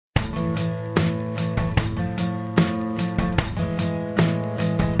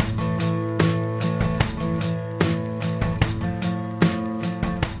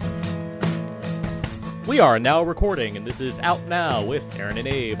We are now recording, and this is Out Now with Aaron and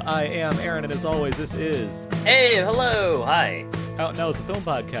Abe. I am Aaron, and as always, this is... Hey, hello, hi. Out Now is a film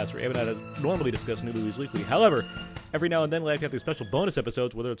podcast where Abe and I normally discuss new movies weekly. However, every now and then we like to have these special bonus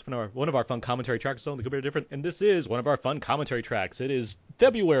episodes, whether it's one of our fun commentary tracks or something completely different, and this is one of our fun commentary tracks. It is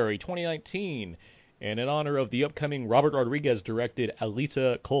February 2019, and in honor of the upcoming Robert Rodriguez-directed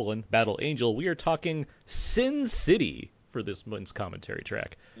Alita: Battle Angel, we are talking Sin City for this month's commentary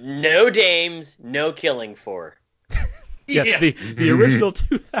track. No dames, no killing for. Yes, Yeah. the original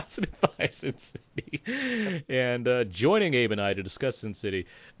 2005 Sin City. And joining Abe and I to discuss Sin City,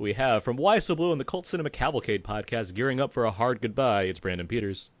 we have from Why So Blue and the Cult Cinema Cavalcade podcast, gearing up for a hard goodbye, it's Brandon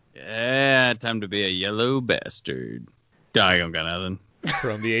Peters. Yeah, time to be a yellow bastard. I don't got nothing.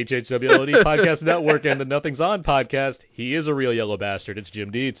 From the HHWLD Podcast Network and the Nothing's On podcast, he is a real yellow bastard, it's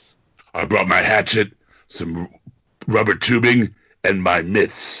Jim Dietz. I brought my hatchet, some rubber tubing, and my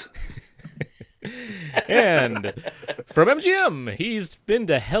mitts. And from MGM, he's been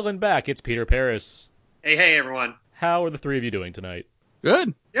to hell and back, it's Peter Paris. Hey, everyone. How are the three of you doing tonight?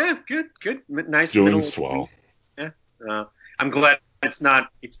 Good. Yeah, good. Nice Doing middle. swell. Yeah. I'm glad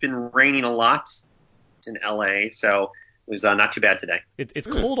it's been raining a lot in LA, so it was not too bad today. It's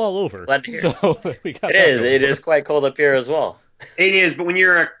cold all over. Glad to hear. So we got It is quite cold up here as well. It is, but when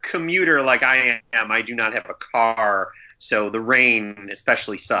you're a commuter like I am, I do not have a car, so the rain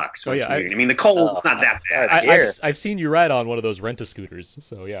especially sucks. Oh, yeah, I mean, the cold is not that bad. I've seen you ride on one of those rent-a-scooters,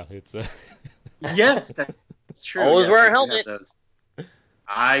 so yeah, it's... Yes, that's true. Always yes, wear a I do have helmet. those.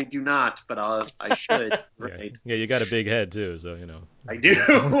 I do not, but I should. Right. Yeah, you got a big head too, so you know. I do.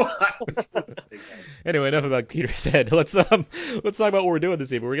 Anyway, enough about Peter's head. Let's talk about what we're doing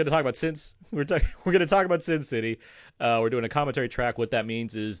this evening. We're going to talk about we're going to talk about Sin City. We're doing a commentary track. What that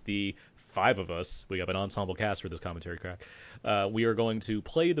means is the five of us, we have an ensemble cast for this commentary track. We are going to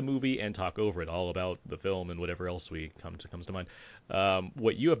play the movie and talk over it, all about the film and whatever else comes to mind.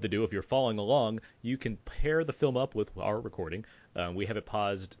 What you have to do, if you're following along, you can pair the film up with our recording. We have it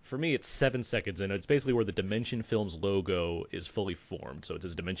paused. For me, it's 7 seconds, and it's basically where the Dimension Films logo is fully formed. So it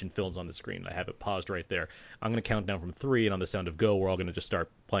says Dimension Films on the screen. I have it paused right there. I'm going to count down from 3, and on the sound of go, we're all going to just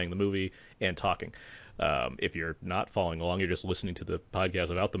start playing the movie and talking. If you're not following along, you're just listening to the podcast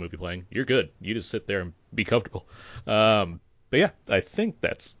without the movie playing, you're good. You just sit there and be comfortable. But yeah, I think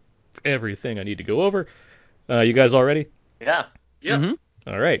that's everything I need to go over. You guys all ready? Yeah. Yeah. Mm-hmm.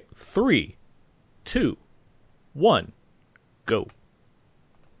 All right. 3, 2, 1, go.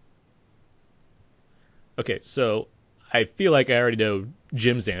 Okay, so I feel like I already know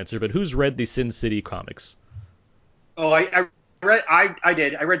Jim's answer, but who's read the Sin City comics? Oh, I read. I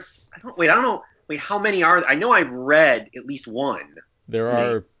did. I read. I don't know. Wait, how many are there? I know I've read at least one. There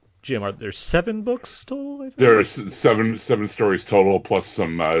are, Jim, are there 7 books total? I think? There are seven stories total, plus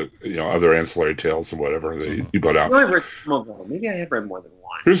some other ancillary tales and whatever that you put I out. know I've read some of them. Maybe I have read more than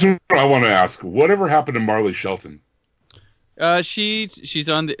one. Here's what I want to ask: whatever happened to Marley Shelton? She's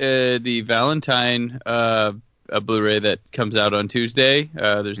on the Valentine Blu-ray that comes out on Tuesday.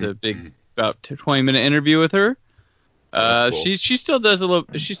 There's a big about 20-minute interview with her. Cool. She still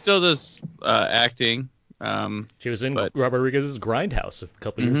does acting. She was in Robert Rodriguez's Grindhouse a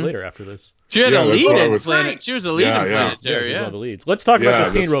couple years later after this. She had Yeah, a that's lead what I in was- Planet. She was a lead in Planet Yeah, Terror. she's one Yeah. of the leads. Let's talk about Yeah, the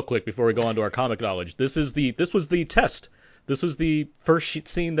scene this- real quick before we go on to our comic knowledge. This was the test. This was the first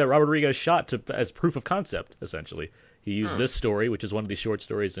scene that Robert Rodriguez shot as proof of concept, essentially. He used this story, which is one of the short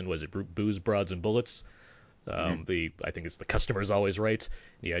stories in, was it Booze, Broads, and Bullets? I think it's The Customer's Always Right.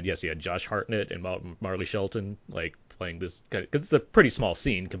 He had Josh Hartnett and Marley Shelton playing this, because it's a pretty small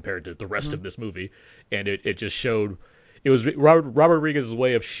scene compared to the rest of this movie, and it just showed. It was Robert Rodriguez's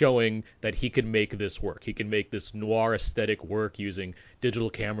way of showing that he could make this work. He can make this noir aesthetic work using digital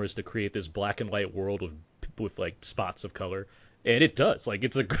cameras to create this black and white world with spots of color. And it does.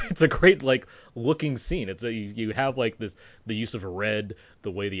 It's a great looking scene. You have the use of red,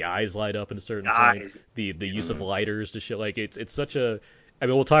 the way the eyes light up in a certain point, the use of lighters to show it's such a. I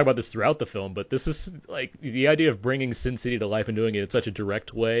mean, we'll talk about this throughout the film, but this is the idea of bringing Sin City to life and doing it in such a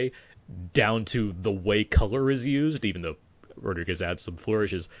direct way, down to the way color is used, even though Rodriguez adds some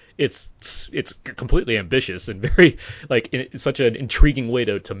flourishes. It's completely ambitious and very it's such an intriguing way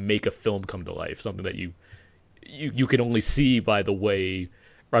to make a film come to life. Something that you can only see by the way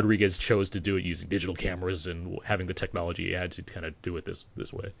Rodriguez chose to do it, using digital cameras and having the technology he had to kind of do it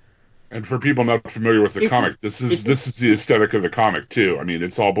this way. And for people not familiar with the comic, this is the aesthetic of the comic too. I mean,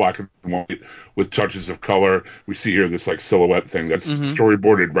 it's all black and white with touches of color. We see here this silhouette thing that's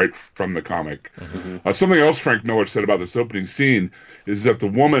storyboarded right from the comic. Something else Frank Miller said about this opening scene is that the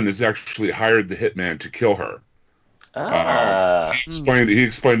woman has actually hired the hitman to kill her. He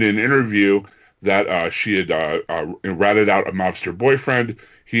explained in an interview that she had ratted out a mobster boyfriend.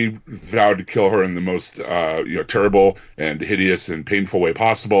 He vowed to kill her in the most terrible and hideous and painful way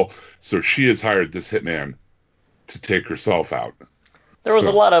possible. So she has hired this hitman to take herself out. There was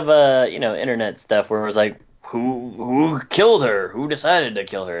a lot of internet stuff where it was like, who killed her? Who decided to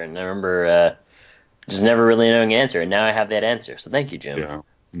kill her? And I remember just never really knowing the answer, and now I have that answer. So thank you, Jim. Yeah,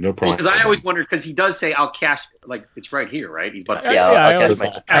 no problem. Because I always wondered, because he does say, "I'll cash," like it's right here, right? He's about to say, I'll cash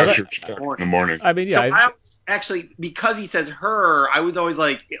my check in the morning. I mean, yeah. So I was actually, because he says her, I was always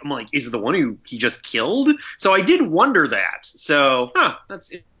like, is it the one who he just killed? So I did wonder that. So,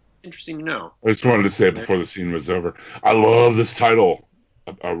 that's interesting to know. I just wanted to say it before the scene was over. I love this title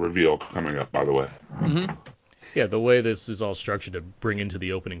reveal coming up, by the way. Mm-hmm. Yeah, the way this is all structured to bring into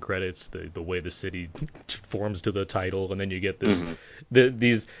the opening credits, the way the city forms to the title, and then you get this,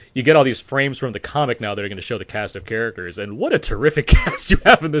 you get all these frames from the comic now that are going to show the cast of characters, and what a terrific cast you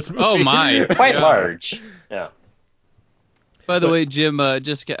have in this movie. Oh my, quite large. Yeah. By the way, Jim,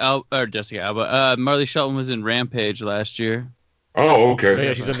 Jessica Alba, Marley Shelton was in Rampage last year. Oh, okay. Oh,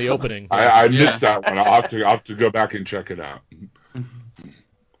 yeah, she's in the opening. I missed that one. I'll have to go back and check it out.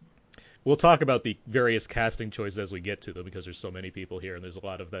 We'll talk about the various casting choices as we get to them, because there's so many people here, and there's a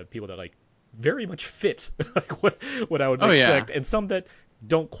lot of people that like very much fit like what I would expect, and some that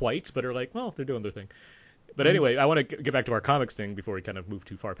don't quite, but are like, well, they're doing their thing. But anyway, I want to get back to our comics thing before we kind of move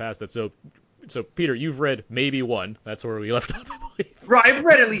too far past that. So Peter, you've read maybe one. That's where we left off, I believe. Right,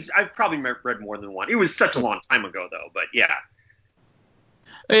 I've probably read more than one. It was such a long time ago, though. But yeah.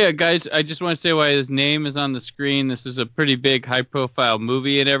 Oh, yeah, guys, I just want to say why his name is on the screen. This was a pretty big, high-profile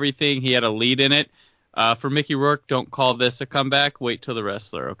movie and everything. He had a lead in it. For Mickey Rourke, don't call this a comeback. Wait till The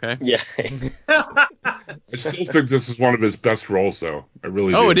Wrestler, okay? Yeah. I still think this is one of his best roles, though. I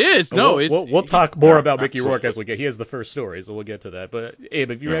really do. Oh, it is. No, we'll talk more about Mickey Rourke as we get. He has the first story, so we'll get to that. But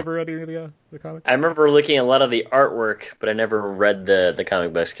Abe, have you ever read any of the comic? I remember looking at a lot of the artwork, but I never read the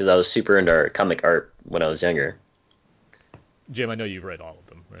comic books because I was super into comic art when I was younger. Jim, I know you've read all of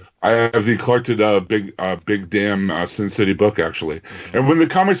them, right? I have the collected big damn Sin City book, actually. Mm-hmm. And when the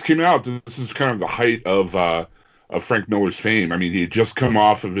comics came out, this is kind of the height of Frank Miller's fame. I mean, he had just come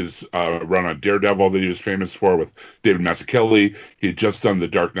off of his run on Daredevil that he was famous for with David Mazzucchelli. He had just done The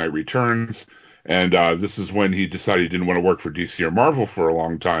Dark Knight Returns. And this is when he decided he didn't want to work for DC or Marvel for a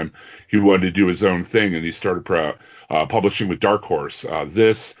long time. He wanted to do his own thing, and he started publishing with Dark Horse.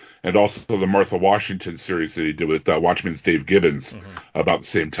 This, and also the Martha Washington series that he did with Watchmen's Dave Gibbons about the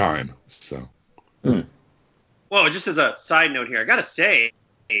same time. So, Well, just as a side note here, I got to say,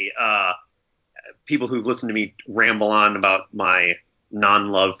 people who've listened to me ramble on about my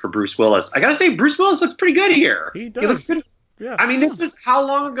non-love for Bruce Willis, I got to say, Bruce Willis looks pretty good here. He does. He looks good. Yeah. I mean, this is how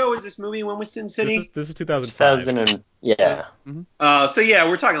long ago is this movie? When was Sin City? This is 2005. Yeah. So yeah,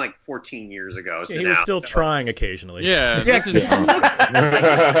 we're talking like 14 years ago. So he was still trying occasionally. Yeah. This is,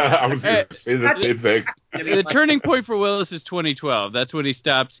 I was going to say the same thing. the turning point for Willis is 2012. That's when he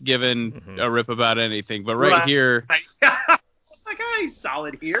stops giving a rip about anything. But right here. Like, he's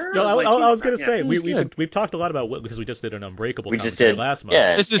solid here. No, I was going to say, we've talked a lot about Willis because we just did an Unbreakable last month.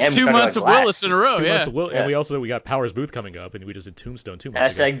 Yeah, this is 2 months of Willis in a row. Months of and we got Powers Booth coming up, and we just did Tombstone 2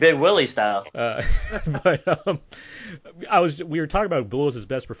 months ago. Big Willie style. But we were talking about Willis's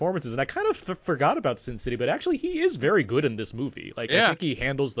best performances, and I kind of forgot about Sin City, but actually he is very good in this movie. I think he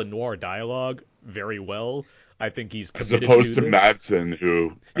handles the noir dialogue very well. I think he's committed to this. As opposed to Madsen,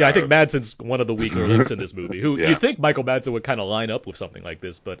 who... Yeah, I think Madsen's one of the weaker links in this movie. You'd think Michael Madsen would kind of line up with something like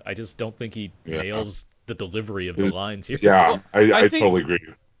this, but I just don't think he nails the delivery of the lines here. Yeah, I totally agree.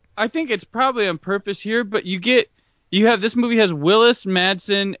 I think it's probably on purpose here, but you have this movie has Willis,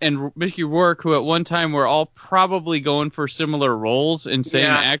 Madsen, and Mickey Rourke, who at one time were all probably going for similar roles in same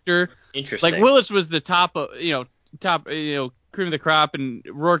actor. Interesting. Like Willis was the top cream of the crop, and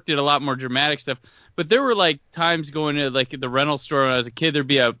Rourke did a lot more dramatic stuff. But there were like times going to like the rental store when I was a kid, there'd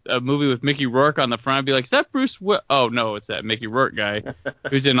be a movie with Mickey Rourke on the front. I'd be like, is that Bruce? Oh no, it's that Mickey Rourke guy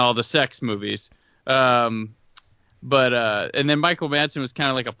who's in all the sex movies. And then Michael Madsen was kind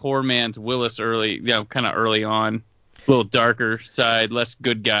of like a poor man's Willis early on. A little darker side, less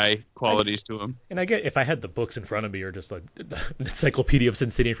good guy qualities to him. And I get, if I had the books in front of me or just like an encyclopedia of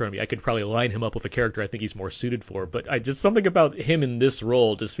Sin City in front of me, I could probably line him up with a character I think he's more suited for. But something about him in this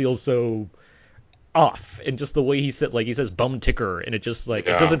role just feels so off, and just the way he says bum ticker, and it just it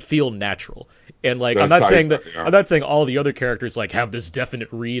doesn't feel natural. And like I'm not saying all the other characters like have this definite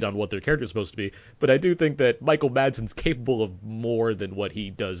read on what their character is supposed to be, but I do think that Michael Madsen's capable of more than what he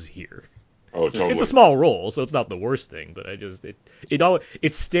does here. Oh, totally. It's a small role, so it's not the worst thing, but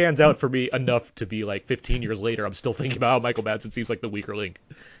it stands out for me enough to be like 15 years later, I'm still thinking about how Michael Madsen seems like the weaker link.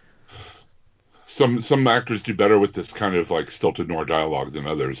 some actors do better with this kind of like stilted noir dialogue than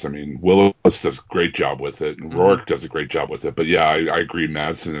others. I mean, Willis does a great job with it, and Rourke does a great job with it. But yeah, I agree.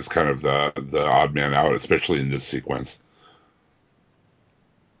 Madsen is kind of the odd man out, especially in this sequence.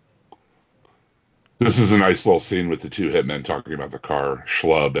 This is a nice little scene with the two hitmen talking about the car,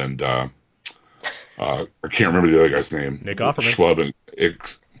 Schlub and I can't remember the other guy's name. Nick Offerman. Schlub and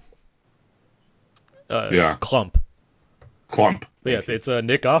Ix. Yeah. Clump. But yeah, it's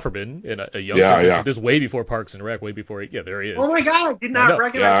Nick Offerman in a young Yeah, position. yeah. This is way before Parks and Rec, way before there he is. Oh my god, I did not know. Yeah,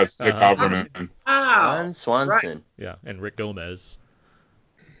 recognize it's Nick Offerman. Wow. Ron Swanson. Right. Yeah, and Rick Gomez.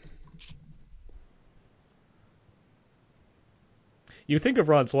 You think of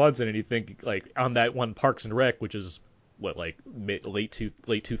Ron Swanson and you think like on that one Parks and Rec, which is what like late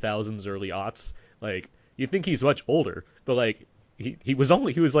 2000s, early aughts. Like you think he's much older, but like he was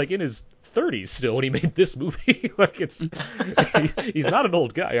like in his 30s still when he made this movie. Like he's not an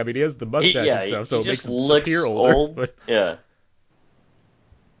old guy. I mean, he has the mustache and stuff, so it makes him appear older. Old. But Yeah.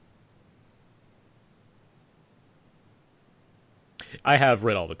 I have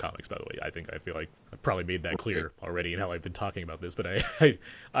read all the comics, by the way. I feel like I probably made that clear already in how I've been talking about this. But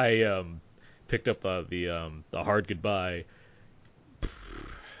I picked up the Hard Goodbye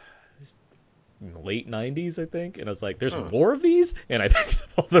in the late 90s, I think, and I was like, there's more of these, and I picked up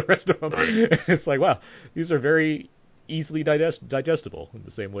all the rest of them. And it's like, wow, these are very easily digestible in the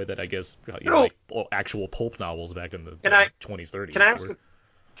same way that I guess like actual pulp novels back in the 20s, 30s. Can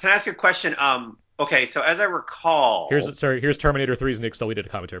I ask a question? Okay, so as I recall, Here's Terminator 3's Nick Stahl. We did a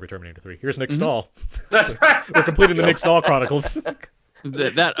commentary for Terminator 3. Here's Nick Stahl. That's right. We're completing the Nick Stahl Chronicles.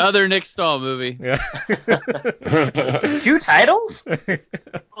 That other Nick Stahl movie. Yeah. 2 titles?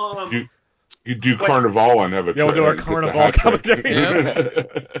 You do Carnival and have a we'll do our Carnival commentary.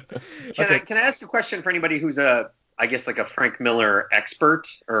 Can I ask a question for anybody who's I guess like a Frank Miller expert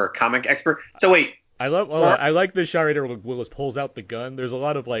or a comic expert? So wait. I like the shot right here where Willis pulls out the gun. There's a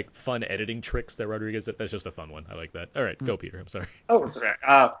lot of like fun editing tricks that Rodriguez. That's just a fun one. I like that. All right, go Peter. I'm sorry. Oh, sorry.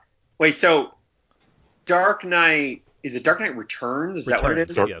 Wait. So, Dark Knight is it Dark Knight Returns? Is that what it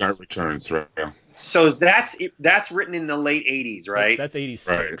is? Dark Knight Returns, right? Yeah. So that's written in the late '80s, right? That's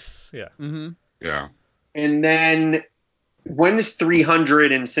 86. Right. Yeah. Mm-hmm. Yeah. And then when is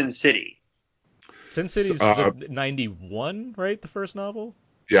 300 in Sin City? Sin City's 91, right? The first novel.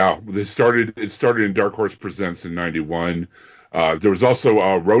 Yeah, it started in Dark Horse Presents in '91. There was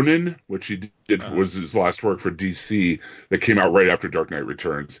also Ronin, which he did was his last work for DC that came out right after Dark Knight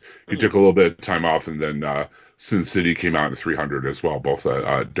Returns. He took a little bit of time off, and then Sin City came out in 300 as well, both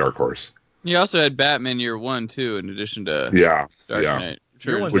Dark Horse. He also had Batman Year One too, in addition to Dark Knight.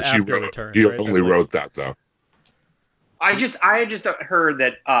 Year One's which after he wrote. Returns, He right? only wrote that though. I had just heard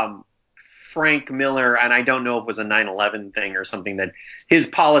that Frank Miller, and I don't know if it was a 9/11 thing or something, that his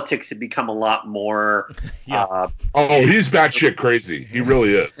politics had become a lot more. He's batshit crazy. He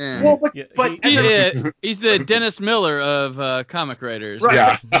really is. Yeah. Well, but he's the Dennis Miller of comic writers.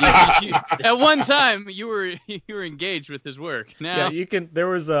 Right. Yeah. At one time, you were engaged with his work. Now, There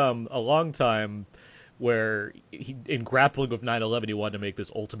was a long time where in grappling with 9/11, he wanted to make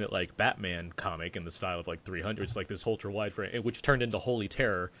this ultimate like Batman comic in the style of like 300. It's like this ultra wide frame, which turned into Holy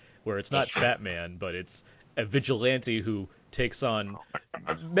Terror, where it's not Batman, but it's a vigilante who takes on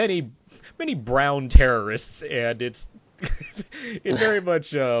many brown terrorists, and it's very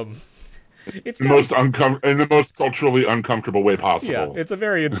much it's the most in the most culturally uncomfortable way possible. Yeah, it's a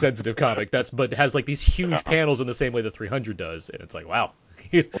very insensitive comic but has like these huge panels in the same way that 300 does, and it's like wow.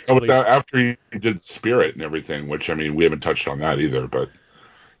 After he did Spirit and everything, which I mean we haven't touched on that either, but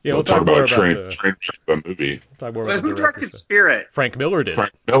we'll talk about the movie. Talk more about who directed Spirit? Frank Miller did.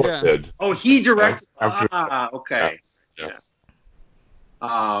 Frank Miller did. Oh, he directed. After, okay. Yes.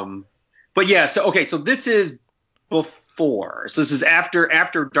 But yeah, so this is before. So this is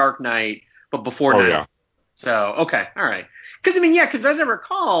after Dark Knight, but before now. Yeah. So okay, all right. Because as I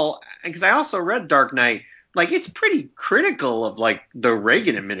recall, because I also read Dark Knight, like it's pretty critical of like the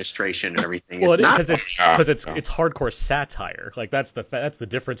Reagan administration and everything. Well, it's it's hardcore satire. Like that's the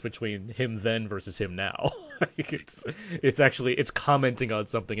difference between him then versus him now. Like it's commenting on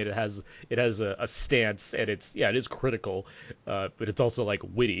something, and it has a stance, and it is critical, but it's also like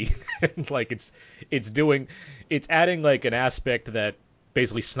witty, and like it's adding like an aspect that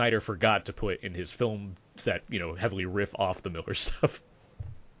basically Snyder forgot to put in his films that heavily riff off the Miller stuff.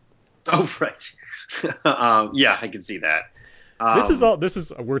 Oh right. Yeah, I can see that.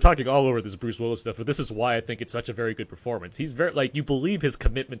 We're talking all over this Bruce Willis stuff, but this is why I think it's such a very good performance. He's very, like, you believe his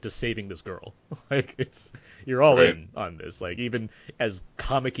commitment to saving this girl. Like, you're all in on this. Like, even as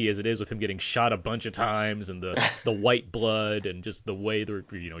comic-y as it is with him getting shot a bunch of times and the white blood and just the way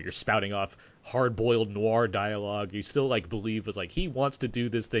you're spouting off hard-boiled noir dialogue, you still, like, believe it's like he wants to do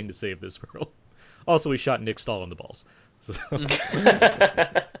this thing to save this girl. Also, he shot Nick Stahl in the balls. So.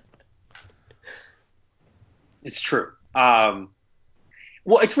 It's true. Well,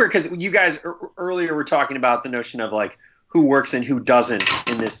 it's weird because you guys earlier were talking about the notion of like who works and who doesn't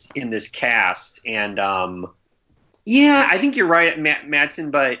in this cast, and yeah, I think you're right,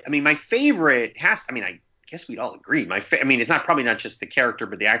 Madsen. But I mean, my favorite I guess we'd all agree. It's probably not just the character,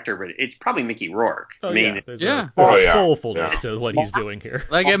 but the actor, but it's probably Mickey Rourke. Oh, I mean, there's a soulfulness to what he's doing here.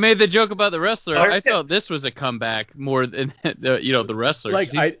 Like I made the joke about the wrestler. I thought this was a comeback more than the wrestler.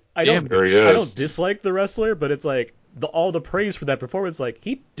 Like I don't dislike the wrestler, but it's like all the praise for that performance. Like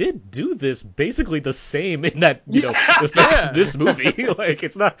he did do this basically the same in that this movie. Like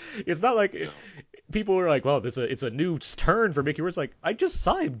it's not like. People were like, well, it's a new turn for Mickey Rourke. It's like, I just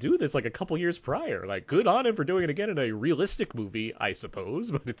saw him do this like a couple years prior. Like, good on him for doing it again in a realistic movie, I suppose.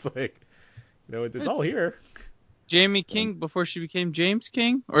 But it's like, it's all here. Jamie King before she became James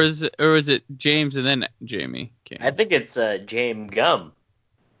King? Or is it James and then Jamie King? I think it's James Gum.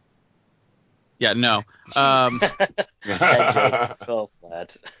 Yeah, no. That joke fell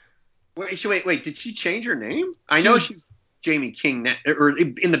flat. Wait, did she change her name? I know she's Jamie King, or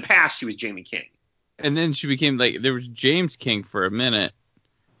in the past she was Jamie King. And then she became there was James King for a minute.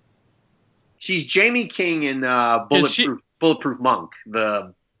 She's Jamie King in Bulletproof Monk,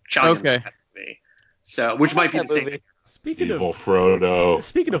 the Chow movie. So, which might be the same. Speaking of Frodo.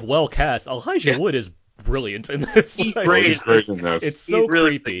 Speaking of well cast, Elijah Wood is brilliant in this. He's great. He's great in this. It's so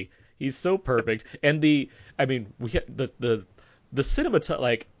creepy. He's so perfect. And we had the cinema,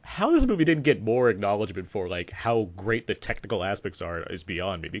 like, how this movie didn't get more acknowledgement for, like, how great the technical aspects are is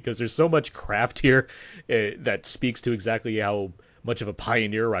beyond me, because there's so much craft here that speaks to exactly how much of a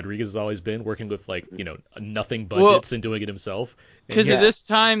pioneer Rodriguez has always been, working with, like, nothing budgets and doing it himself. Because at this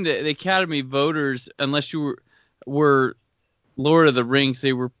time, the Academy voters, unless you were Lord of the Rings,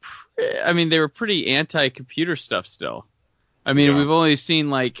 they were pretty anti-computer stuff still. I mean, we've only seen,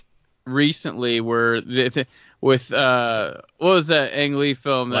 like, recently where with what was that Ang Lee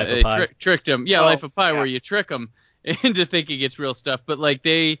film that they tricked him? Yeah, Life of Pi, where you trick them into thinking it's real stuff. But like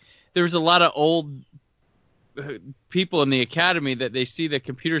there was a lot of old people in the Academy that they see the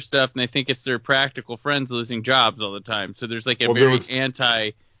computer stuff and they think it's their practical friends losing jobs all the time. So there's like there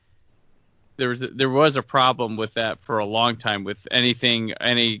was a problem with that for a long time with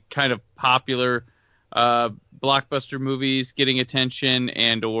any kind of popular blockbuster movies getting attention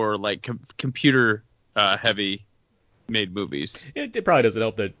and or like computer heavy made movies. It probably doesn't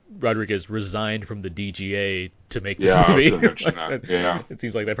help that Rodriguez resigned from the DGA to make this movie. It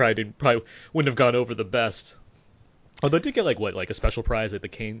seems like they probably wouldn't have gone over the best. Although it did get like a special prize at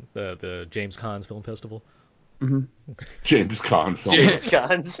the James Caan Film Festival. Mm-hmm. James Caan.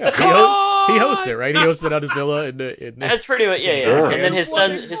 He hosts it, right? He hosts it at his villa. That's pretty much Sure. And then his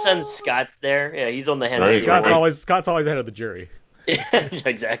son Scott's there. Yeah, he's on the Hennessy. Scott's always head of the jury. Yeah,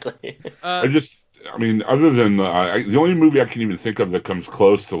 exactly. Other than the only movie I can even think of that comes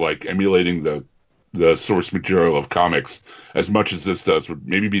close to like emulating the source material of comics as much as this does would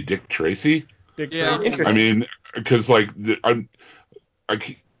maybe be Dick Tracy. Tracy. I mean, because like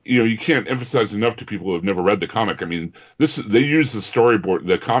you can't emphasize enough to people who have never read the comic. I mean, they use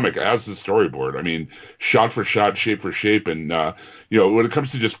the comic as the storyboard. I mean, shot for shot, shape for shape, and when it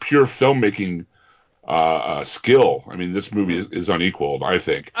comes to just pure filmmaking skill, I mean, this movie is unequaled. I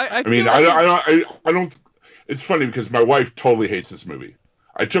think. I don't. It's funny because my wife totally hates this movie.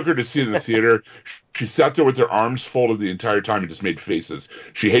 I took her to see it in the theater. She sat there with her arms folded the entire time and just made faces.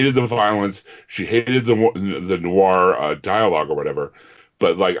 She hated the violence. She hated the noir dialogue or whatever.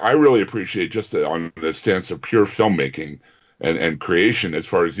 But like, I really appreciate just on the stance of pure filmmaking and creation. As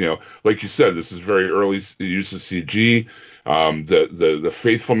far as like you said, this is very early use of CG. The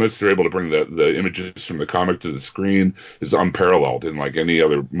faithfulness they're able to bring the images from the comic to the screen is unparalleled in like any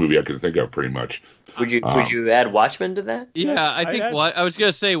other movie I can think of, pretty much. Would you add Watchmen to that? Yeah, I think I was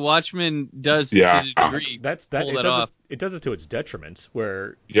gonna say Watchmen does to a degree. It does it to its detriment.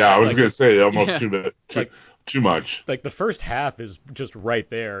 Where I was gonna say almost too too much. Like the first half is just right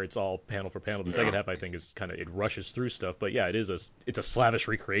there. It's all panel for panel. The Yeah. second half, I think, is kind of it rushes through stuff. But yeah, it's a slavish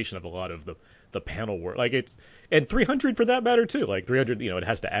recreation of a lot of the panel work. Like it's and 300 for that matter too. Like 300, it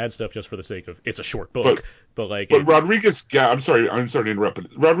has to add stuff just for the sake of it's a short book. But like But Rodriguez, I'm sorry to interrupt, but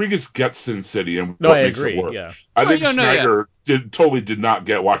Rodriguez gets Sin City and no, what I makes agree. it work. Yeah, I think no, Snyder totally did not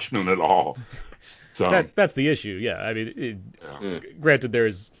get Watchmen at all. So that's the issue. Yeah, I mean, yeah. granted,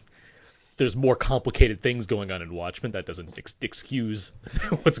 there's more complicated things going on in Watchmen. That doesn't excuse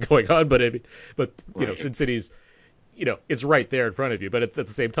what's going on, but Right. Sin City's, it's right there in front of you. But at the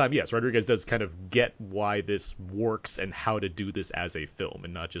same time, yes, Rodriguez does kind of get why this works and how to do this as a film,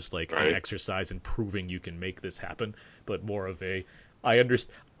 and not just like Right. an exercise in proving you can make this happen, but more of a I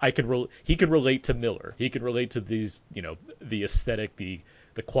understand. He can relate to Miller. He can relate to these, the aesthetic, the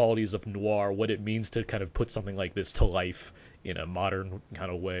qualities of noir, what it means to kind of put something like this to life in a modern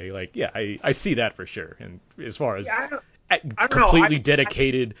kind of way. Like, yeah, I see that for sure. And as far as I don't know. completely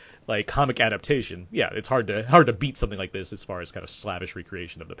dedicated like comic adaptation, yeah, it's hard to beat something like this as far as kind of slavish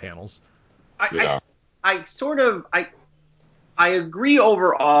recreation of the panels. Yeah. I sort of I agree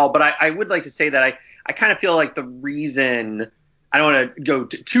overall, but I would like to say that I kind of feel like the reason I don't want to go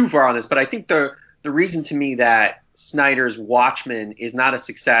too far on this, but I think the reason to me that Snyder's Watchmen is not a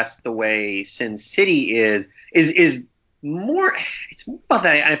success the way Sin City is more. It's more about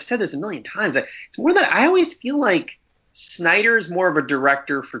that. I've said this a million times. It's more that I always feel like Snyder's more of a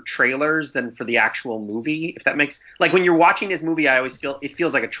director for trailers than for the actual movie. If that makes like when you're watching his movie, I always feel it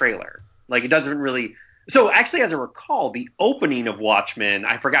feels like a trailer. Like it doesn't really. So actually, as I recall, the opening of Watchmen,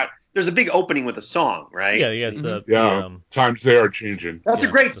 I forgot. There's a big opening with a song, right? Yeah, yeah, it's the Yeah. Times they are changing. That's Yeah.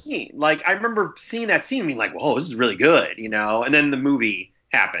 a great scene. Like I remember seeing that scene, and being like, "Whoa, this is really good," And then the movie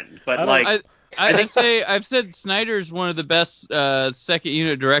happened. But I don't- like, I've said Snyder's one of the best second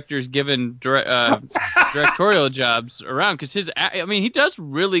unit directors given directorial jobs around because he does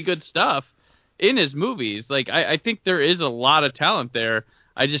really good stuff in his movies. Like I think there is a lot of talent there.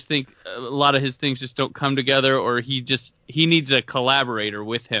 I just think a lot of his things just don't come together, or he needs a collaborator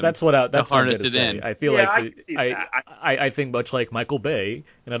with him. That's what I'm harness going to it say. in. I feel Yeah, like I can see that. I think much like Michael Bay,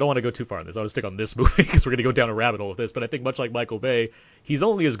 and I don't want to go too far on this. I'll just stick on this movie because we're going to go down a rabbit hole with this. But I think much like Michael Bay, he's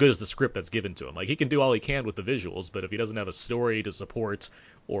only as good as the script that's given to him. Like he can do all he can with the visuals, but if he doesn't have a story to support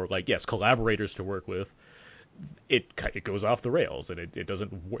or collaborators to work with, it goes off the rails, and it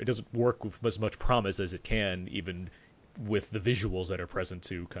doesn't work with as much promise as it can, even with the visuals that are present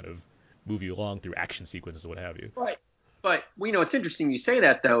to kind of move you along through action sequences and what have you. Right. But it's interesting you say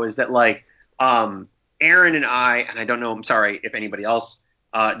that though, is that like Aaron and I don't know, I'm sorry if anybody else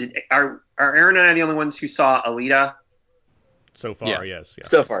are Aaron and I the only ones who saw Alita? So far, yes. Yeah.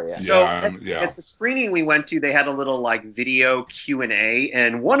 So far, yeah. So Yeah. at the screening we went to, they had a little like video Q&A,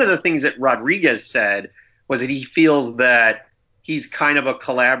 and one of the things that Rodriguez said was that he feels that he's kind of a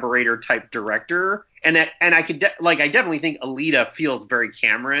collaborator type director, and I definitely think Alita feels very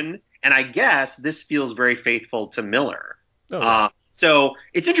Cameron, and I guess this feels very faithful to Miller. Oh, yeah. So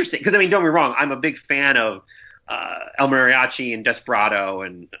it's interesting because don't get me wrong, I'm a big fan of El Mariachi and Desperado,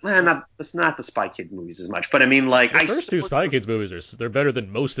 and that's not the Spy Kid movies as much, but The first two Spy Kids movies they're better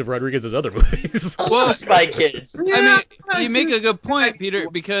than most of Rodriguez's other movies. Well, Spy Kids. You make a good point, Peter,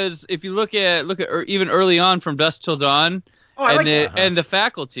 because if you look at even early on from Dusk Till Dawn, and the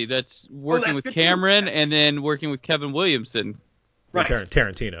Faculty that's working with Cameron and then working with Kevin Williamson, right.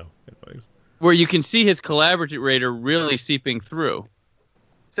 Tarantino, where you can see his collaborator really seeping through.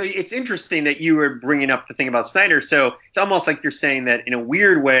 So it's interesting that you were bringing up the thing about Snyder. So it's almost like you're saying that in a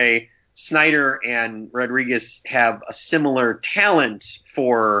weird way, Snyder and Rodriguez have a similar talent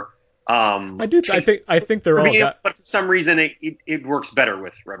for. I do. I think they're all. But for some reason, it works better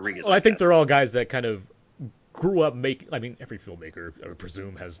with Rodriguez. Well, I think they're all guys that kind of grew up making. I mean, every filmmaker, I would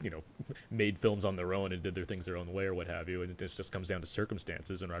presume, has made films on their own and did their things their own way or what have you, and it just comes down to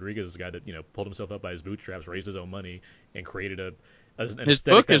circumstances. And Rodriguez is a guy that pulled himself up by his bootstraps, raised his own money, and created his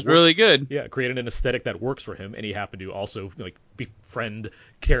book is really good. Yeah, created an aesthetic that works for him, and he happened to also befriend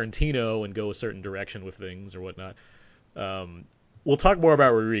Tarantino and go a certain direction with things or whatnot. We'll talk more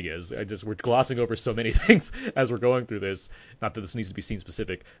about Rodriguez. We're glossing over so many things as we're going through this. Not that this needs to be scene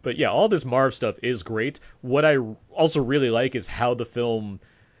specific, but yeah, all this Marv stuff is great. What I also really like is how the film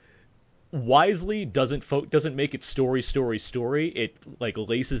wisely doesn't make it story. It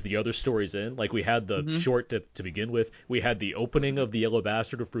laces the other stories in. Like we had the short to begin with. We had the opening of The Yellow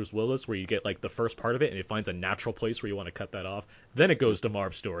Bastard with Bruce Willis, where you get the first part of it, and it finds a natural place where you want to cut that off. Then it goes to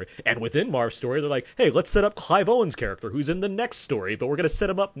Marv's story, and within Marv's story, they're like, hey, let's set up Clive Owen's character, who's in the next story, but we're gonna set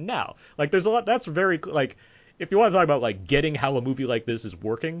him up now. There's a lot that's very if you want to talk about like getting how a movie like this is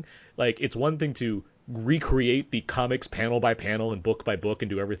working, like it's one thing to recreate the comics panel by panel and book by book and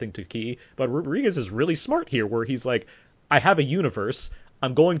do everything to key, but Rodriguez is really smart here, where he's like, I have a universe.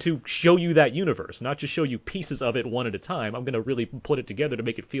 I'm going to show you that universe, not just show you pieces of it one at a time. I'm going to really put it together to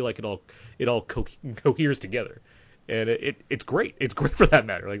make it feel like it all coheres together, and it's great. It's great for that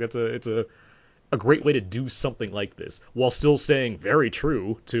matter. Like it's a great way to do something like this while still staying very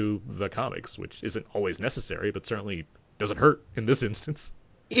true to the comics, which isn't always necessary, but certainly doesn't hurt in this instance.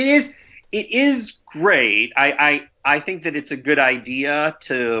 It is great. I think that it's a good idea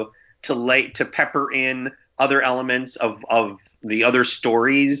to pepper in other elements of the other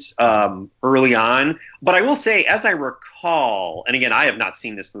stories early on. But I will say, as I recall, and again, I have not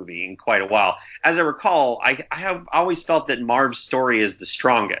seen this movie in quite a while. As I recall, I have always felt that Marv's story is the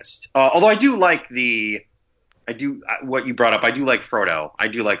strongest. Although I do like what you brought up. I do like Frodo. I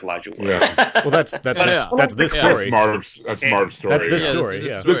do like Elijah Wood. Yeah. Well, that's this story. That's Marv's story. That's this story.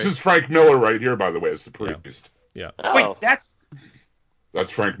 Yeah. This is Frank Miller right here, by the way, as the priest. Yeah. Oh. Wait, That's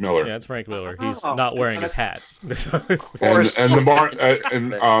Frank Miller. Yeah, it's Frank Miller. He's not wearing his hat. And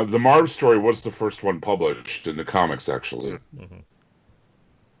the Marv story was the first one published in the comics, actually. Mm-hmm.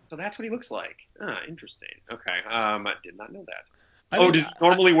 So that's what he looks like. Interesting. Okay. I did not know that. Does he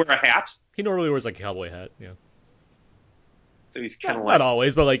normally wear a hat? He normally wears like a cowboy hat. Yeah. So he's kind of not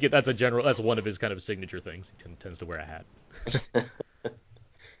always, but like that's one of his kind of signature things. He tends to wear a hat.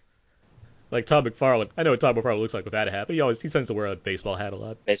 Like Todd McFarlane. I know what Todd McFarlane looks like without a hat, but he tends to wear a baseball hat a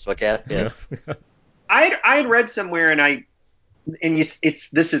lot. Baseball cap, yeah. I had read somewhere, and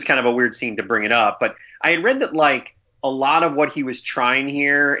this is kind of a weird scene to bring it up, but I had read that like a lot of what he was trying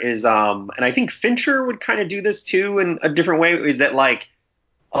here is, and I think Fincher would kind of do this too in a different way, is that like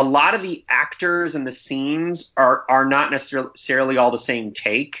a lot of the actors and the scenes are not necessarily all the same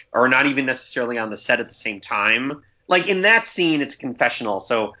take, or not even necessarily on the set at the same time. Like in that scene, it's a confessional,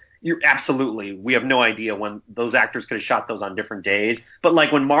 so we have no idea when those actors could have shot those on different days. But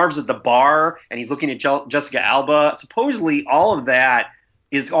like when Marv's at the bar and he's looking at Jessica Alba, supposedly all of that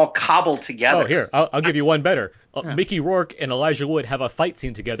is all cobbled together. Oh, here, I'll give you one better. Mickey Rourke and Elijah Wood have a fight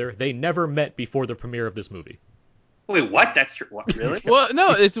scene together. They never met before the premiere of this movie. Wait, what? That's true. What, really? Well,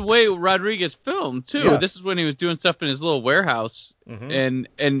 no, it's the way Rodriguez filmed too. Yeah. This is when he was doing stuff in his little warehouse, and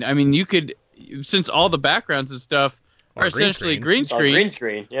I mean, you could, since all the backgrounds and stuff are essentially green screen. Green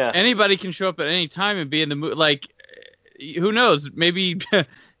screen, yeah. Anybody can show up at any time and be in the movie. Like, who knows? Maybe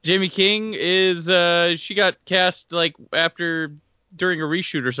Jamie King she got cast like during a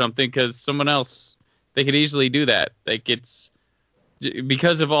reshoot or something because someone else. They could easily do that. Like it's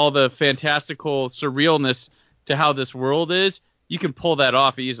because of all the fantastical surrealness to how this world is. You can pull that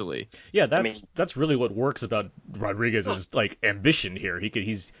off easily. Yeah, that's really what works about Rodriguez's like ambition here.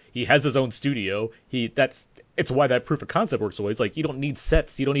 He has his own studio. It's why that proof of concept works so well. It's like you don't need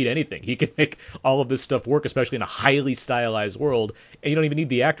sets, you don't need anything. He can make all of this stuff work, especially in a highly stylized world, and you don't even need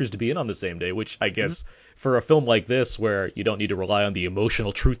the actors to be in on the same day, which I guess for a film like this where you don't need to rely on the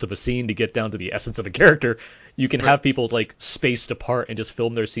emotional truth of a scene to get down to the essence of a character, you can have people like spaced apart and just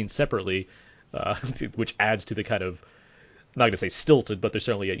film their scenes separately, which adds to the kind of, I'm not going to say stilted, but there's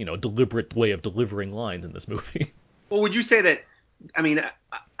certainly a deliberate way of delivering lines in this movie. Well, would you say that, I mean,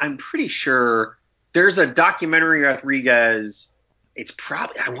 I'm pretty sure there's a documentary Rodriguez, it's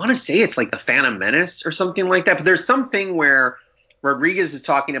probably, I want to say it's like The Phantom Menace or something like that, but there's something where Rodriguez is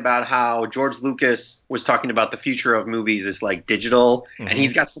talking about how George Lucas was talking about the future of movies is like digital, and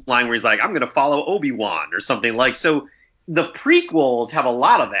he's got some line where he's like, I'm going to follow Obi-Wan or something like, so the prequels have a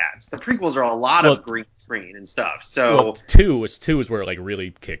lot of that. The prequels are a lot of green screen and stuff. So two is where it like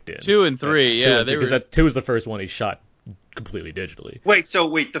really kicked in. 2 and 3, because 2 is the first one he shot completely digitally. Wait,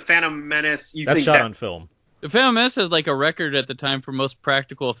 The Phantom Menace, that's shot on film. The Phantom Menace has like a record at the time for most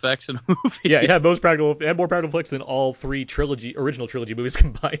practical effects in a movie. Yeah, it had more practical effects than all 3 original trilogy movies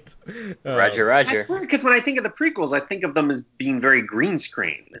combined. Roger. That's weird, because when I think of the prequels, I think of them as being very green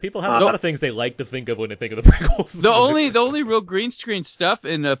screen. People have a lot of things they like to think of when they think of the prequels. The only real green screen stuff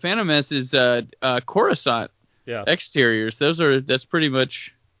in the Phantom Menace is Coruscant exteriors. That's pretty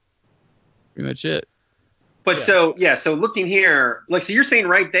much it. But so looking here, like, so you're saying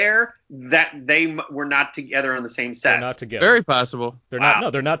right there that they were not together on the same set. They're not together. Very possible. They're not.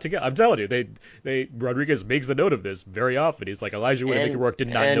 No, they're not together. I'm telling you, Rodriguez makes a note of this very often. He's like, Elijah Wood and Mickey Rourke did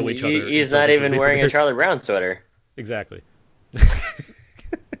not know each other. He's not even wearing a Charlie Brown sweater. Exactly.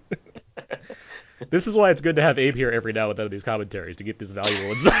 This is why it's good to have Abe here every now and then in these commentaries to get this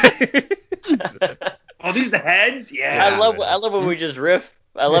valuable insight. Oh, these the heads? Yeah. I love when we just riff.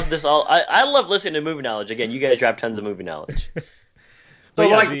 I love this all. I love listening to movie knowledge. Again, you guys drop tons of movie knowledge. So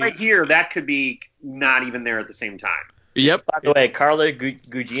yeah, right here, that could be not even there at the same time. Yep. By the way, Carla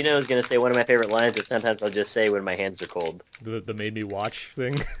Gugino is going to say one of my favorite lines that sometimes I'll just say when my hands are cold. the made me watch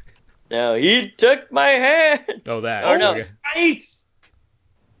thing. No, he took my hand. Oh, that. Oh, no. Okay. Right.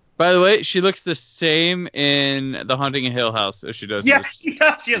 By the way, she looks the same in The Haunting of Hill House as she does. Yeah, she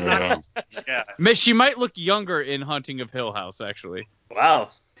does. She has Yeah. not. Yeah. She might look younger in Haunting of Hill House, actually. Wow.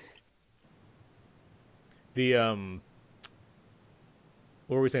 The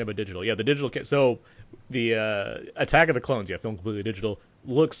what were we saying about digital? Yeah, the digital. So the Attack of the Clones, yeah, film completely digital,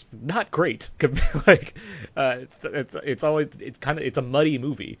 looks not great. Like it's always it's a muddy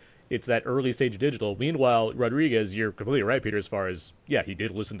movie. It's that early stage digital. Meanwhile, Rodriguez, you're completely right, Peter. As far as he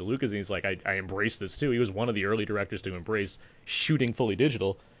did listen to Lucas, and he's like, I embrace this too. He was one of the early directors to embrace shooting fully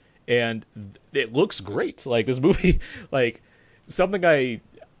digital, and it looks great. Like this movie, like something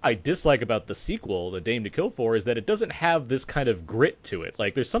I dislike about the sequel, The Dame to Kill For, is that it doesn't have this kind of grit to it.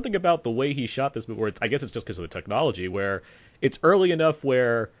 Like, there's something about the way he shot this movie, where I guess it's just because of the technology, where it's early enough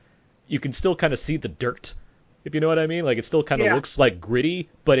where you can still kind of see the dirt, if you know what I mean. Like, it still kind of looks like gritty,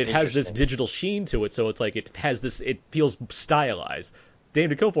 but it has this digital sheen to it, so it's like it feels stylized. Dame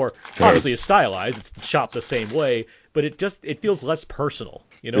to Kill For obviously is stylized, it's shot the same way, but it feels less personal.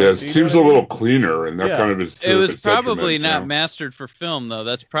 You know? Yeah, it seems a little cleaner, and that Yeah. kind of is. It was probably detriment, not mastered for film, though.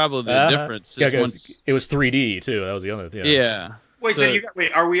 That's probably the difference. Yeah, Is 'cause once... it was 3D too. That was the other thing. Yeah. Wait, so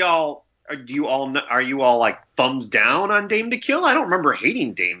are we all? Are you all like thumbs down on Dame to Kill? I don't remember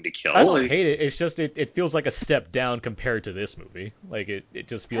hating Dame to Kill. I don't hate it. It's just it feels like a step down compared to this movie. Like it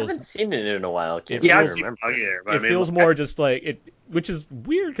just I feels. haven't seen it in a while. Can't Yeah, I really haven't seen remember. it either. But It I mean, feels more just like it, which is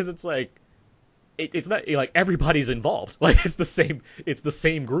weird because it's like it's not like everybody's involved. Like it's the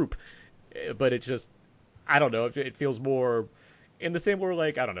same group, but it's just I don't know. It feels more in the same way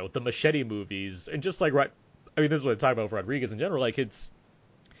like I don't know the Machete movies and just like right. I mean, this is what I talk about with Rodriguez in general. Like it's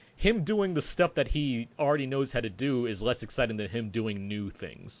him doing the stuff that he already knows how to do is less exciting than him doing new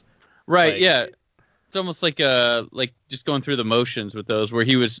things. Right, Like, yeah. It's almost like just going through the motions with those, where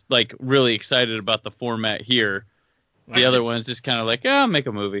he was like really excited about the format here. The other one's just kind of like, I'll make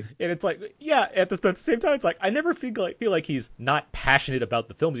a movie. And it's like, yeah, at the same time, it's like I never feel like he's not passionate about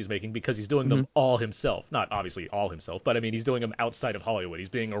the films he's making because he's doing them all himself. Not obviously all himself, but I mean he's doing them outside of Hollywood. He's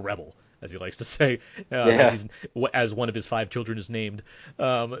being a rebel, as he likes to say, as one of his 5 children is named.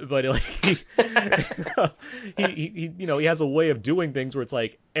 But like he has a way of doing things where it's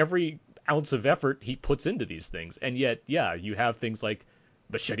like every ounce of effort he puts into these things, and yet you have things like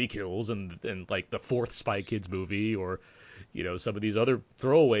Machete Kills and like the 4th Spy Kids movie or some of these other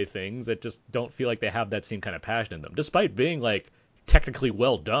throwaway things that just don't feel like they have that same kind of passion in them, despite being like technically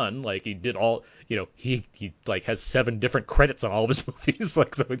well done. Like he did all, he like has 7 different credits on all of his movies.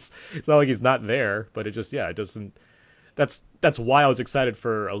 Like so, it's not like he's not there, but it just it doesn't. That's why I was excited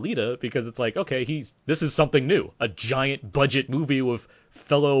for Alita because it's like okay, this is something new, a giant budget movie with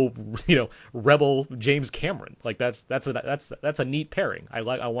fellow rebel James Cameron. Like that's a neat pairing. I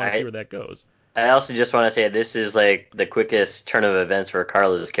want to see where that goes. I also just want to say this is like the quickest turn of events for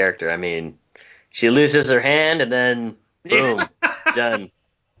Carla's character. I mean, she loses her hand and then boom, done.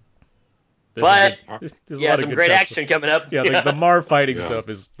 But there's some great action coming up. Yeah, the Mar fighting stuff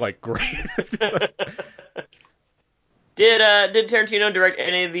is like great. Did Tarantino direct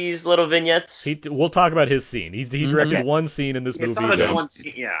any of these little vignettes? We'll talk about his scene. He directed one scene in this movie. One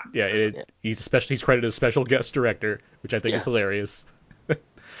scene, he's credited as special guest director, which I think is hilarious.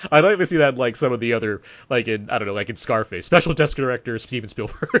 I'd like to see that like some of the other like in Scarface, special guest director Steven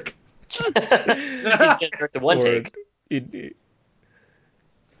Spielberg. He's gonna direct the one take.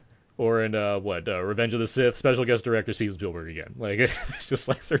 Or in Revenge of the Sith, special guest director Steven Spielberg again. Like it's just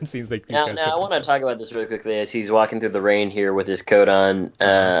like certain scenes these guys. Now I want to talk about this really quickly as he's walking through the rain here with his coat on.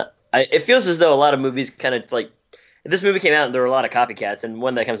 It feels as though a lot of movies kind of like this movie came out and there were a lot of copycats, and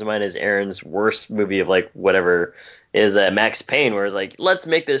one that comes to mind is Aaron's worst movie of like whatever is Max Payne, where it's like let's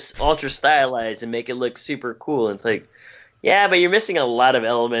make this ultra stylized and make it look super cool. And it's like, yeah, but you're missing a lot of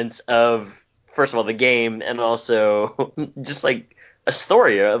elements of first of all the game and also just like a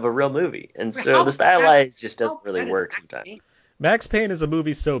story of a real movie, and so the stylized just doesn't really work sometimes. Max Payne is a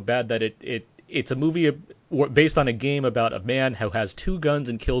movie so bad that it's a movie based on a game about a man who has 2 guns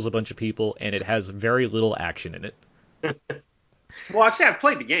and kills a bunch of people, and it has very little action in it. Well, actually, I've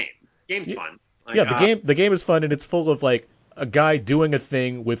played the game. Game's fun. Like, the game is fun, and it's full of like a guy doing a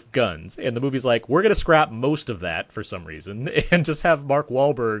thing with guns, and the movie's like we're gonna scrap most of that for some reason and just have Mark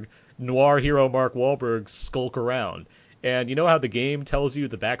Wahlberg, noir hero Mark Wahlberg, skulk around. And you know how the game tells you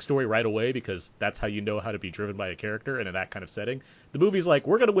the backstory right away because that's how you know how to be driven by a character and in that kind of setting. The movie's like,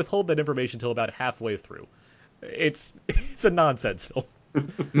 we're going to withhold that information until about halfway through. It's a nonsense film.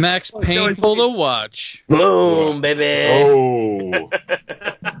 Max Well, so painful it's- to watch. Boom, baby. Oh,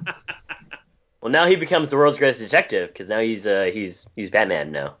 Well, now he becomes the world's greatest detective because now he's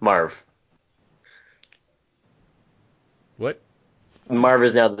Batman now. Marv. What? Marv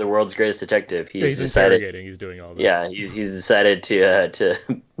is now the world's greatest detective. Yeah, He's he's decided. interrogating. He's doing all that. Yeah, he's decided to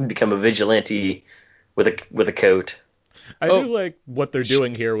become a vigilante with a coat. I Oh. do like what they're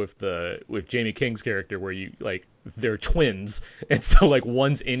doing here with Jamie King's character, where you like they're twins, and so like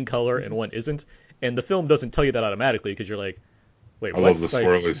one's in color and one isn't, and the film doesn't tell you that automatically because you're like, wait, I what's love the like,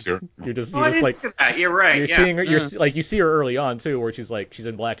 spoilers here. You're just Oh, I didn't like think of that. You're right. you're yeah. seeing her, Yeah. like you see her early on too, where she's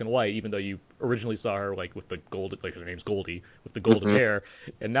in black and white, even though you originally saw her like with the gold, like her name's Goldie with the golden Mhm. hair,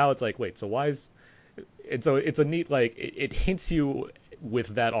 and now it's like, wait, so why is, and so it's a neat like it hints you with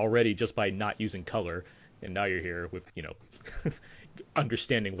that already just by not using color, and now you're here with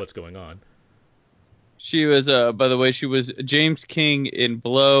understanding what's going on. She was, by the way, she was James King in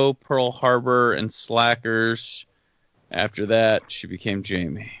Blow, Pearl Harbor, and Slackers. After that, she became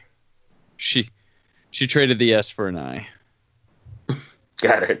Jamie. She traded the S for an I.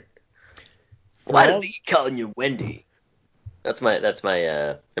 Got it. For Why all, do they keep calling you Wendy? That's my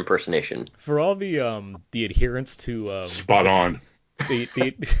impersonation. for all the adherence to Spot on.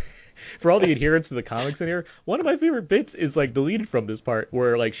 the for all the adherence to the comics in here, one of my favorite bits is like deleted from this part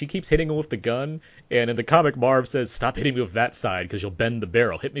where like she keeps hitting him with the gun, and in the comic Marv says, "Stop hitting me with that side because you'll bend the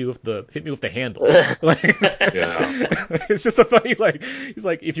barrel. Hit me with the handle." Like, Yeah. it's just a funny like he's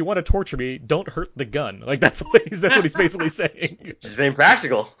like, if you want to torture me, don't hurt the gun. Like that's what he's basically saying. Just being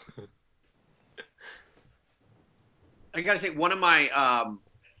practical. I gotta say, one of my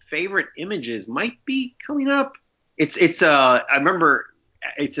favorite images might be coming up. I remember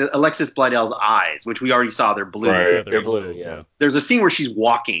it's Alexis Bledell's eyes, which we already saw. They're blue. Right. Yeah, They're blue, yeah. There's a scene where she's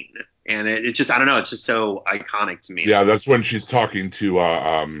walking, and it's just I don't know. It's just so iconic to me. Yeah, that's when she's talking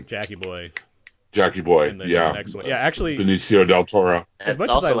to Jackie Boy Jackie Boy. in the Yeah, next one. Yeah, actually, Benicio del Toro. That's much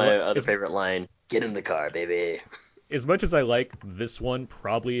as also I my lo- other as- favorite line. Get in the car, baby. as much as I like this one,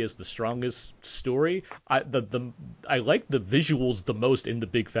 probably is the strongest story. I like the visuals the most in the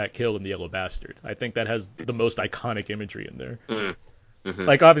Big Fat Kill and the Yellow Bastard. I think that has the most iconic imagery in there. Mm-hmm.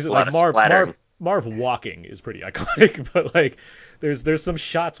 Like obviously, A lot like of Marv splattering. Marv walking is pretty iconic, but like there's some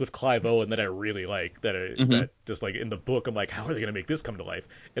shots with Clive Owen that I really like that just like in the book I'm like, how are they gonna make this come to life?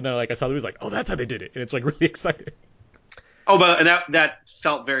 And then like I saw the movie, like, oh, that's how they did it, and it's like really exciting. Oh, but that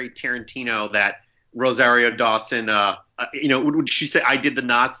felt very Tarantino. That Rosario Dawson. Would she say, "I did the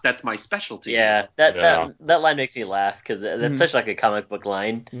knots. That's my specialty." Yeah, Yeah. that line makes me laugh because that's such like a comic book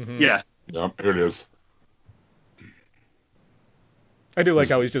line. Mhm. Yeah. Yep, here it is. I do like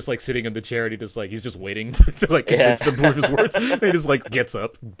how he's just like sitting in the chair and he's just waiting to like convince them of his words. And he just like gets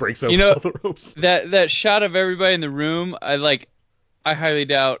up, breaks over all the ropes. That shot of everybody in the room, I highly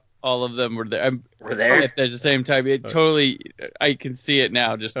doubt all of them were there. We're there. At the same time, I can see it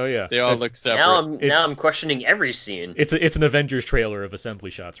now. Just Oh yeah, they all look separate. Now I'm questioning every scene. It's an Avengers trailer of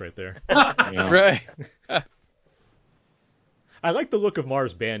assembly shots right there. Yeah. Right. I like the look of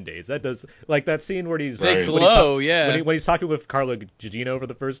Marv's band-aids. That does like that scene where he's Right. They when he's glow, yeah. when he's talking with Carla Gugino for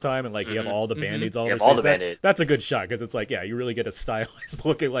the first time, and like you have all the band-aids all You over have his all face. the Band-Aids. That's a good shot because it's like, yeah, you really get a stylized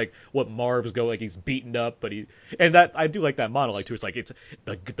look at like what Marv's going. Like he's beaten up, but and that I do like that monologue too. It's like it's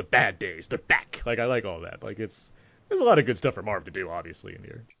the bad days, they're back. Like I like all that. Like there's a lot of good stuff for Marv to do, obviously in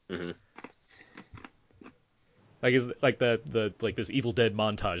here. Mhm. Like is like the like this Evil Dead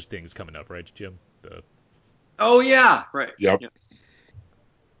montage thing's coming up, right, Jim? Oh yeah. Right. Yep. Yeah.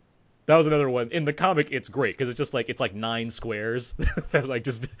 That was another one. In the comic, it's great because it's like 9 squares that like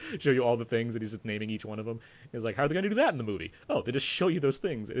just show you all the things, and he's just naming each one of them. He's like, how are they gonna do that in the movie? Oh, they just show you those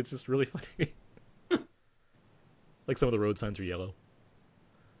things. And it's just really funny. Like some of the road signs are yellow.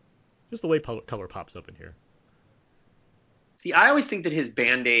 Just the way color pops up in here. See, I always think that his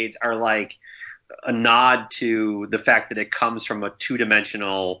band-aids are like a nod to the fact that it comes from a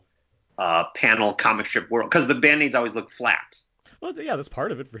two-dimensional panel comic strip world, because the band-aids always look flat. Well, yeah, that's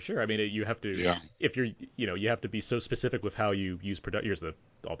part of it for sure. I mean, you have to, Yeah. if you're, you have to be so specific with how you use product. Here's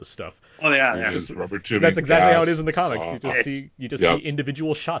all the stuff. Oh yeah, It yeah. is rubber tubing. That's exactly how it gas, is in the comics. You just saw. see Yep.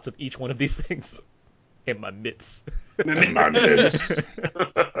 individual shots of each one of these things. In my mitts. Tremendous.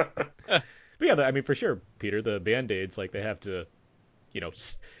 But yeah, I mean, for sure, Peter, the Band-Aids, like they have to,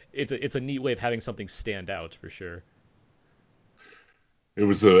 it's a neat way of having something stand out for sure. It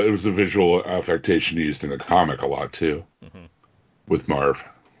was a visual affectation used in the comic a lot too, with Marv.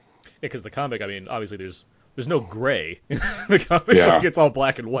 Yeah, because the comic, I mean, obviously there's no gray in the comic. Yeah. Like, it's all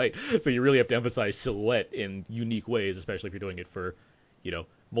black and white, so you really have to emphasize silhouette in unique ways, especially if you're doing it for,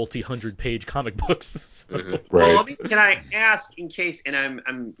 multi-hundred-page comic books. So. Mhm. Well, Right. can I ask in case? And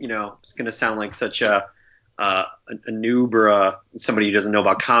I'm it's going to sound like such a noob or somebody who doesn't know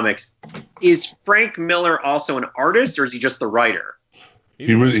about comics. Is Frank Miller also an artist, or is he just the writer?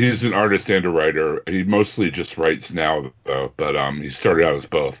 He's an artist and a writer. He mostly just writes now, though. But he started out as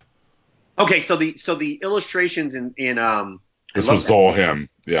both. Okay, so the illustrations in This was all him.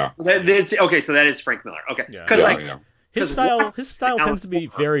 Yeah. okay, so that is Frank Miller. Okay, Yeah. because Yeah. His style tends to be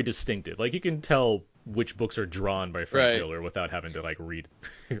very distinctive. Like, you can tell which books are drawn by Frank Miller without having to, like, read.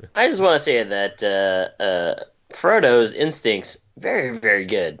 I just want to say that Frodo's instincts very, very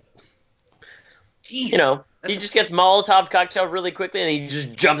good. You know, he just gets Molotov cocktail really quickly and he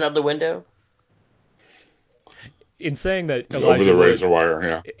just jumps out the window. In saying that Over the razor wire,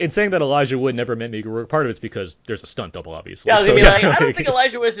 yeah. In saying that Elijah Wood never met Mickey Rourke, part of it's because there's a stunt double, obviously. Yeah, I was gonna So, be like, I don't think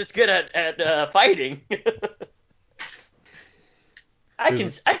Elijah was this good at fighting. I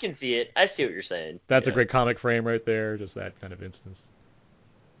can see it. I see what you're saying. That's a great comic frame right there. Just that kind of instance.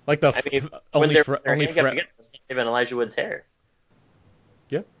 Like I mean, when they're handcuffed together, it's not even Elijah Wood's hair.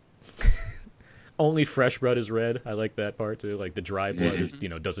 Yeah. Only fresh blood is red. I like that part too. Like the dry blood is,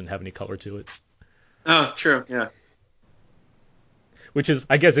 doesn't have any color to it. Oh, true. Yeah. Which is,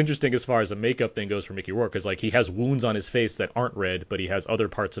 I guess, interesting as far as the makeup thing goes for Mickey Rourke, because like he has wounds on his face that aren't red, but he has other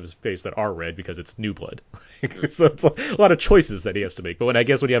parts of his face that are red because it's new blood. So it's a lot of choices that he has to make. But when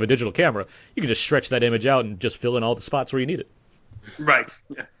you have a digital camera, you can just stretch that image out and just fill in all the spots where you need it. Right.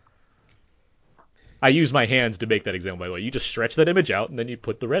 Yeah. I use my hands to make that example, by the way. You just stretch that image out and then you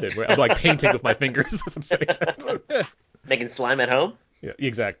put the red in. I'm like painting with my fingers as I'm saying that. Making slime at home? Yeah,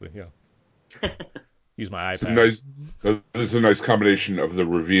 exactly. Yeah. Use my iPad. This is a nice combination of the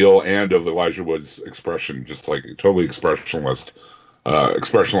reveal and of Elijah Wood's expression, just like totally expressionless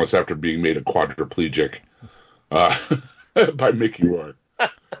after being made a quadriplegic by Mickey Rourke.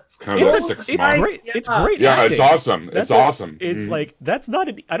 It's kind of a sick smile. Great. It's great. Yeah, acting. it's awesome. It's awesome. It's like that's not.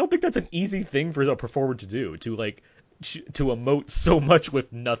 I don't think that's an easy thing for a performer to do. To like to emote so much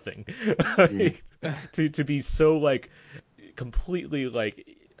with nothing. To be so like completely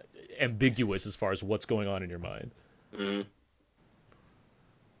like ambiguous as far as what's going on in your mind. Mm.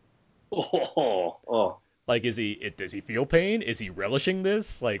 Like, does he feel pain? Is he relishing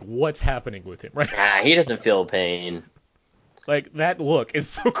this? Like, what's happening with him? Right? Nah, he doesn't feel pain. Like, that look is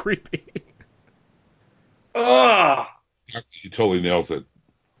so creepy. Oh. He totally nails it.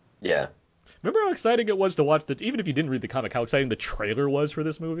 Yeah. Remember how exciting it was to watch even if you didn't read the comic, how exciting the trailer was for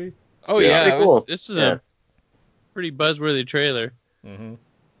this movie? Oh yeah, Pretty cool. This is a pretty buzzworthy trailer. Mm-hmm.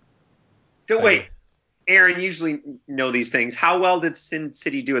 So wait, Aaron, you usually know these things. How well did Sin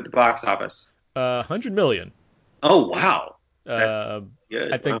City do at the box office? 100 million. Oh wow. That's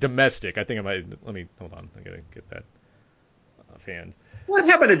good. I think domestic. I think I might. Let me hold on. I gotta get that offhand. What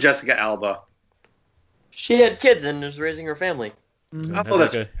happened to Jessica Alba? She had kids and is raising her family.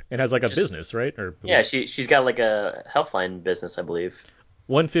 It has like a business, right? Or yeah, she's got like a Healthline business, I believe.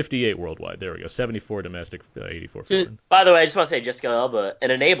 158 worldwide. There we go. 74 domestic, 84 foreign. By the way, I just want to say Jessica Alba, an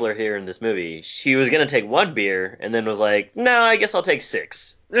enabler here in this movie. She was gonna take one beer and then was like, "No, I guess I'll take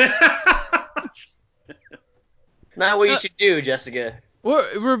 6." Not what you should do, Jessica. Well,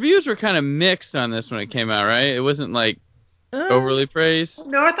 reviews were kind of mixed on this when it came out, right? It wasn't like overly praised.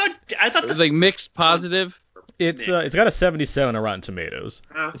 No, I thought It was like mixed positive. It's got a 77 on Rotten Tomatoes.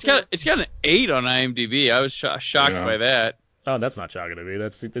 It's got an 8 on IMDb. I was shocked by that. Oh, that's not shocking to me.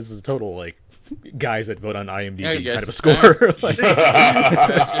 This is a total like guys that vote on IMDb kind of a score.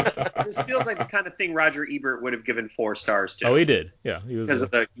 This feels like the kind of thing Roger Ebert would have given 4 stars to. Oh, he did. Yeah, he was because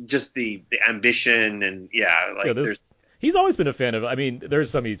of the ambition and he's always been a fan of. I mean, there's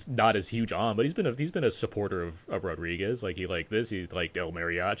some he's not as huge on, but he's been a supporter of Rodriguez. Like he liked this. He liked El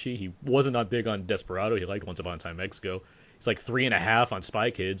Mariachi. He wasn't not big on Desperado. He liked Once Upon a Time Mexico. He's like 3.5 on Spy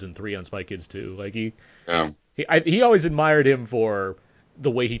Kids and 3 on Spy Kids 2. Like he always admired him for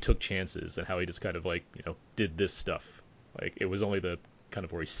the way he took chances and how he just kind of like did this stuff. Like it was only the kind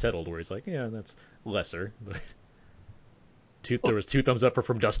of where he settled where he's like, yeah, that's lesser. But there was 2 thumbs up for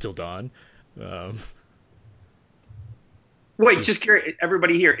From Dusk Till Dawn. Wait, just curious,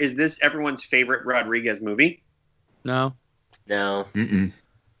 everybody here, is this everyone's favorite Rodriguez movie? No. Mm-mm.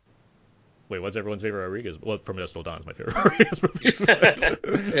 Wait, what's everyone's favorite Rodriguez? Well, From Dusk Till Dawn is my favorite Rodriguez movie.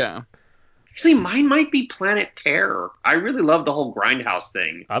 Yeah. Actually, mine might be Planet Terror. I really love the whole Grindhouse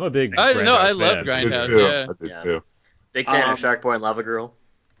thing. I'm a big I fan. love Grindhouse. I did too. Big fan of Shark Boy and Lava Girl.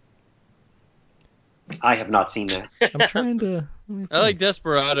 I have not seen that. I'm trying to. I like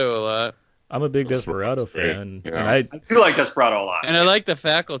Desperado a lot. I'm a big Desperado fan. Yeah. And I do like Desperado a lot. And I like The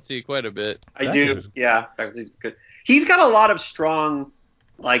Faculty quite a bit. I do. Yeah, Faculty's good. He's got a lot of strong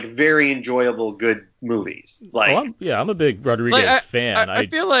like very enjoyable, good movies. Like, I'm a big Rodriguez fan. I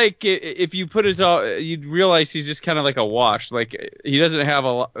feel like if you put you'd realize he's just kind of like a wash. Like he doesn't have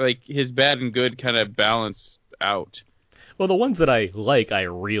like his bad and good kind of balance out. Well, the ones that I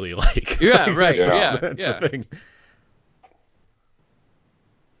really like. Yeah, Like, right. That's the thing.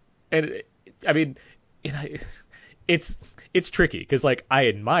 And I mean, it's tricky because like I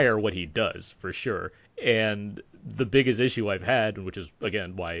admire what he does for sure, and the biggest issue I've had, which is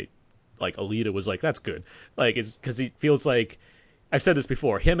again why like Alita was like that's good, like it's because he feels like I've said this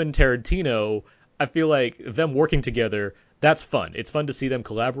before. Him and Tarantino, I feel like them working together. That's fun. It's fun to see them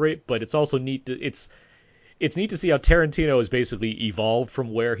collaborate, but it's also neat to it's neat to see how Tarantino has basically evolved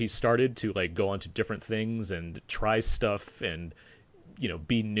from where he started to like go on to different things and try stuff and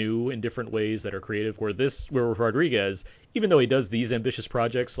be new in different ways that are creative. Where Rodriguez, even though he does these ambitious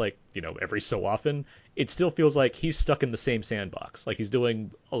projects like every so often, it still feels like he's stuck in the same sandbox. Like he's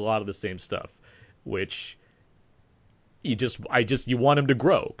doing a lot of the same stuff, which you want him to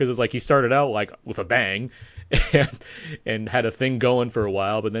grow because it's like he started out like with a bang and had a thing going for a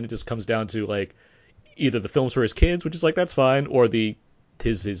while, but then it just comes down to like either the films for his kids, which is like that's fine, or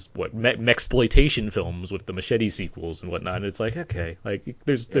his mexploitation films with the Machete sequels and whatnot. And it's like okay, like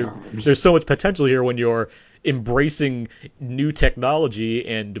there's so much potential here when you're embracing new technology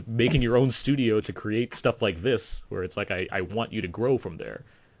and making your own studio to create stuff like this, where it's like I want you to grow from there.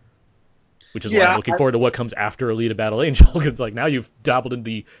 Which is why I'm looking forward to what comes after Alita Battle Angel. Because like now you've dabbled in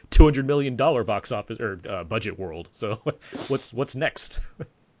the $200 million box office or budget world. So what's next?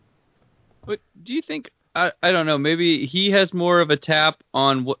 But do you think I don't know? Maybe he has more of a tap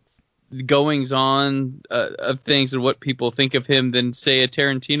on what goings on of things and what people think of him than say a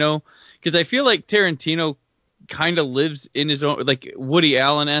Tarantino. Because I feel like Tarantino kind of lives in his own, like Woody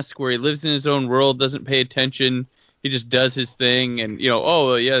Allen-esque, where he lives in his own world, doesn't pay attention. He just does his thing, and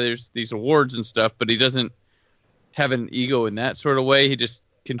there's these awards and stuff, but he doesn't have an ego in that sort of way. He just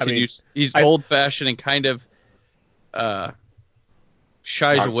continues. He's old-fashioned and kind of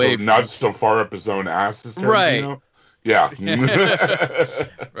shies away. Not so far up his own ass as Tarantino. Right. Yeah.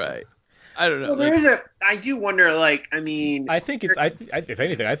 Right. I don't know. Well, I do wonder. Like, I mean, I think it's. If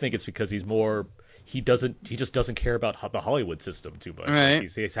anything, I think it's because he's more. He just doesn't care about the Hollywood system too much. Right.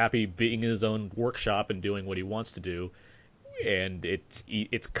 Like he's happy being in his own workshop and doing what he wants to do, and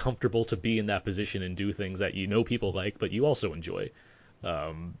it's comfortable to be in that position and do things that people like, but you also enjoy.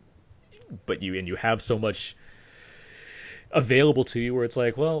 But you have so much available to you where it's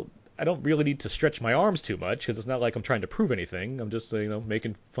like, well, I don't really need to stretch my arms too much because it's not like I'm trying to prove anything. I'm just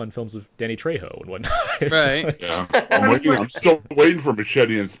making fun films of Danny Trejo and whatnot. Right. Yeah. I'm still waiting for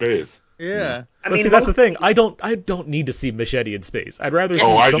Machete in Space. Yeah. But see, that's the thing. I don't need to see Machete in Space. I'd rather see.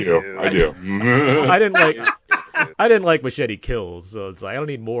 I do. I didn't like Machete Kills, so it's like I don't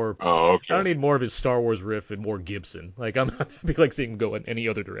need more. Oh, okay. I don't need more of his Star Wars riff and more Gibson. Like I'm happy like seeing him go in any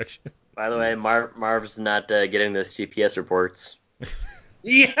other direction. By the way, Marv's not getting those GPS reports.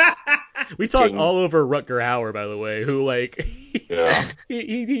 Yeah. We talked all over Rutger Hauer, by the way, who like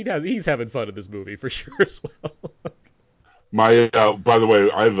he's having fun in this movie for sure as well. My by the way,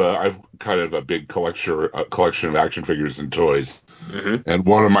 I've kind of a big collection of action figures and toys, and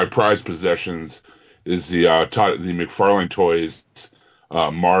one of my prized possessions is the McFarlane Toys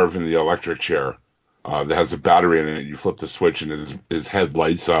Marv in the electric chair that has a battery in it. You flip the switch and his head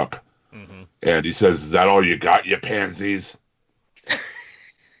lights up, and he says, "Is that all you got, you pansies?"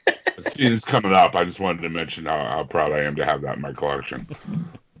 The scene's coming up. I just wanted to mention how proud I am to have that in my collection.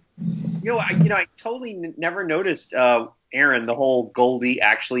 I totally never noticed, Aaron, the whole Goldie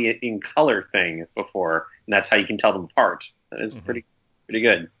actually in color thing before, and that's how you can tell them apart. That is pretty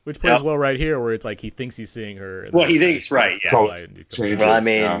good. Which plays well right here, where it's like he thinks he's seeing her. Well, he thinks, right, yeah. Changes, well, I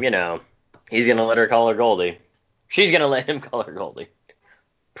mean, he's going to let her call her Goldie. She's going to let him call her Goldie.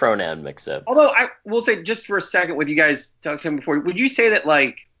 Pronoun mix-up. Although, I will say, just for a second, with you guys talking before, would you say that,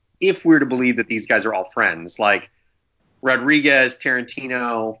 like, if we're to believe that these guys are all friends, like Rodriguez,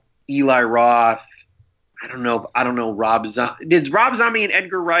 Tarantino, Eli Roth, I don't know, Rob Zombie. Did Rob Zombie and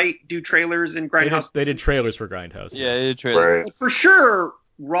Edgar Wright do trailers in Grindhouse? They did trailers for Grindhouse. Yeah, they did trailers. Right. For sure,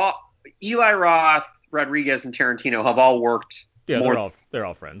 Eli Roth, Rodriguez, and Tarantino have all worked. Yeah, they're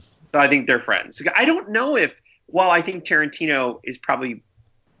all friends. So I think they're friends. I don't know if, while I think Tarantino is probably,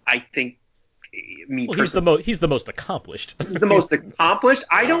 he's the most accomplished. He's the most accomplished.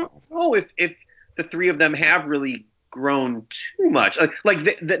 I don't know if the three of them have really grown too much.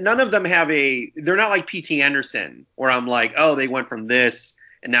 Like none of them have they're not like P.T. Anderson, where I'm like, oh, they went from this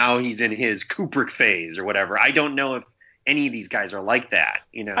and now he's in his Kubrick phase or whatever. I don't know if any of these guys are like that,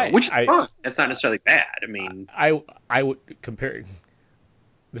 which is fun. That's not necessarily bad. I mean, I would compare.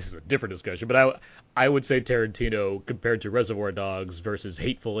 this is a different discussion, but I would say Tarantino compared to Reservoir Dogs versus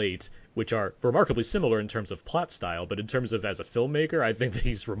Hateful Eight, which are remarkably similar in terms of plot style, but in terms of as a filmmaker, I think that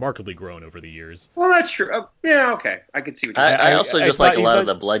he's remarkably grown over the years. Well, that's true. Yeah, okay, I could see what you're saying. I also just it's like not- a he's lot not- of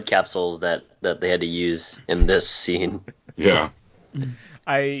the blood capsules that they had to use in this scene. Yeah.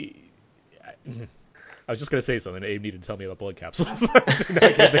 I was just gonna say something. Abe needed to tell me about blood capsules. Now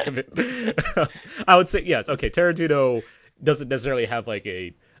I can't think of it. I would say yes. Okay, Tarantino doesn't necessarily have like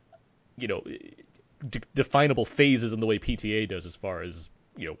a, definable phases in the way PTA does, as far as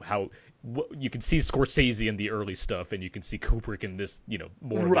how you can see Scorsese in the early stuff, and you can see Kubrick in this,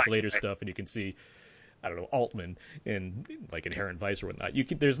 more of this later stuff, and you can see, I don't know, Altman in like Inherent Vice or whatnot.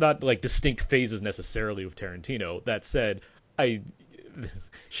 There's not like distinct phases necessarily with Tarantino. That said, I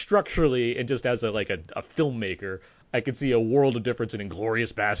structurally and just as a filmmaker, I could see a world of difference in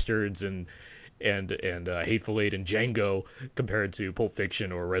Inglourious Bastards and Hateful Eight and Django compared to Pulp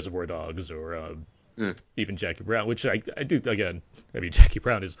Fiction or Reservoir Dogs or even Jackie Brown, which I do again. I mean, Jackie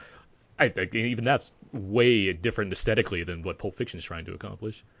Brown is, I think, even that's way different aesthetically than what Pulp Fiction is trying to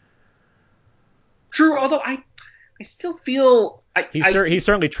accomplish. True, although I still feel He's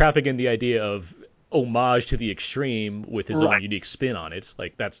certainly trafficking the idea of homage to the extreme with his own unique spin on it.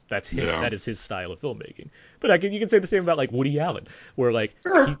 Like that's him. Yeah. That is his style of filmmaking. But you can say the same about like Woody Allen, where like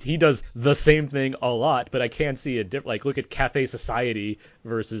Sure. he does the same thing a lot, but I can see a different. Like look at Cafe Society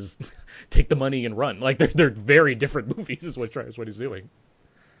versus Take the Money and Run. Like they're very different movies. Is what he's doing.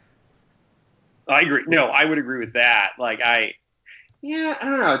 I agree. No, I would agree with that. Yeah, I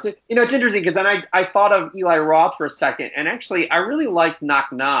don't know. It's interesting because then I thought of Eli Roth for a second, and actually I really like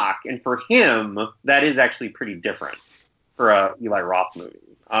Knock Knock, and for him that is actually pretty different for a Eli Roth movie.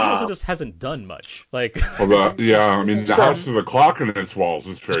 He also just hasn't done much. Like I mean, the House of the Clock in its walls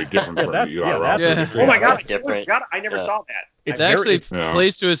is very different from that's- Eli yeah, Roth. that's- Oh my god, That's different. I never saw that. it's It actually Yeah.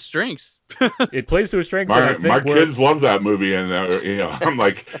 plays to his strengths. it plays to his strengths. And I think My we're- kids love that movie, and I'm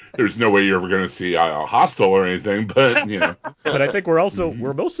like, there's no way you're ever going to see Hostel or anything, but But I think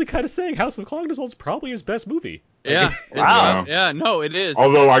we're mostly kind of saying House of the Clock is probably his best movie. Yeah. Wow. Yeah, no, it is.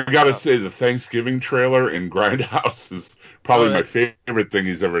 Although I gotta say, the Thanksgiving trailer in Grindhouse is probably my that's- favorite thing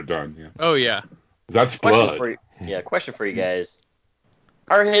he's ever done. Yeah. Oh yeah. That's Question blood. for you. Question for you guys.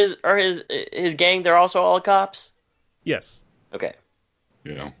 Are his gang? They're also all cops. Yes. Okay,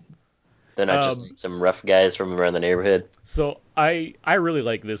 Yeah. they're not just like some rough guys from around the neighborhood. So I really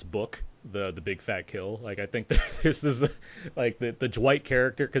like this book, the Big Fat Kill. Like I think that this is like the Dwight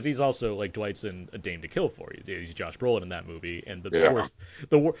character, because he's also like Dwight's in A Dame to Kill For. He's Josh Brolin in that movie, and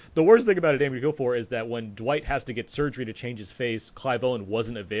the worst thing about A Dame to Kill For is that when Dwight has to get surgery to change his face, Clive Owen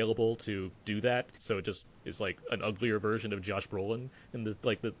wasn't available to do that, so it just is like an uglier version of Josh Brolin in the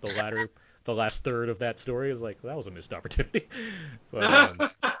last third of that story. Is like, that was a missed opportunity.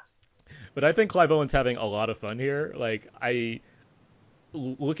 But I think Clive Owen's having a lot of fun here. Like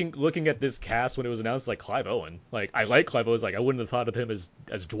looking at this cast when it was announced, like Clive Owen. Like I like Clive Owen. Like I wouldn't have thought of him as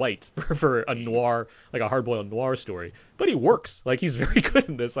Dwight for a noir, like a hard-boiled noir story. But he works. Like he's very good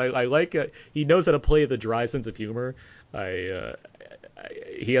in this. I like he knows how to play the dry sense of humor.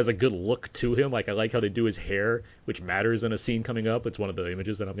 He has a good look to him. Like I like how they do his hair, which matters in a scene coming up. It's one of the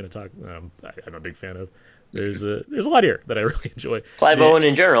images that I'm going to talk. I'm a big fan of. There's a lot here that I really enjoy. Clive Owen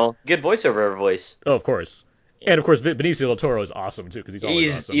in general, good voiceover voice. Oh, of course. And of course, Benicio del Toro is awesome too, because he's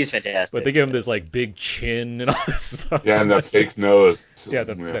always awesome. He's fantastic. But they give him this like big chin and all this stuff. Yeah, and that fake nose. Yeah,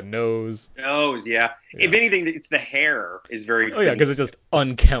 the nose. Nose, yeah. If anything, it's the hair is very. Oh yeah, because it's just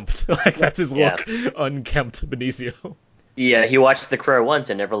unkempt. Like that's his Yeah. look, unkempt Benicio. Yeah, he watched The Crow once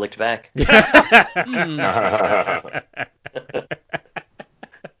and never looked back. That's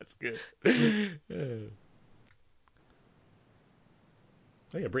good.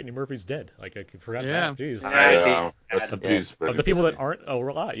 Oh yeah, Brittany Murphy's dead. Like I forgot Yeah. that. Jeez. Yeah, rest in peace, Of Brittany the people that Murphy. aren't, a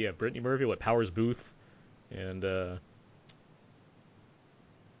lot. Yeah, Brittany Murphy, Powers Booth, and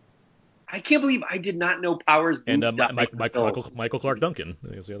I can't believe I did not know Powers Booth died. Michael Clark Duncan. I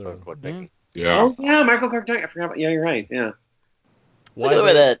think is the other one. Yeah. Oh yeah, Michael Clark Duncan. I forgot about. Yeah, you're right. Yeah. Look at the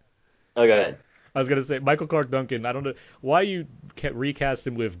way that. Oh, go ahead. I was gonna say Michael Clark Duncan. I don't know why you can't recast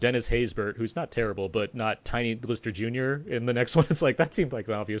him with Dennis Haysbert, who's not terrible, but not Tiny Lister Jr. in the next one. It's like that seemed like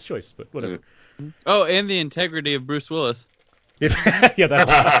an obvious choice, but whatever. Oh, and the integrity of Bruce Willis. Yeah,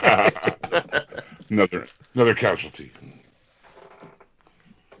 that's another casualty.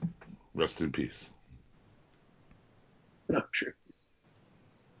 Rest in peace. No, true.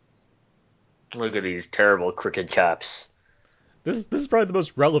 Look at these terrible crooked cops. This is probably the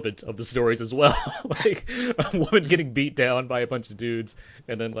most relevant of the stories as well. Like a woman getting beat down by a bunch of dudes,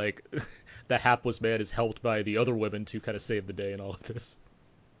 and then like the hapless man is helped by the other women to kind of save the day and all of this.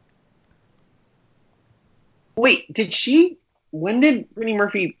 Wait, when did Brittany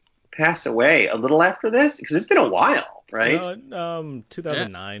Murphy pass away? A little after this? Because it's been a while, right?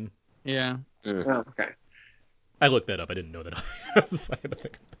 2009. Yeah. Oh, okay. I looked that up. I didn't know that. I had to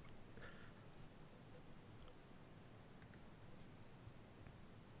think.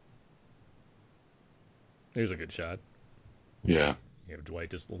 Here's a good shot. Yeah. You have Dwight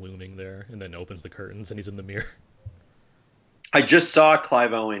just looming there, and then opens the curtains, and he's in the mirror. I just saw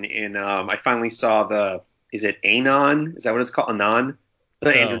Clive Owen in. I finally saw the. Is it Anon? Is that what it's called? Anon,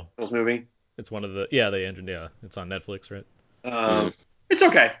 the Andrew Nichols movie. It's one of the it's on Netflix, right? It's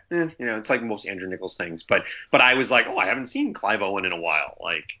okay. It's like most Andrew Nichols things. But I was like, oh, I haven't seen Clive Owen in a while,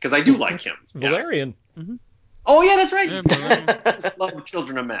 like because I do like him. Valerian. Yeah. Mm-hmm. Oh yeah, that's right. Yeah, Just love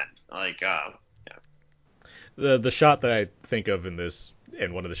Children of Men. Like, yeah. The shot that I think of in this,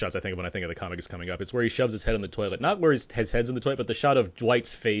 and one of the shots I think of when I think of the comic is coming up. It's where he shoves his head in the toilet. Not where his head's in the toilet, but the shot of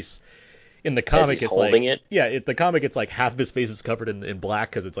Dwight's face. In the comic, he's it's holding like it? yeah. The comic, it's like half of his face is covered in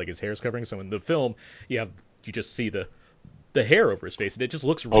black because it's like his hair's covering. So in the film, you just see the hair over his face, and it just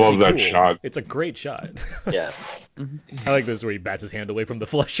looks really I love that cool. shot. It's a great shot. Yeah. I like this where he bats his hand away from the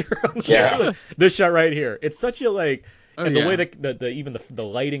flusher. Yeah. This shot right here. It's such a like. Oh, And the yeah. way that even the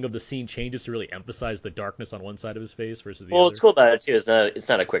lighting of the scene changes to really emphasize the darkness on one side of his face versus the Well, other. what's cool about it too is it's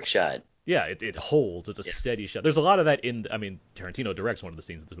not a quick shot. Yeah, it holds. It's a steady shot. There's a lot of that in. I mean, Tarantino directs one of the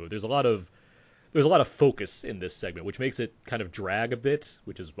scenes of the movie. There's a lot of focus in this segment, which makes it kind of drag a bit,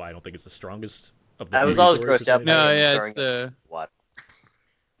 which is why I don't think it's the strongest of the I was three always stories, grossed per out se. by No, him yeah, it's throwing the. water.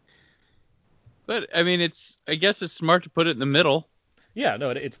 But I mean, I guess it's smart to put it in the middle. Yeah, no,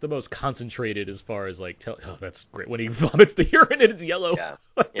 it's the most concentrated as far as like. Oh, that's great when he vomits the urine and it's yellow.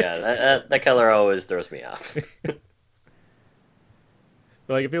 Yeah, that color always throws me off.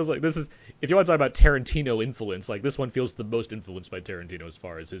 Like it feels like this is if you want to talk about Tarantino influence, like this one feels the most influenced by Tarantino as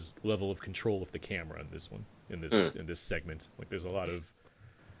far as his level of control of the camera in this one, in this segment. Like there's a lot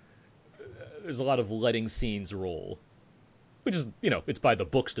of letting scenes roll, which is it's by the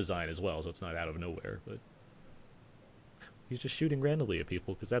book's design as well, so it's not out of nowhere. But he's just shooting randomly at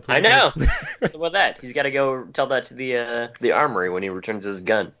people because that's what I he know. does. What about that? He's got to go tell that to the armory when he returns his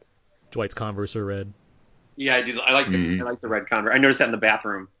gun. Dwight's Converse are red. Yeah, I do. I like the red Converse. I noticed that in the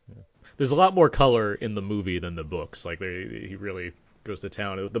bathroom. There's a lot more color in the movie than the books. Like he really goes to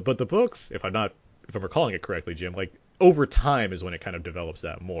town. But the books, if I'm recalling it correctly, Jim, like over time is when it kind of develops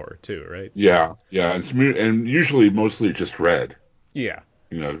that more too, right? Yeah. And usually mostly just red. Yeah.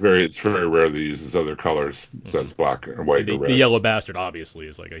 It's very rare that he uses other colors besides black or white or red. The yellow bastard obviously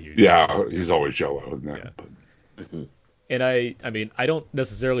is like a huge. Yeah, he's always yellow in that. Yeah. But... And I mean, I don't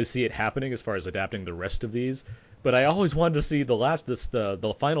necessarily see it happening as far as adapting the rest of these, but I always wanted to see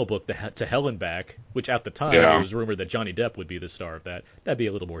the final book, To Hell and Back, which at the time it was rumored that Johnny Depp would be the star of that. That'd be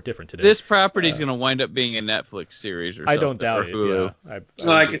a little more different today. This property is going to wind up being a Netflix series or something. I don't doubt it. Hulu. Yeah,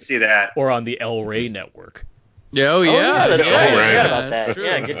 I could see that. Or on the El Rey network. Yeah, That's right. I forgot about that's that. true.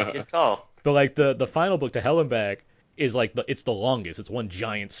 Yeah, good call. But like the final book, To Hell and Back, is like it's the longest. It's one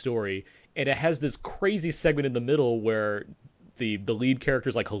giant story, and it has this crazy segment in the middle where the lead character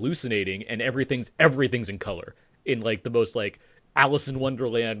is like hallucinating, and everything's in color, in like the most like Alice in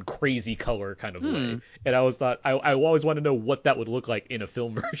Wonderland crazy color kind of way. And I always wanted to know what that would look like in a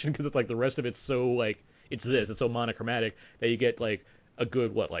film version, because it's like the rest of it's so like it's so monochromatic that you get like a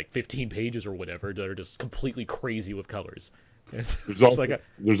good 15 pages or whatever that are just completely crazy with colors. There's also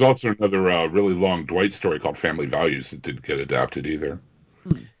another really long Dwight story called Family Values that didn't get adapted either.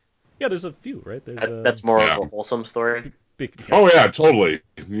 Yeah, there's a few, right? That's more of a wholesome story. Oh yeah, totally.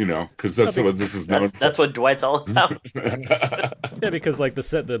 Because that's what this is known for. That's what Dwight's all about. Yeah, because like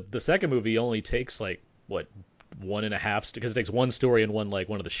the second movie only takes like what 1.5 because it takes one story and one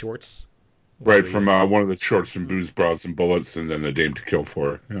of the shorts. Right, from one of the shorts from Booze, Bras, and Bullets, and then The Dame to Kill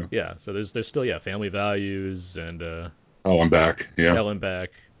For. Yeah, so there's still Family Values and I'm Back. Yeah, Ellen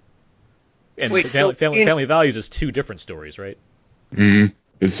Back. And Wait, Family Values is two different stories, right? Mm-hmm.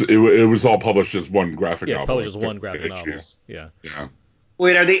 It was all published as one graphic novel. Yeah, it's published as one graphic novel. Yeah.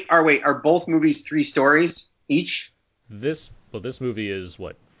 Wait, are both movies 3 stories each? This movie is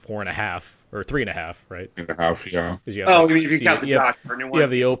what 4.5 or 3.5, right? 3.5, yeah. You count the Josh Hartnett one. You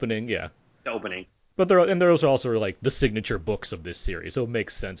have the opening, yeah. The opening. But those are also like the signature books of this series, so it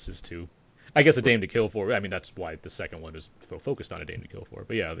makes sense as to. I guess A Dame to Kill For. I mean, that's why the second one is focused on A Dame to Kill For.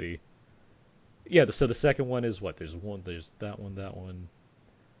 But so the second one is what? There's that one.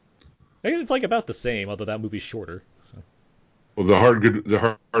 I guess it's like about the same, although that movie's shorter. So. Well, the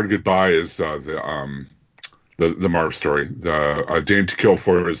hard goodbye is the Marv story. The Dame to Kill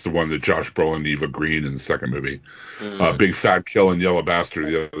For is the one that Josh Brolin and Eva Green in the second movie. Big Fat Kill and Yellow Bastard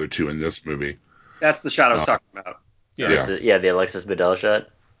are the other two in this movie. That's the shot I was talking about. Yeah, the Alexis Bledel shot.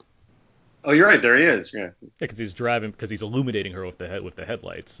 Oh, you're right. There he is. Yeah. because he's illuminating her with the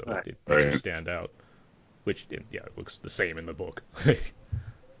headlights, so Right. it makes her stand out. Which, yeah, it looks the same in the book.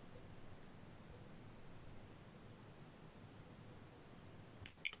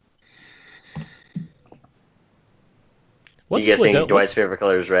 You guessing Dwight's favorite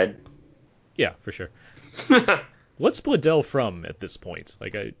color is red? Yeah, for sure. What's Bledel from at this point?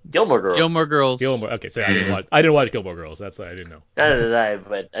 Like Gilmore Girls. Gilmore Girls. Okay, so I didn't watch Gilmore Girls. That's what I didn't know. Neither did I,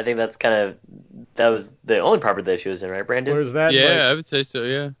 but I think that was the only property that she was in, right, Brandon? Or is that Yeah, I would say so.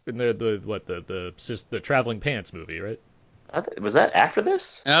 Yeah. in the Traveling Pants movie, right? Was that after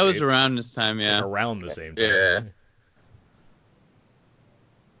this? That was around this time. It's Yeah. like around the same time. Yeah.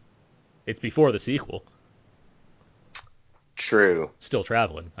 It's before the sequel. True. Still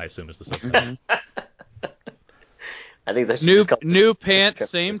Traveling, I assume is the subtitle. I think that's new pants,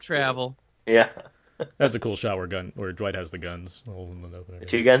 same travel. Yeah. That's a cool shot where Dwight has the guns. The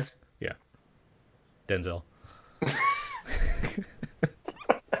two guns? Yeah. Denzel.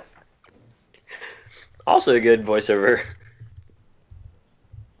 Also a good voiceover.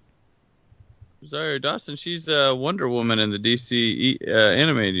 Sorry, Dawson. She's Wonder Woman in the DC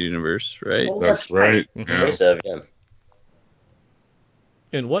animated universe, right? Oh, That's right. Mm-hmm. Voice of, yeah.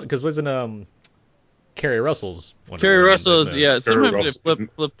 And what? Because wasn't Kerry Russell's Wonder Carrie Woman Russell's, yeah. Sometimes Russell. they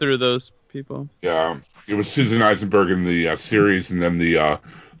flip through those people. Yeah, it was Susan Eisenberg in the series, and then the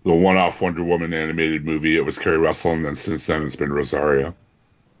one-off Wonder Woman animated movie. It was Kerry Russell, and then since then it's been Rosario.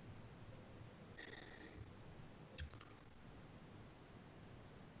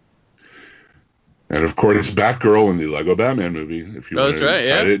 And of course, Batgirl in the Lego Batman movie. If you want to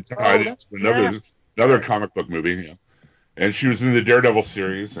tie it to another comic book movie, yeah. And she was in the Daredevil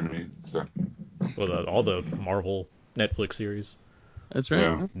series. I mean, so. Well, all the Marvel Netflix series. That's right.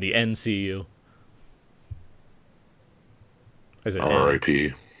 Yeah. The NCU.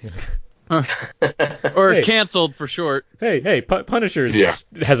 R.I.P. Or Hey. canceled for short. Hey, Punishers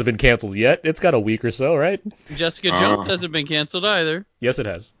hasn't been canceled yet. It's got a week or so, right? Jessica Jones hasn't been canceled either. Yes, it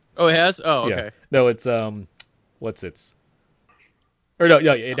has. Oh, it has? Oh, Yeah. okay. No, it's what's its? Or no,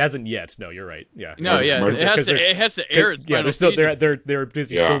 it hasn't yet. No, you're right. Yeah. No, yeah, it has to air its final season. They're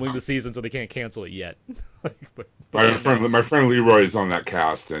busy filming the season, so they can't cancel it yet. My friend Leroy is on that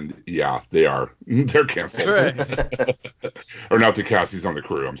cast, and yeah, they are. They're canceled. Right. Or not the cast. He's on the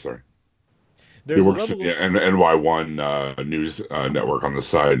crew. I'm sorry. He works at the NY1 news network on the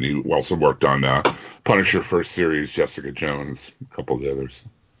side, and he also worked on Punisher first series, Jessica Jones, a couple of the others.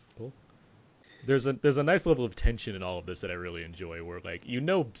 Cool. There's a nice level of tension in all of this that I really enjoy, where like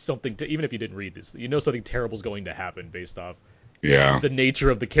something, even if you didn't read this, something terrible is going to happen based off the nature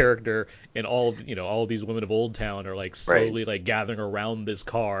of the character, and all of these women of Old Town are like slowly like gathering around this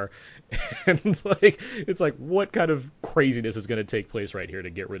car, and like it's like what kind of craziness is going to take place right here to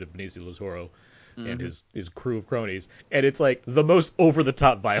get rid of Benicio del Toro and his crew of cronies, and it's like the most over the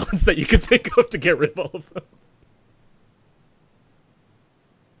top violence that you could think of to get rid of all of them.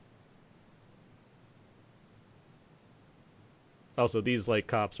 Also, these like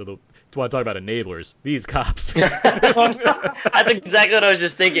cops are want to talk about enablers. These cops. I think exactly what I was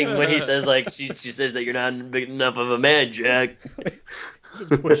just thinking when he says like she says that you're not big enough of a man, Jack.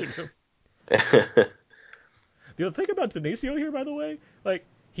 Just pushing him. The other thing about Benicio here, by the way, like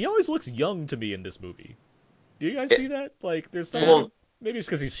he always looks young to me in this movie. Do you guys see that? Like, there's something. Maybe it's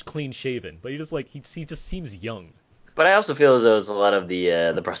because he's clean shaven, but he just seems young. But I also feel as though it's a lot of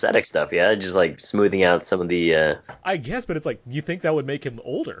the prosthetic stuff, yeah, just like smoothing out some of the. I guess, but it's like you think that would make him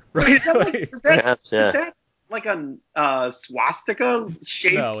older, Wait, right? is that like a swastika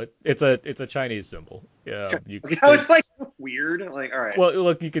shape? No, it's a Chinese symbol. Yeah, it's like weird. Like, all right. Well,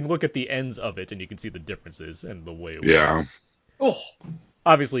 look, you can look at the ends of it, and you can see the differences and the way. Yeah. Oh.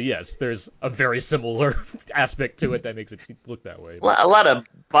 Obviously, yes, there's a very similar aspect to it that makes it look that way. A lot of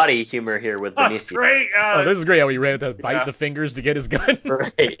body humor here with Benicio. That's great. This is great how he ran to bite the fingers to get his gun.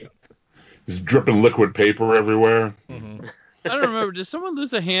 Right. He's dripping liquid paper everywhere. Mm-hmm. I don't remember. Did someone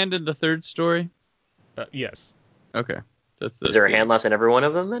lose a hand in the third story? Yes. Okay. Is there a hand loss in every one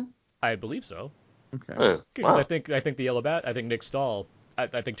of them then? I believe so. Okay. Because I think the Yellow Bat. I think Nick Stahl.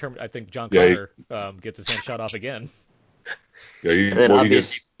 I think John Connor gets his hand shot off again. Yeah, he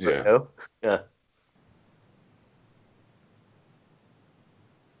gets. Yeah.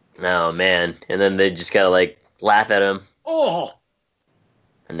 Oh man! And then they just gotta like laugh at him. Oh.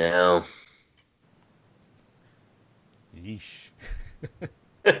 No. Yeesh.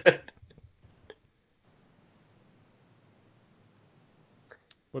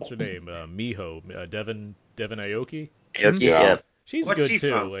 What's her name? Miho. Devin Aoki. Aoki, yeah. She's good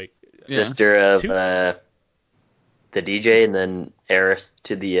too. Like sister of Two- the DJ, and then heiress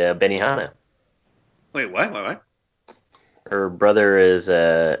to the Benihana. Wait, what? Her brother is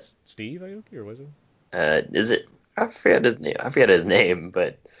Steve, I think, or was it? is it? I forget his name. I forget his name,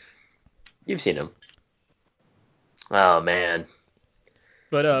 but you've seen him. Oh man.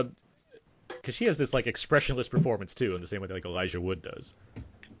 But because she has this like expressionless performance too, in the same way that like Elijah Wood does.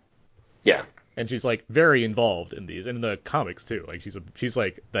 Yeah. And she's like very involved in these, and in the comics too. Like she's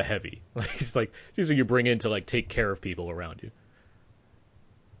like the heavy, like she's who you bring in to like take care of people around you.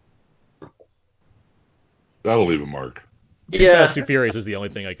 That'll leave a mark. Too Yeah. Fast, Too Furious is the only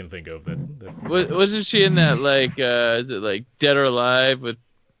thing I can think of that Wasn't she in that like is it like Dead or Alive with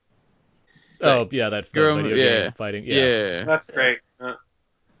oh yeah, that girl? video Yeah. game fighting. Yeah. That's great.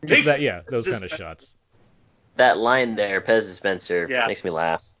 It's that, yeah, those kind of shots. That line there, Pez Dispenser, Yeah. makes me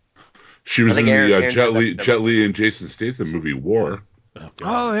laugh. She was I in think the Aaron said that- Jet Li and Jason Statham movie War. Oh Oh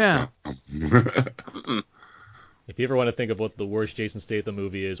god. yeah. Mm-mm. If you ever want to think of what the worst Jason Statham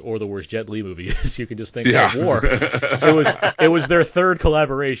movie is or the worst Jet Li movie is, you can just think Yeah. of War. It was their third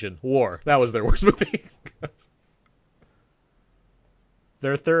collaboration. War. That was their worst movie.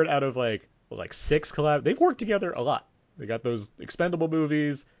 Their third out of like 6 collab. They've worked together a lot. They got those Expendable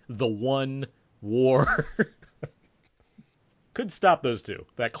movies, The One, War. Couldn't stop those two.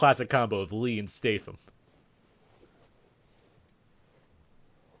 That classic combo of Lee and Statham.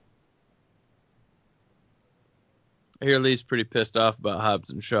 I hear Lee's pretty pissed off about Hobbs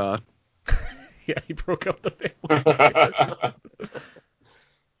and Shaw. Yeah, he broke up the family.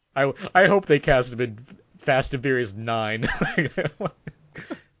 I hope they cast him in Fast and Furious 9.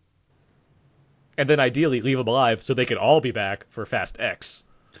 And then ideally leave him alive so they could all be back for Fast X.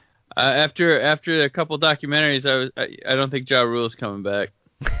 After a couple documentaries, I don't think Ja Rule's coming back.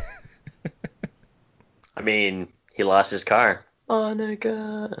 I mean, he lost his car.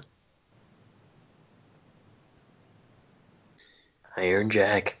 Monica. Iron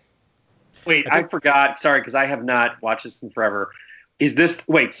Jack. Wait, I forgot. Sorry, because I have not watched this in forever. Is this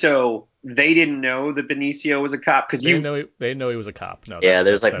so they didn't know that Benicio was a cop? Because They didn't know he was a cop. No. Yeah,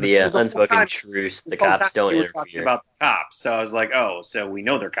 there's like that's- the the whole unspoken time- truce. The this whole cops time don't we were talking interfere. about the cops, so I was like, oh, so we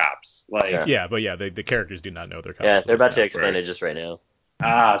know they're cops. Like, Yeah. Yeah, but yeah, the characters do not know they're cops. Yeah, they're about to Yeah. explain right. it just right now.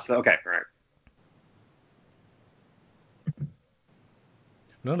 so okay, all right.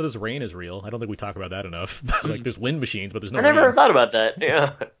 None of this rain is real. I don't think we talk about that enough. Like there's wind machines, but there's no I never rain. thought about that.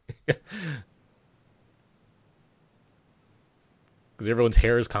 Yeah. Because everyone's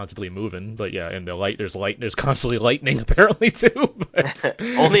hair is constantly moving, but yeah, and there's constantly lightning apparently too. But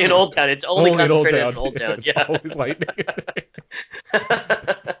Only in Old Town. It's only in Old concentrated Town. in Old Town. It's Yeah. always lightning.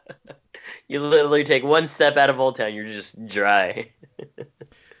 You literally take one step out of Old Town, you're just dry.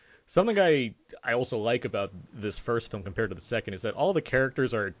 Something I also like about this first film compared to the second is that all the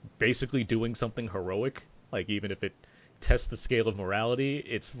characters are basically doing something heroic. Like even if it tests the scale of morality,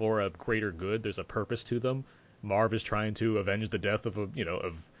 it's for a greater good. There's a purpose to them. Marv is trying to avenge the death of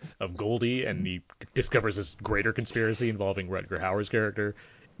of Goldie, and he discovers this greater conspiracy involving Rutger Hauer's character.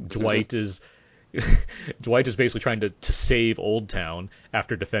 Dwight is basically trying to save Old Town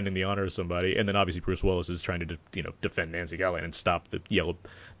after defending the honor of somebody, and then obviously Bruce Willis is trying to defend Nancy Callahan and stop the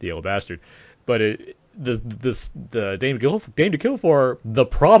yellow bastard. But the Dame to Kill For, the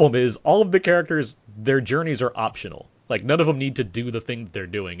problem is all of the characters, their journeys are optional. Like none of them need to do the thing that they're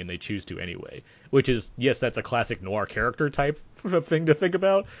doing, and they choose to anyway. Which is, yes, that's a classic noir character type of thing to think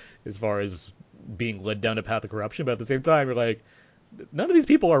about as far as being led down a path of corruption. But at the same time, you're like, none of these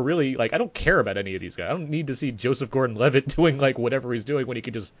people are really like, I don't care about any of these guys. I don't need to see Joseph Gordon-Levitt doing like whatever he's doing when he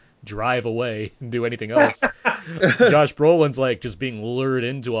could just drive away and do anything else. Josh Brolin's like just being lured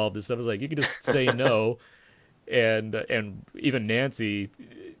into all of this stuff. It's like you can just say no, and even Nancy,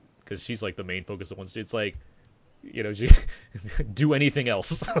 because she's like the main focus of one. It's like, she, do anything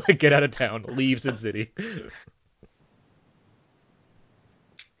else. Like get out of town, leave Sin City.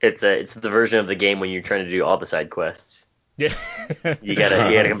 It's the version of the game when you're trying to do all the side quests. Yeah, You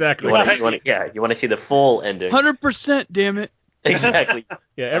gotta exactly. You want to see the full ending. 100%, damn it. Exactly.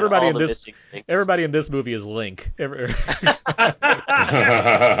 Yeah, And everybody all in the this missing things. everybody in this movie is Link.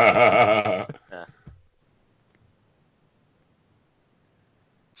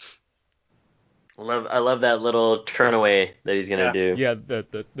 I love that little turn away that he's gonna do. Yeah,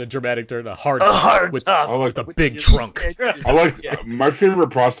 the dramatic turn, a hard A top hard with top. I like a big trunk. I like my favorite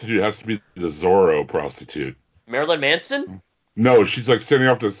prostitute has to be the Zorro prostitute. Marilyn Manson? No, she's like standing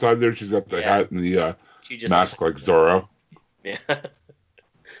off to the side there. She's got the Yeah. hat and the She just mask like Zorro. Yeah.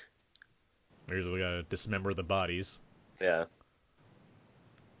 Here's we gotta dismember the bodies. Yeah.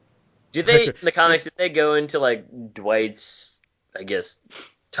 In the comics, did they go into like Dwight's, I guess,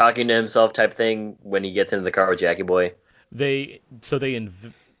 talking to himself type thing when he gets into the car with Jackie Boy.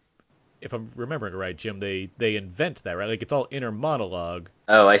 If I'm remembering right, Jim, they invent that, right? Like it's all inner monologue.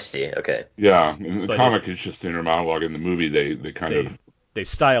 Oh, I see. Okay. Yeah, in the comic it's just inner monologue. In the movie, they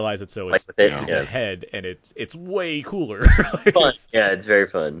stylize it so it's with it, in yeah. the head, and it's way cooler. Fun. It's very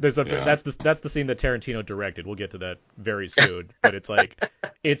fun. That's the scene that Tarantino directed. We'll get to that very soon. But it's like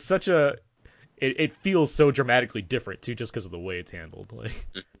it's such a it feels so dramatically different too, just because of the way it's handled. Like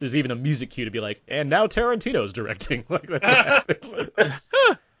there's even a music cue to be like, and now Tarantino's directing. Like that's what happens.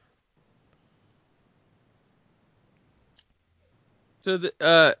 So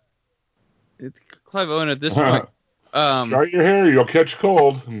it's Clive Owen at this point. Dry your hair, you'll catch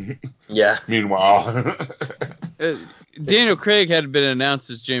cold. Yeah. Meanwhile, Daniel Craig had been announced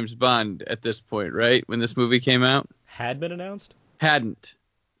as James Bond at this point, right? When this movie came out, Had been announced? had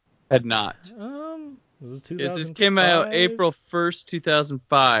not. Was this 2005? This came out April 1st,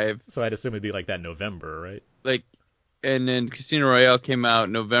 2005. So I'd assume it'd be like that November, right? Like, and then Casino Royale came out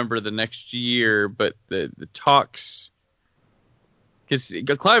November the next year, but the talks, because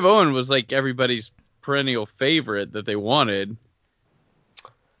Clive Owen was like everybody's perennial favorite that they wanted.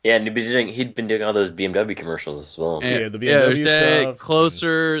 Yeah, and he'd been doing all those BMW commercials as well. Yeah, the BMW stuff.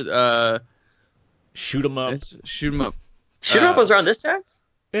 Closer. Shoot 'em up. Shoot 'em up. Shoot 'em up was around this time?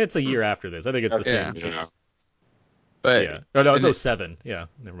 It's a year after this. I think it's the same. yeah. But yeah. No, it's 07. Yeah,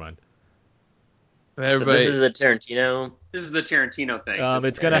 never mind. Everybody, so this is the Tarantino. This is the Tarantino thing.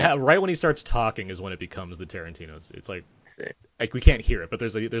 It's gonna have right when he starts talking is when it becomes the Tarantino's. It's like we can't hear it, but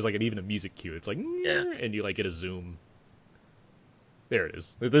there's like even a music cue. It's like and you like get a zoom. There it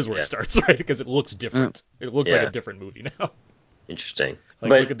is. This is where it starts, right? Because it looks different. It looks like a different movie now. Interesting. Like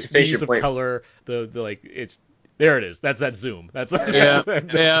but look at the use of color. The like it's there. It is. That's that zoom. That's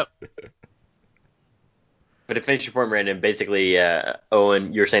yeah. But to finish your point, Brandon, basically,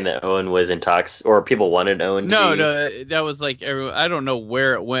 Owen, you're saying that Owen was in talks, or people wanted Owen to be... No, that was like everyone. I don't know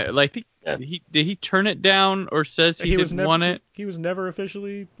where it went. Like, did he turn it down or says he didn't want it? He was never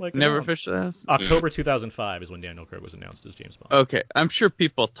officially never announced. officially announced. October 2005 is when Daniel Craig was announced as James Bond. Okay, I'm sure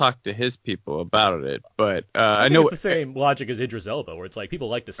people talked to his people about it, but I know it's the same logic as Idris Elba, where it's like people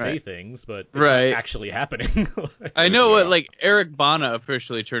like to say things, but it's not actually happening. I know what Eric Bana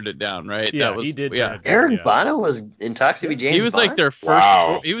officially turned it down, right? Yeah, he did. Turn it down, Eric Bana was in talks to be James Bond. He was like their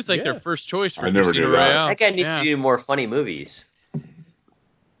first. He was like their first choice for Casino Royale. That guy needs to do more funny movies.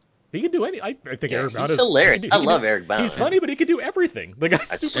 He can do any. I think Eric Bana. He's hilarious. I love Eric Bana. He's funny, but he can do everything. The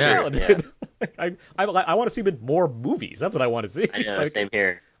guy's super talented. Yeah. I want to see him in more movies. That's what I want to see. I know, same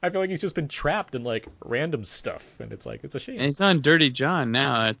here. I feel like he's just been trapped in like random stuff, and it's like it's a shame. And he's on Dirty John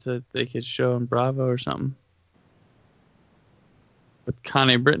now. They could show on Bravo or something with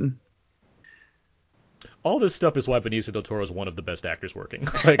Connie Britton. All this stuff is why Benicio del Toro is one of the best actors working.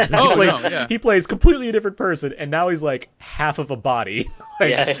 He plays completely a different person, and now he's like half of a body,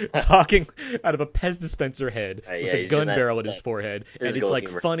 talking out of a Pez dispenser head with a gun barrel at his forehead, and it's like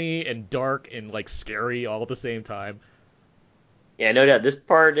funny and dark and like scary all at the same time. Yeah, no doubt. This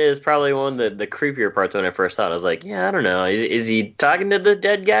part is probably one of the creepier parts when I first saw it. I was like, I don't know. Is he talking to the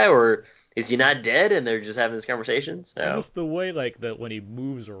dead guy, or is he not dead and they're just having this conversation? So. And just the way that when he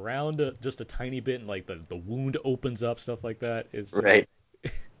moves around just a tiny bit and like the wound opens up, stuff like that is just... right.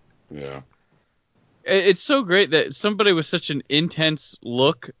 Yeah. It's so great that somebody with such an intense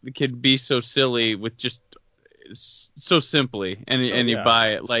look can be so silly with just so simply, and you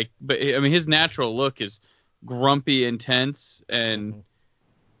buy it. Like, but I mean, his natural look is grumpy, intense, and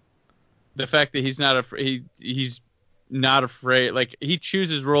the fact that he's not afraid. He's not afraid. Like, he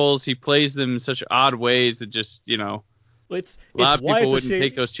chooses roles, he plays them in such odd ways that just, a lot of people wouldn't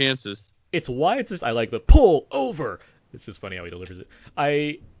take those chances. It's why it's just, I like the pull over. It's just funny how he delivers it.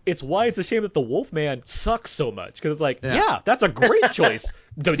 It's why it's a shame that the Wolfman sucks so much, because it's like, that's a great choice.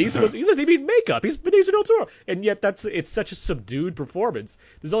 He doesn't even need makeup. He's Benicio del Toro, and yet it's such a subdued performance.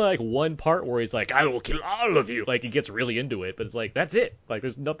 There's only like one part where he's like, "I will kill all of you." Like, he gets really into it, but it's like that's it. Like,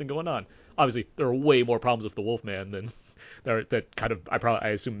 there's nothing going on. Obviously, there are way more problems with the Wolfman than that kind of I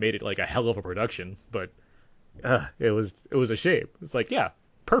assume made it like a hell of a production, but it was a shame. It's like,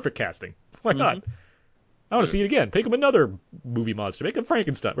 perfect casting. Why not? I want to see it again. Make him another movie monster. Make him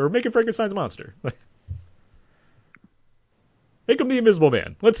Frankenstein, or make him Frankenstein's monster. Make him the Invisible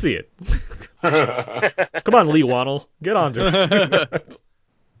Man. Let's see it. Come on, Lee Wannell. Get on to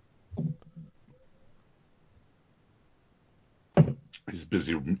it. He's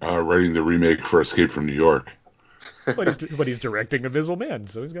busy writing the remake for Escape from New York. But he's directing Invisible Man,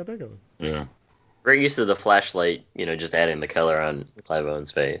 so he's got that going. Yeah. Great use of the flashlight, just adding the color on Clive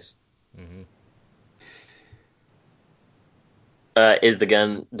Owen's face. Mm-hmm. Is the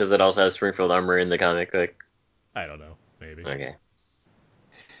gun? Does it also have Springfield armor in the comic? Like, I don't know. Maybe okay.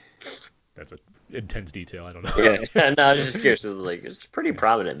 that's an intense detail. I don't know. Yeah. No, I was just curious. Like, it's pretty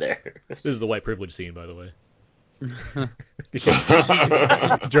prominent there. This is the white privilege scene, by the way.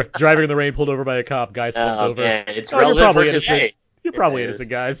 Driving in the rain, pulled over by a cop, guy slumped Oh over. man, it's Oh, you're relevant probably for innocent. today. You're probably Yeah, innocent,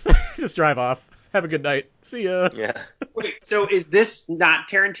 guys. Just drive off. Have a good night. See ya. Yeah, Wait, so is this not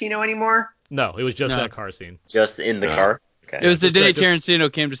Tarantino anymore? No, it was just No. that car scene. just in the Yeah. car. Okay. It was the Just day that-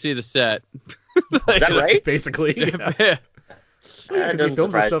 Tarantino came to see the set. Is that right? Basically. Yeah. Yeah. Well, yeah, That 'cause he doesn't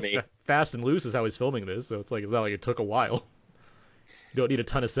films this surprise stuff me. fast and loose is how he's filming this, so it's not like it took a while. You don't need a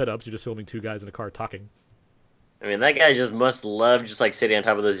ton of setups. You're just filming two guys in a car talking. I mean, that guy just must love just like sitting on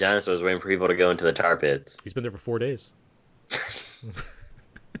top of those dinosaurs waiting for people to go into the tar pits. He's been there for 4 days.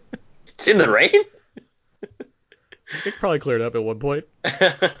 It's in the rain? It probably cleared up at one point.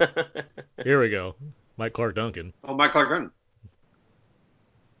 Here we go. Mike Clark Duncan. Oh, Mike Clark Duncan.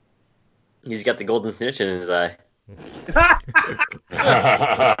 He's got the golden snitch in his eye.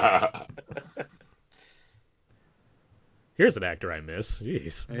 Here's an actor I miss.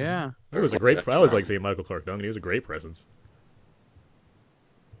 Jeez. Yeah. It was a great. I always like seeing Michael Clark Duncan. He was a great presence.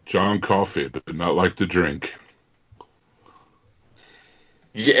 John Coffey did not like to drink.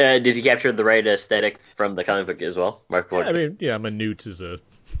 Did he capture the right aesthetic from the comic book as well? Mark Yeah, Clark. I mean, yeah, Manute is a.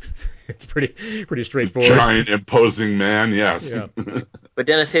 It's pretty straightforward. Giant, imposing man, yes. Yeah. But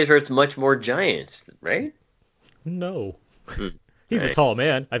Dennis Haysbert's much more giant, right? No. Hmm. He's a Right. tall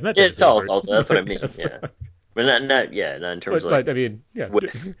man. I've met. Yeah, Dennis it's tall. Haysbert. Also, that's what I mean. Yes. Yeah, but not not in terms But, of like. I mean, yeah.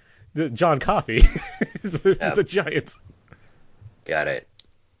 Width. John Coffey is a giant. Got it.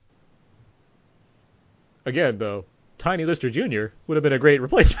 Again, though, Tiny Lister Jr. would have been a great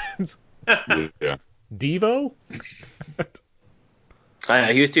replacement. Yeah. Devo? I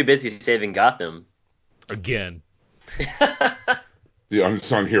know, he was too busy saving Gotham. Again. The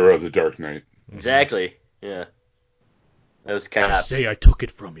unsung hero of the Dark Knight. Exactly. Yeah. Those Just cops. say I took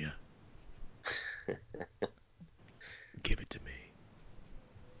it from you. Give it to me.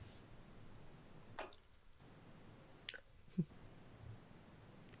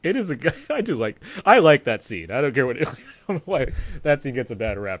 It is a. I like that scene. I don't care what. I don't know why that scene gets a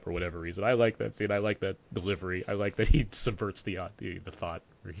bad rap for whatever reason. I like that scene. I like that delivery. I like that he subverts the thought.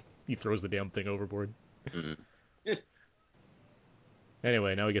 Where he throws the damn thing overboard. Mhm.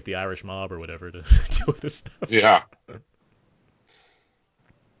 Anyway, now we get the Irish mob or whatever to deal with this stuff. Yeah.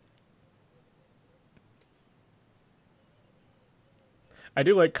 I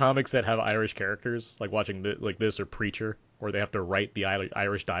do like comics that have Irish characters, like watching like this or Preacher, where they have to write the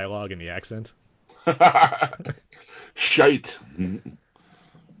Irish dialogue in the accent. Shite.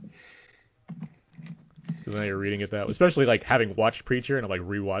 Because now you're reading it that way. Especially like having watched Preacher and I'm like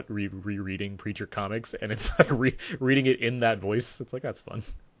rereading Preacher comics, and it's like reading it in that voice. It's like, that's fun.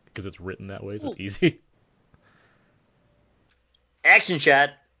 Because it's written that way, so it's easy. Action shot.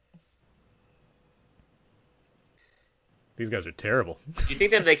 These guys are terrible. Do you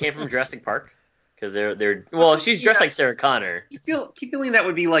think that they came from Jurassic Park? Because they're well, she's dressed like Sarah Connor. Keep feeling that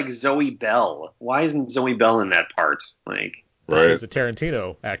would be like Zoe Bell. Why isn't Zoe Bell in that part? Like, Right. She's a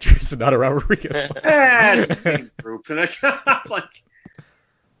Tarantino actress and not a Robert Rodriguez. it's the same group. Like,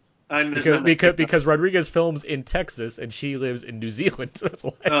 because Rodriguez films in Texas and she lives in New Zealand. So that's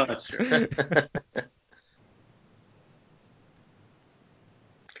why. Oh, that's true.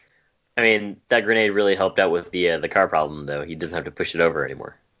 I mean, that grenade really helped out with the car problem, though. He doesn't have to push it over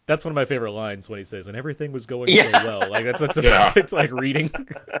anymore. That's one of my favorite lines when he says, "And everything was going Yeah. so well." Like that's a Yeah. perfect like reading.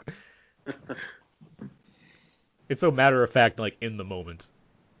 It's so matter of fact, like in the moment.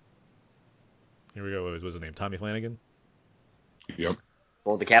 Here we go. What was his name? Tommy Flanagan. Yep.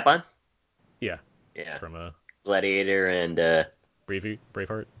 Well, the cap on? Yeah, Yeah. from Gladiator and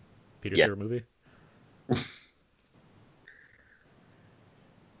Braveheart, Peter Yeah. Stewart movie.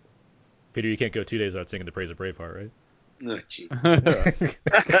 Peter, you can't go 2 days without singing the praise of Braveheart, right? Oh, jeez.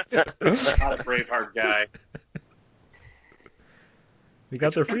 Not a Braveheart guy. You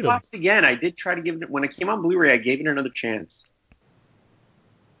got their I freedom. watched it again. I did try to give it when it came on Blu-ray. I gave it another chance,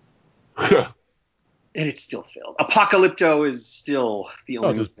 and it still failed. Apocalypto is still the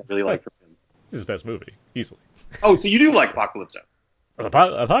only just- movie I really like from him. This is his best movie, easily. Oh, so you do like Apocalypto?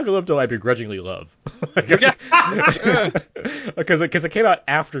 Apocalypto, I begrudgingly love. Because it came out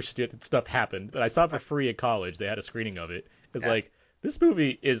after stuff happened, but I saw it for free at college. They had a screening of it. It's Yeah. like, this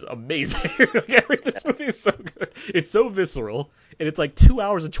movie is amazing. This movie is so good. It's so visceral, and it's like 2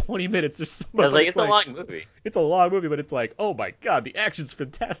 hours and 20 minutes. There's so I much. was like, it's a long movie. It's a long movie, but it's like, oh my god, the action's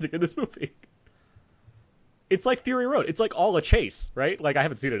fantastic in this movie. It's like Fury Road. It's like all a chase, right? Like I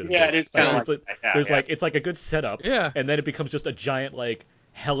haven't seen it in a Yeah, bit. it is kind of it's like that. Yeah, there's yeah. like it's like a good setup, Yeah. and then it becomes just a giant like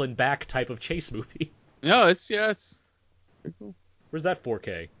hell and back type of chase movie. No, it's Where's that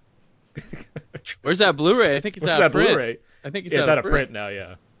 4K? Where's that Blu-ray? I think it's Where's out that of print. Blu-ray? I think It's out of print now,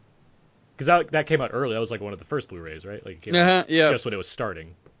 yeah. Because that came out early. That was like one of the first Blu-rays, right? Like it came out Yeah. just when it was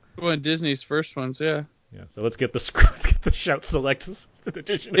starting. One of Disney's first ones, yeah. Yeah. So let's get the Shout Select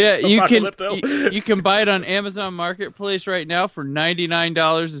edition. Yeah, of you can Apocalypto. you can buy it on Amazon Marketplace right now for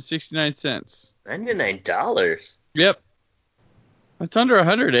 $99.69. $99. Yep. That's under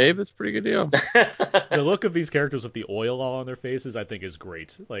 $100, Abe. That's a pretty good deal. The look of these characters with the oil all on their faces, I think, is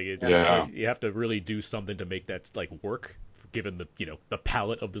great. Like it's like you have to really do something to make that like work, given the the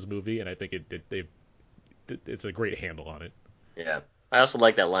palette of this movie, and I think it's a great handle on it. Yeah. I also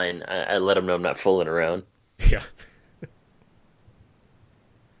like that line. I let him know I'm not fooling around. Yeah.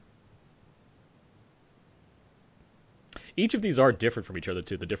 Each of these are different from each other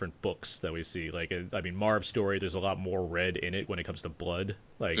too. The different books that we see, like I mean, Marv's story, there's a lot more red in it when it comes to blood.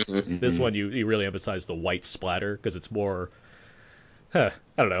 Like this one, you really emphasize the white splatter because it's more. I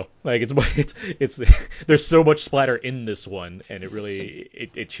don't know. Like it's there's so much splatter in this one, and it really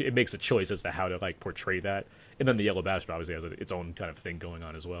it makes a choice as to how to like portray that. And then the Yellow Bastard obviously has its own kind of thing going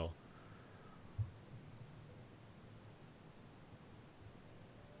on as well.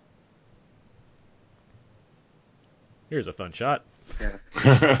 Here's a fun shot. Yeah.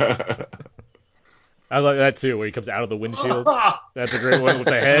 I like that too, where he comes out of the windshield. That's a great one with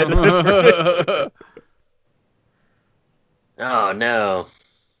the head. That's great. Oh, no.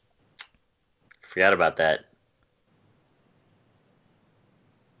 Forgot about that.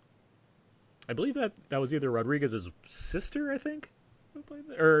 I believe that was either Rodriguez's sister, I think,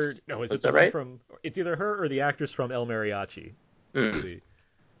 or no, is Is it the that one right? from? It's either her or the actress from El Mariachi. They're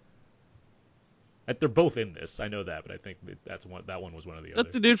both in this. I know that, but I think that one was one of the Is that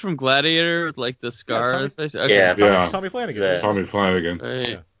other. the dude from Gladiator with like the scar? Tommy- on his face? Yeah. Tommy Flanagan. It's, Tommy Flanagan. Right.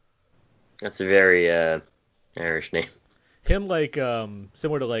 Yeah. That's a very Irish name. Him like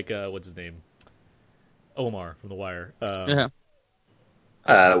similar to like what's his name? Omar from The Wire. Yeah.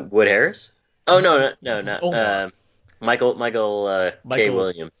 Wood Harris? Oh, no, not. Omar. Michael K.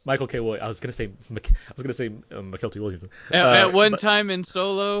 Williams. Michael K. Williams. I was gonna say McKelty Williams. At one but- time in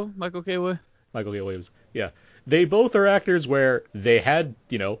Solo, Michael K. Michael K. Williams. Yeah, they both are actors where they had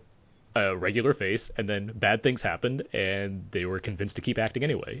a regular face, and then bad things happened, and they were convinced to keep acting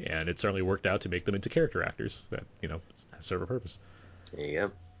anyway, and it certainly worked out to make them into character actors that serve a purpose. There you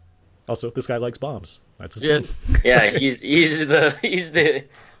go. Also, this guy likes bombs. That's his Yes. Yeah, he's the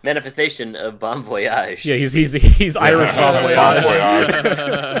manifestation of Bon Voyage. Yeah, he's Irish bon voyage.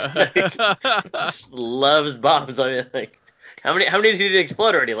 Just loves bombs. I mean, like, how many did he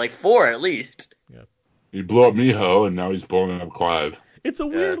explode already? Like 4 at least. He blew up Miho, and now he's blowing up Clive. It's a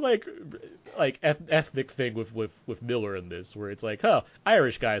weird ethnic thing with Miller in this, where it's like, oh,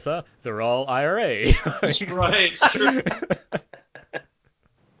 Irish guys, huh? They're all IRA. Right, it's true.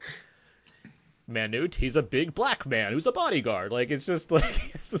 Manute, he's a big black man who's a bodyguard. Like it's just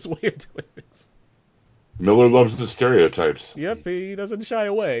like it's this way of doing things. Miller loves the stereotypes. Yep, he doesn't shy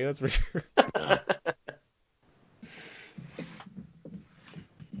away. That's for sure.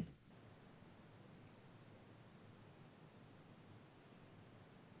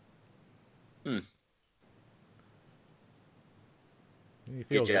 He Good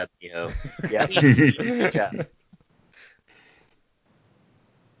feels job, it. Miho. Yeah, good job.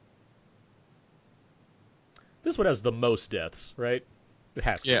 This one has the most deaths, right? It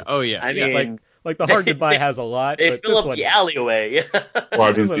has to. Yeah. Oh yeah. I yeah. mean, Like the Hard Goodbye has a lot, they but fill this up one the alleyway. Well,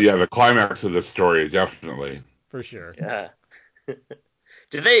 I mean, the climax of the story, definitely. for sure. Yeah.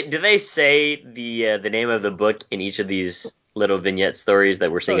 Do they say the name of the book in each of these little vignette stories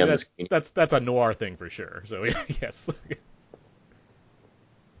that we're seeing on the screen? That's a noir thing for sure. So yes.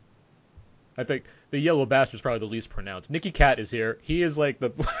 I think the Yellow Bastard is probably the least pronounced. Nicky Cat is here. He is like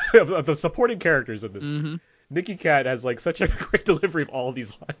the of the supporting characters in this. Mm-hmm. Nicky Cat has like such a great delivery of all of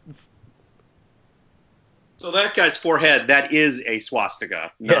these lines. So that guy's forehead, that is a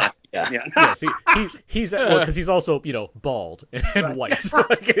swastika. Yeah. Yes, he's well because he's also bald and white.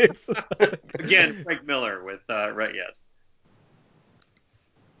 Like, it's Again, Frank Miller with right, yes.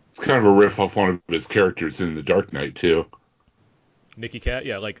 It's kind of a riff off one of his characters in The Dark Knight, too. Nicky Cat,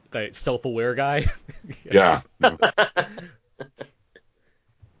 yeah, like a self-aware guy. Yeah.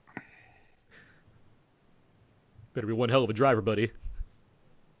 Better be one hell of a driver, buddy.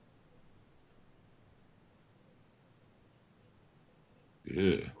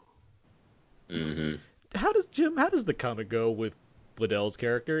 Yeah. Mm-hmm. How does the comic go with Liddell's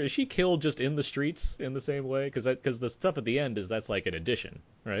character, is she killed just in the streets in the same way? Because the stuff at the end that's like an addition,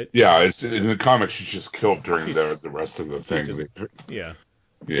 right? Yeah, it's in the comics. She's just killed during the rest of the thing. Just, yeah.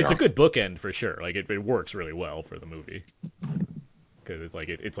 Yeah. It's a good bookend for sure. Like it works really well for the movie. Because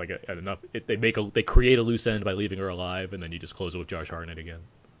it's like enough. They create a loose end by leaving her alive, and then you just close it with Josh Hartnett again.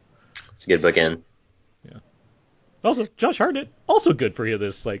 It's a good bookend. Yeah. Also, Josh Hartnett also good for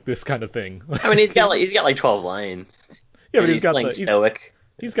this kind of thing. I mean, he's got like 12 lines. Yeah, but he's got playing stoic.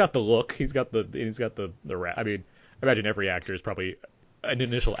 He's got the look. He's got the rap. I mean, I imagine every actor is probably an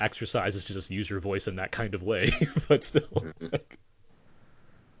initial exercise is to just use your voice in that kind of way, but still. Mm-hmm.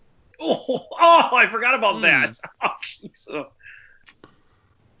 I forgot about that. Oh, jeez.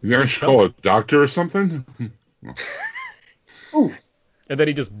 You guys should call a doctor or something. Ooh. And then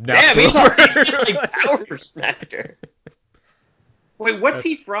he just naps Damn, her over. he's like power smacked. Wait, what's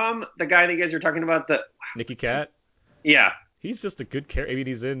he from? The guy that you guys are talking about? Nicky Cat. Yeah. He's just a good character. I mean,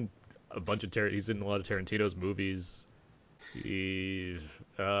 he's in a bunch of he's in a lot of Tarantino's movies. He's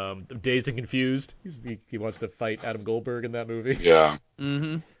Dazed and Confused. He wants to fight Adam Goldberg in that movie. Yeah.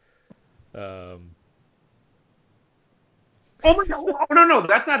 Mm-hmm. Oh my god! Oh no,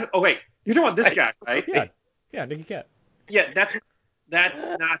 that's not. Oh wait, you're talking about this guy, right? Yeah, Nicky Cat. Yeah, that's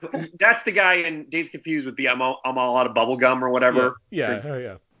not. That's the guy in Dazed Confused with the I'm all out of bubble gum or whatever. Yeah. Oh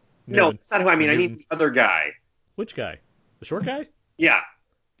yeah. No, that's not who I mean. I mean the other guy. Which guy? The short guy? Yeah.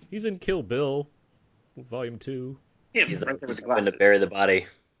 He's in Kill Bill, Volume 2. Him. He's right there with the going to glasses. bury the body.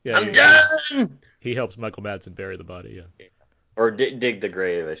 Yeah, I'm done. He helps Michael Madsen bury the body. Yeah. Or dig the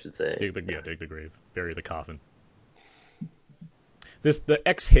grave, I should say. Dig the grave, bury the coffin. The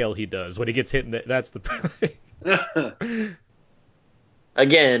exhale he does when he gets hit, that's the.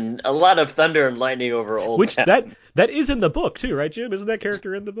 Again, a lot of thunder and lightning over old. Which that is in the book too, right, Jim? Isn't that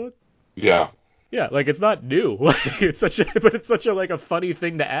character in the book? Yeah. Yeah, like it's not new. Like it's such a like a funny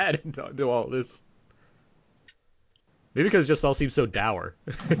thing to add into all this. Maybe because it just all seems so dour.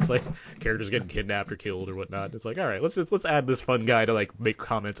 It's like characters getting kidnapped or killed or whatnot. It's like, all right, let's add this fun guy to like make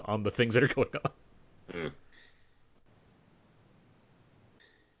comments on the things that are going on. Mm.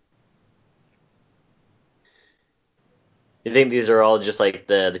 You think these are all just like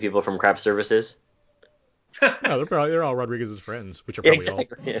the people from craft services? No, they're all Rodriguez's friends, which are probably all.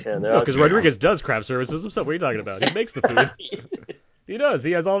 Yeah, No, because Rodriguez does craft services himself. What are you talking about? He makes the food. He does.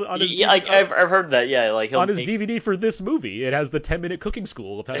 He has all on his. Yeah, like I've heard that. Yeah, like on his DVD for this movie, it has the 10-minute cooking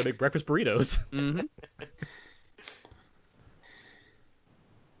school of how to make breakfast burritos. Mm-hmm.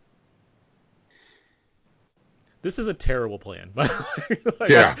 This is a terrible plan. Like,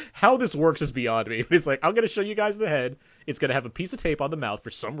 Yeah. how this works is beyond me. It's like, I'm going to show you guys the head. It's going to have a piece of tape on the mouth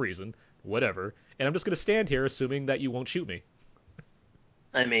for some reason, whatever. And I'm just going to stand here assuming that you won't shoot me.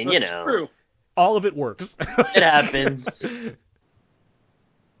 I mean, That's you know. true. All of it works. It happens.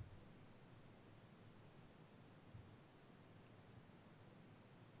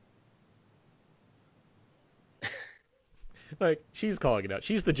 Like, she's calling it out.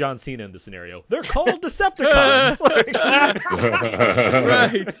 She's the John Cena in the scenario. They're called Decepticons.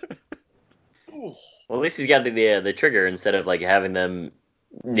 Right. Well, at least he's got the trigger instead of like having them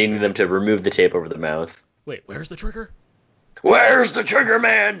needing them to remove the tape over the mouth. Wait, where's the trigger? Where's the trigger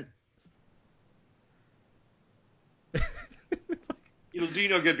man? It'll do you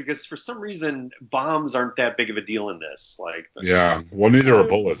no good because for some reason bombs aren't that big of a deal in this. Like, Yeah. Well, neither are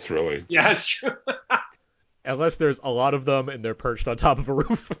bullets, really. yeah, it's true. Unless there's a lot of them and they're perched on top of a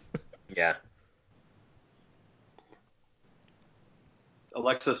roof. Yeah.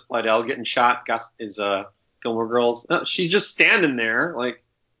 Alexis Bledel getting shot. Is Gilmore Girls. No, she's just standing there, like.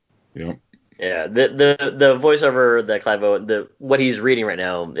 Yep. Yeah. The voiceover that Clive Owen, what he's reading right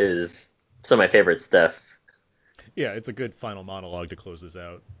now is some of my favorite stuff. Yeah, it's a good final monologue to close this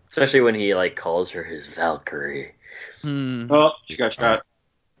out. Especially when he like calls her his Valkyrie. Oh, she got shot.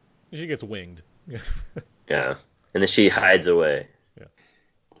 She gets winged. Yeah. And then she hides away.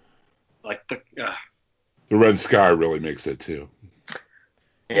 Like the. The red sky really makes it too.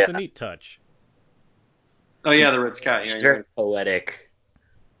 It's Yeah. a neat touch. Oh yeah, the red sky. Yeah, It's you're very poetic.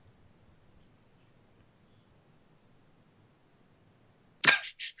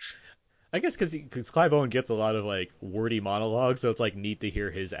 I guess because Clive Owen gets a lot of like wordy monologues, so it's like neat to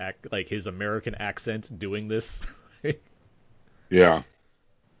hear his his American accent doing this. Yeah.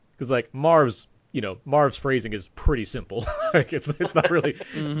 Because like Marv's phrasing is pretty simple. Like it's not really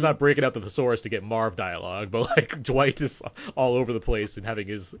it's not breaking out the thesaurus to get Marv dialogue, but like Dwight is all over the place and having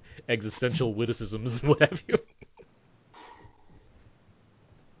his existential witticisms and what have you.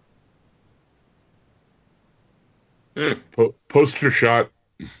 Poster shot.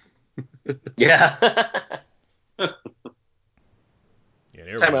 Yeah.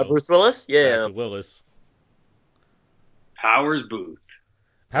 There we Talking about go. Bruce Willis? Yeah. Back to Willis. Powers Booth.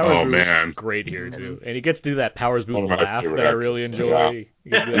 Powers Oh, Booth, man. great here Mhm. too, and he gets to do that Powers Booth One of my laugh favorite that I really actors. enjoy. He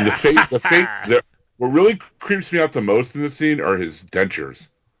gets to do And the face, what really creeps me out the most in the scene are his dentures.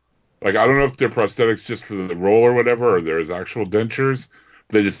 Like, I don't know if they're prosthetics just for the role or whatever, or they're his actual dentures.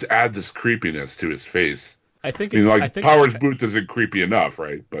 But they just add this creepiness to his face. I think I mean, it's. like, I think. Powers Booth isn't creepy enough,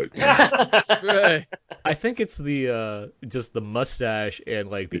 right? But, Right. I think it's the just the mustache and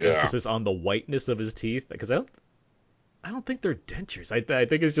like the Yeah. emphasis on the whiteness of his teeth, because I don't think they're dentures. I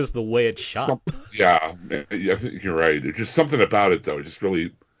think it's just the way it's shot. yeah, I think you're right. It's just something about it, though. It just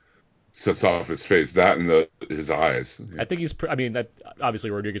really sets off his face. That and his eyes. I think he's. I mean, that obviously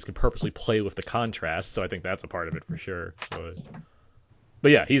Rodriguez could purposely play with the contrast, so I think that's a part of it for sure. But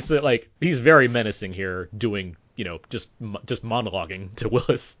yeah, he's he's very menacing here, doing just monologuing to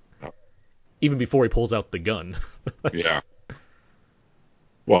Willis, even before he pulls out the gun. Yeah.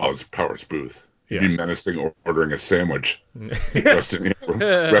 Well, it's Powers Booth. He'd be menacing ordering a sandwich. Rest in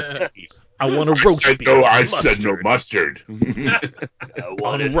peace. I want a roast beef. I said no mustard.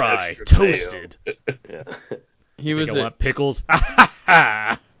 On rye, toasted. Yeah. He was I want pickles.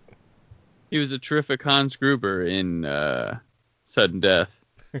 he was a terrific Hans Gruber in Sudden Death.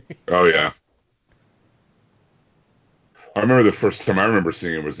 Oh, yeah. I remember the first time I remember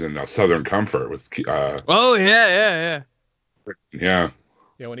seeing it was in Southern Comfort with Oh yeah. yeah.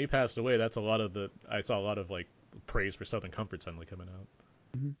 Yeah, when he passed away, I saw a lot of like praise for Southern Comfort suddenly coming out.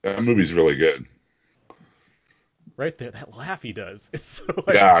 That movie's really good. Right there, that laugh he does. It's so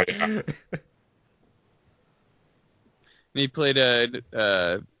Yeah. And he played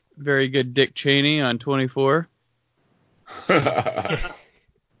a very good Dick Cheney on 24.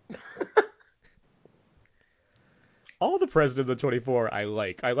 All the presidents of 24 I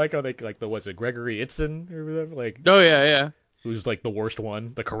like. I like how they like what's it, Gregory Itzen or whatever, like Oh yeah. who's like the worst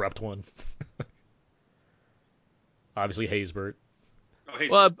one, the corrupt one. Obviously Haysbert.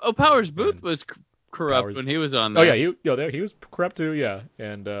 Well, Powers Booth was corrupt Powers- when he was on Oh there. yeah, he was corrupt too, yeah.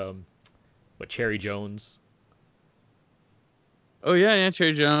 And Cherry Jones. Oh yeah,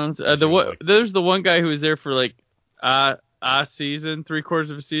 Cherry Jones. She was like- There's the one guy who was there for like a season,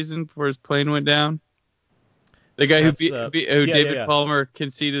 3/4 of a season before his plane went down. The guy who David Palmer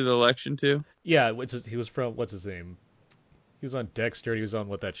conceded the election to. Yeah, he was from what's his name? He was on Dexter. He was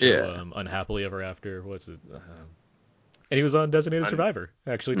on that show, Unhappily Ever After. What's it? And he was on Designated Survivor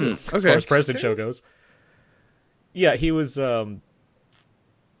actually too, as far as President show goes. Yeah, he was like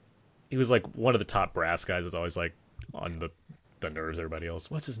one of the top brass guys. That's always like on the nerves of everybody else.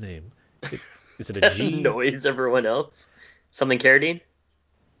 What's his name? Is it a G? Noise everyone else. Something Carradine?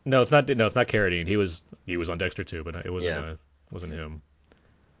 No, it's not. No, it's not Carradine. He was on Dexter too, but it wasn't. Wasn't him.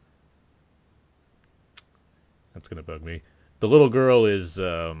 That's gonna bug me. The little girl is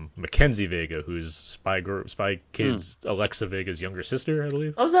Mackenzie Vega, who's Spy Kids Alexa Vega's younger sister, I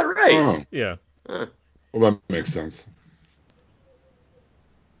believe. Oh, is that right? Oh, Yeah. Huh. well, that makes sense.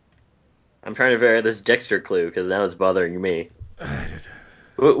 I'm trying to verify this Dexter clue because now it's bothering me.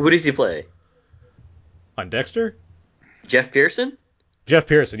 Who does he play? On Dexter? Jeff Pearson? Jeff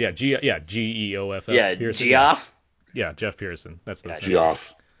Pearson, yeah, Geoff. Yeah, Pearson. Geoff? Yeah, Jeff Pearson. That's the Gotcha.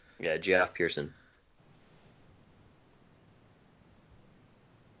 Geoff. Yeah, Geoff Pearson.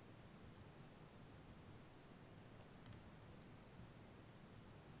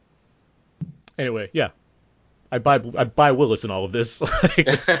 Anyway, yeah. I buy Willis in all of this.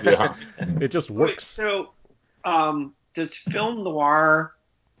 Yeah. It just works. So, does film noir,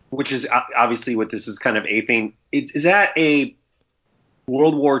 which is obviously what this is kind of aping, is that a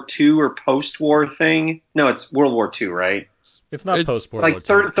World War II or post-war thing? No, it's World War II, right? It's not post World Like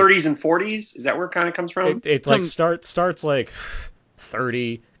War II. 30s and 40s? Is that where it kind of comes from? It's like starts like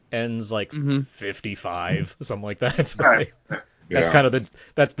 30, ends like 55, something like that. It's Right. That's kind of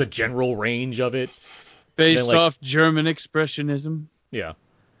that's the general range of it. Based then, off German expressionism. Yeah.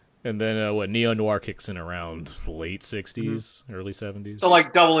 And then neo noir kicks in around late 60s, early 70s. So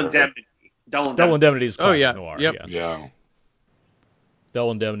like Double Indemnity. Double Indemnity is classic yeah. noir. Yep. Yeah.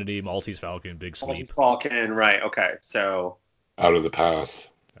 Double Indemnity, Maltese Falcon, Big Sleep. Maltese Falcon, right? Okay, so Out of the Past.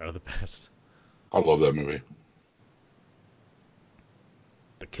 Out of the Past. I love that movie.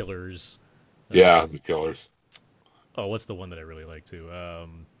 The Killers. Yeah, The Killers. Oh, what's the one that I really like too?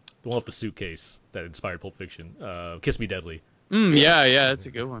 The one with the suitcase that inspired Pulp Fiction. Kiss Me Deadly. Yeah, that's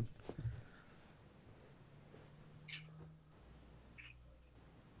a good one.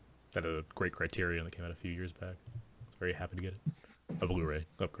 That a great Criterion that came out a few years back. I was very happy to get it. A Blu-ray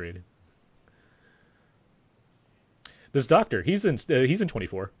upgraded. This doctor, he's in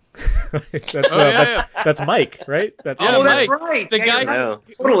 24. That's Mike, right? That's Yeah, that's Mike, right. the Yeah, guy you're right.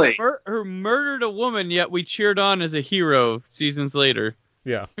 Totally. who murdered a woman, yet we cheered on as a hero seasons later.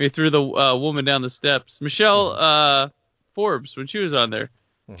 Yeah. We threw the woman down the steps. Michelle Forbes, when she was on there.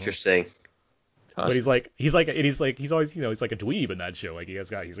 Interesting. But he's always, he's like a dweeb in that show. Like he's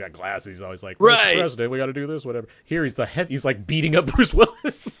got glasses. He's always like, Right. President, we got to do this, whatever. Here he's like beating up Bruce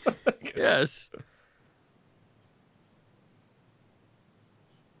Willis. Yes.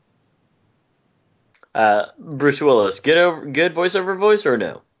 Bruce Willis, good voiceover voice or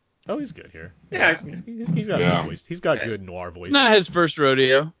no? Oh, he's good here. Yeah. He's got good voice. He's got good noir voice. It's not his first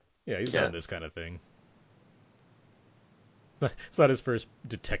rodeo. Yeah, he's done this kind of thing. It's not his first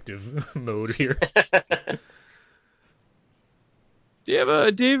detective mode here. Do you have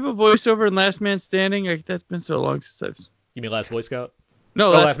a voiceover in Last Man Standing? That's been so long since I've. You mean Last Boy Scout?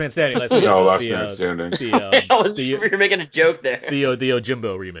 No, Last Man Standing. Last Man Standing. You're making a joke there. The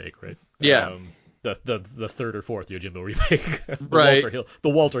Yojimbo remake, right? Yeah. The third or fourth Yojimbo remake. Right. The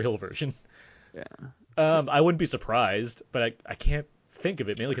Walter Hill version. Yeah. I wouldn't be surprised, but I can't think of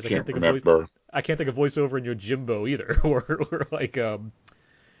it mainly because I can't think of voiceover in Yojimbo either, or like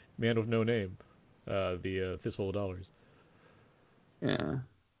Man with No Name, the Fistful of Dollars. Yeah.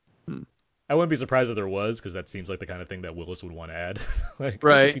 I wouldn't be surprised if there was, because that seems like the kind of thing that Willis would want to add. Like,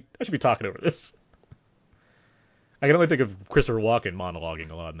 right. I should be talking over this. I can only think of Christopher Walken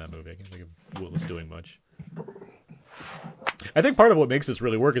monologuing a lot in that movie. I can't think of Willis doing much. I think part of what makes this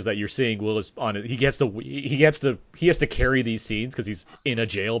really work is that you're seeing Willis on it. He has to carry these scenes because he's in a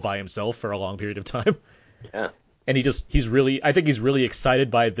jail by himself for a long period of time. Yeah. And he's really excited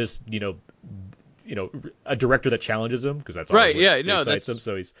by this, a director that challenges him, because that's right. What excites That's him.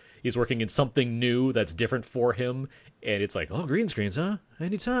 So he's working in something new that's different for him, and it's like, oh, green screens, huh?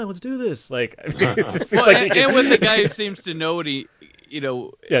 Anytime, let's do this. Like, and with the guy who seems to know what he,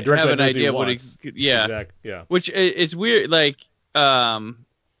 have an idea of what he, yeah. Which is weird. Like,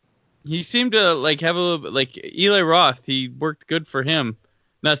 he seemed to like have a little bit like Eli Roth. He worked good for him.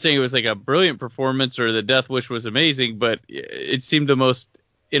 Not saying it was like a brilliant performance or the Death Wish was amazing, but it seemed the most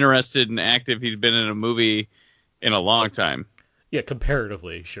interested and active he'd been in a movie in a long time. Yeah,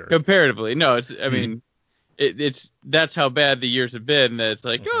 comparatively, sure. Comparatively, no, it's. I mean, it's that's how bad the years have been. That it's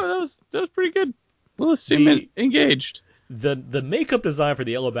like, oh, that was pretty good. Willis seemed engaged. The makeup design for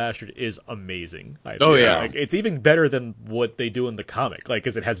the Yellow Bastard is amazing. I think. Oh yeah, like, it's even better than what they do in the comic, like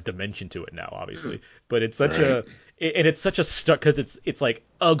because it has dimension to it now, obviously. But it's such it's such a stuck because it's like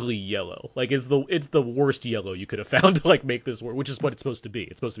ugly yellow. Like it's the worst yellow you could have found to like make this work, which is what it's supposed to be.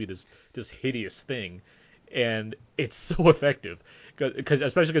 It's supposed to be this hideous thing, and it's so effective.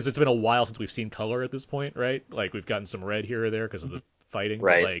 Especially because it's been a while since we've seen color at this point, right? Like we've gotten some red here or there because of the fighting,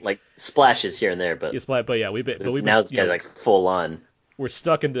 right? Like splashes here and there, but we've been now this guy's like full on. We're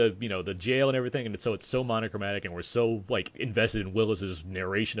stuck in the jail and everything, and it's so monochromatic, and we're so like invested in Willis's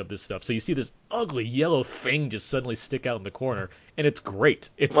narration of this stuff. So you see this ugly yellow thing just suddenly stick out in the corner, and it's great.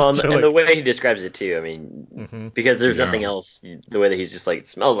 It's and the way he describes it too. I mean, because there's nothing else. The way that he's just like, it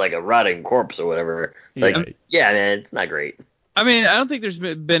smells like a rotting corpse or whatever. It's like, man, it's not great. I mean, I don't think there's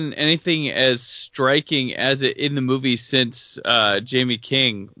been anything as striking as it in the movie since Jamie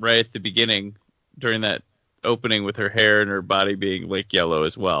King, right at the beginning, during that opening with her hair and her body being like yellow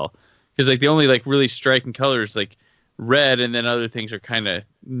as well. Because like the only like really striking colors like red, and then other things are kind of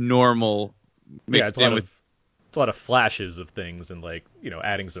normal. It's a lot of flashes of things, and like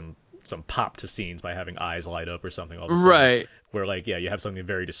adding some pop to scenes by having eyes light up or something all of a sudden. Right. Where like you have something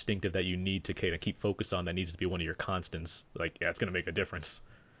very distinctive that you need to kind of keep focus on, that needs to be one of your constants. Like it's gonna make a difference.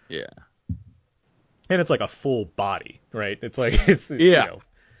 Yeah. And it's like a full body, right? It's like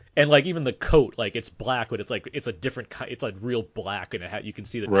and like even the coat, like it's black, but it's a different kind. It's like real black, and you can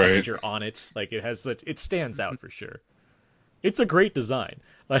see the texture on it. Like it stands out for sure. It's a great design.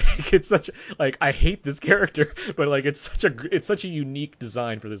 Like it's such like I hate this character, but like it's such a unique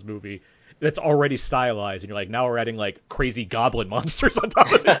design for this movie that's already stylized, and you're like, now we're adding like crazy goblin monsters on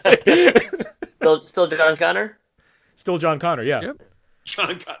top of this thing. Still John Connor? Still John Connor, yeah. Yep.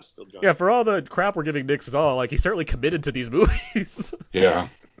 John Connor, still John. Yeah, for all the crap we're giving Nick Stahl, like he's certainly committed to these movies. Yeah.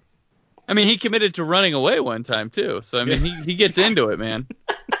 I mean, he committed to Running Away one time too, so I mean, he gets into it, man.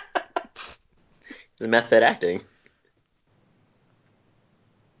 It's method acting.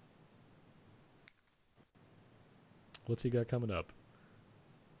 What's he got coming up?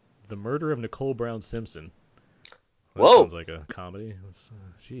 The Murder of Nicole Brown Simpson. That Whoa. sounds like a comedy.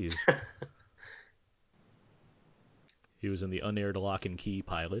 Jeez. He was in the unaired Lock and Key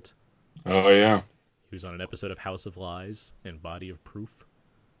pilot. Oh, yeah. He was on an episode of House of Lies and Body of Proof.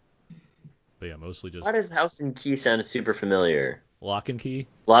 But yeah, mostly just... Why does House and Key sound super familiar? Lock and Key.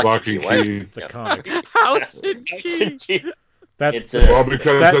 Lock and what? Key. It's a comic. House and Key. That's It's Well,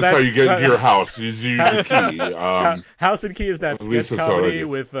 because that's how you get into your that- house. You use the key. House and Key is that At least sketch that's how I comedy do.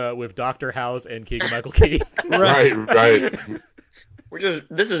 with Dr. House and Keegan Michael Key. Right.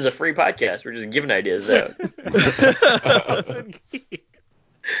 This is a free podcast. We're just giving ideas out. House and Key.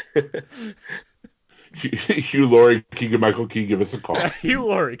 Hugh Laurie, Keegan Michael Key, give us a call. Hugh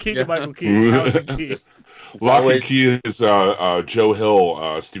Laurie, Keegan Michael Key, House and Key. Lock and Key is Joe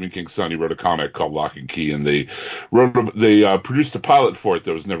Hill, Stephen King's son. He wrote a comic called Lock and Key, and they produced a pilot for it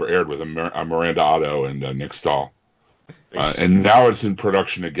that was never aired with Miranda Otto and Nick Stahl. And now it's in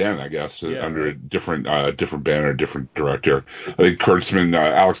production again, I guess, under a different banner, different director. I think Alex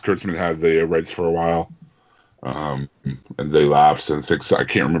Kurtzman had the rights for a while, and they lapsed. And I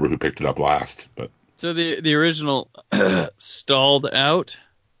can't remember who picked it up last, but. So the original stalled out.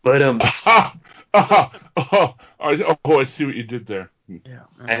 But I see what you did there. Yeah.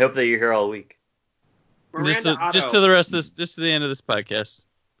 I hope that you're here all week. Just to the rest of this, just to the end of this podcast.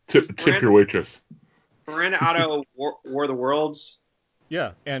 Tip your waitress. Miranda Otto War the Worlds.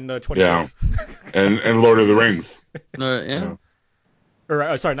 Yeah, and 24. Yeah, and Lord of the Rings. Yeah.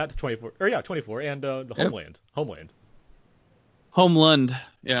 Or sorry, not 24. Or yeah, 24 and Homeland. Homeland.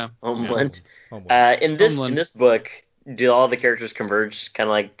 Yeah. Homeland. Homeland. In this book, do all the characters converge, kind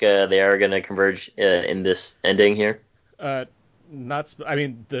of like they are going to converge in this ending here? I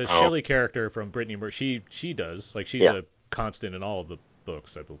mean, the Shelley character from Brittany Murphy, she does. Like, she's a constant in all of the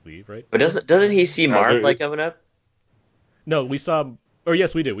books, I believe, right? But doesn't he see Marv coming up? No, we saw. Or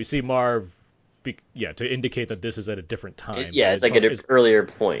yes, we do. We see Marv. To indicate that this is at a different time. It's like at an earlier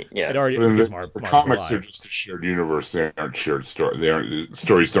point. Yeah. It already The comics are just a shared universe. They aren't shared story.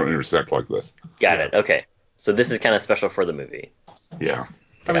 Stories don't intersect like this. Got it. Okay. So this is kind of special for the movie. Yeah.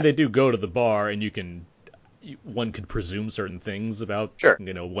 I mean, they do go to the bar, and one could presume certain things about,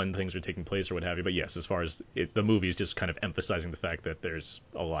 when things are taking place or what have you. But yes, as far as the movie is just kind of emphasizing the fact that there's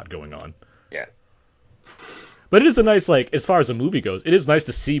a lot going on. Yeah. But it is a nice, as far as the movie goes, it is nice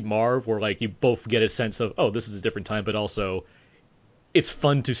to see Marv where, you both get a sense of, oh, this is a different time, but also it's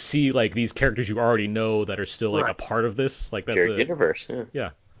fun to see, these characters you already know that are still, a part of this. That's shared universe.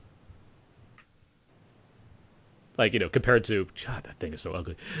 Yeah. Compared to, God, that thing is so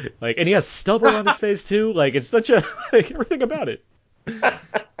ugly. And he has stubble on his face, too. It's such a, everything about it.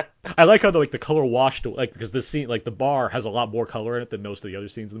 I like how the color washed, because this scene, the bar has a lot more color in it than most of the other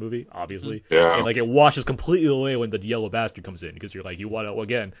scenes in the movie, obviously. Yeah. And, it washes completely away when the yellow bastard comes in, because you're you want to,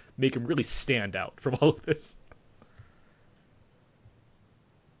 again, make him really stand out from all of this.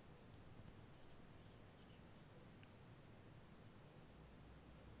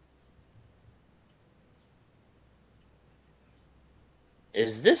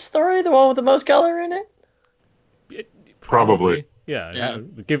 Is this story the one with the most color in it? Probably. Yeah,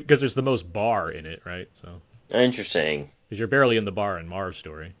 because there's the most bar in it, right? So Interesting. Because you're barely in the bar in Marv's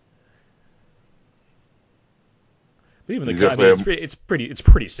story. But even it's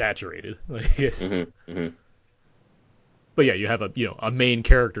pretty saturated. But yeah, you have a main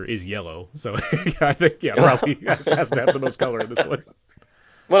character is yellow, so I think probably has to have the most color in this one.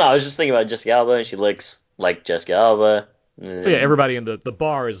 Well, I was just thinking about Jessica Alba, and she looks like Jessica Alba. But yeah, everybody in the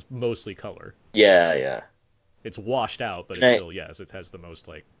bar is mostly color. Yeah. It's washed out, but it's still, it has the most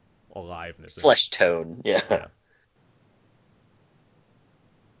aliveness. Flesh tone, yeah.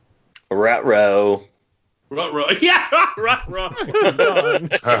 Ruh-roh. Yeah, ruh-roh. He's gone.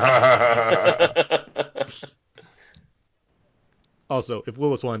 Also, if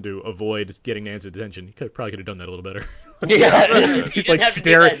Willis wanted to avoid getting Nancy's attention, he probably could have done that a little better. Yeah. He's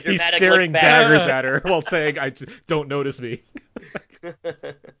staring daggers at her while saying, "Don't notice me."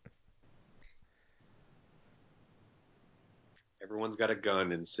 Everyone's got a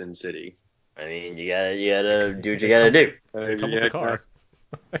gun in Sin City. I mean, you gotta do what you gotta do. Come with the car.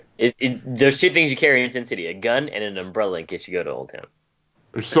 There's two things you carry in Sin City: a gun and an umbrella in case you go to Old Town.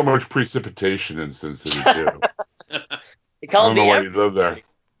 There's so much precipitation in Sin City too. I don't know why you live there.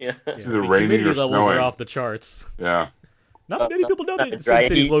 Yeah. It's either raining or levels snowing. are off the charts. Yeah. Not many people know that Sin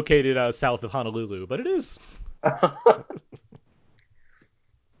City is located south of Honolulu, but it is.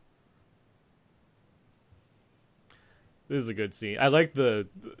 This is a good scene. I like the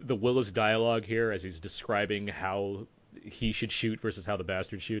Willis dialogue here as he's describing how he should shoot versus how the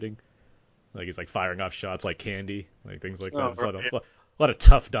bastard's shooting. He's firing off shots like candy, things like that. It's a lot of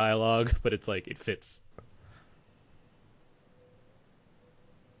tough dialogue, but it's it fits.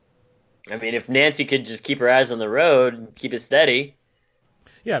 I mean, if Nancy could just keep her eyes on the road and keep it steady.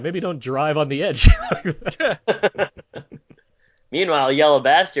 Yeah, maybe don't drive on the edge. Meanwhile, Yellow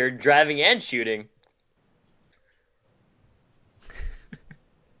Bastard driving and shooting.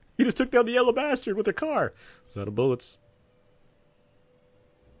 He just took down the yellow bastard with a car. It's out of bullets.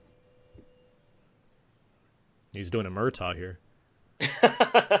 He's doing a Murtaugh here.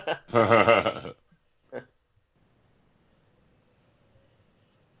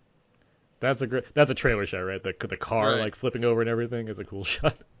 That's a trailer shot, right? The car Right. like flipping over and everything is a cool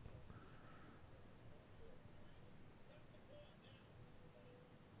shot.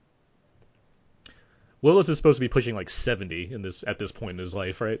 Willis is supposed to be pushing like 70 at this point in his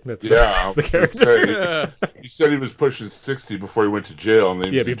life, right? That's Yeah, the character. Yeah. he said he was pushing 60 before he went to jail, and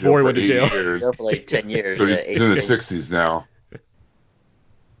then he was in before he jail went for to jail. 8 years. Go for like 10 years. So he's yeah, in his 8 60s now.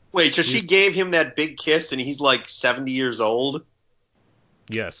 Wait, so she gave him that big kiss, and he's like 70 years old?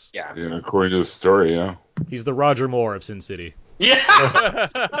 Yes, Yeah. Yeah, according to the story, yeah. he's the Roger Moore of Sin City. Yeah.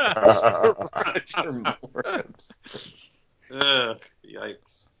 Roger Morris.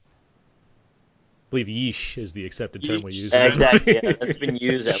 Yikes. I believe yeesh is the accepted term we Yeesh. use. In this Exactly. movie. Yeah, that's been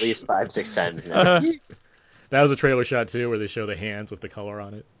used at least 5-6 times now. That was a trailer shot too, where they show the hands with the color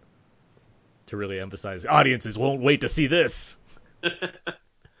on it to really emphasize audiences won't wait to see this.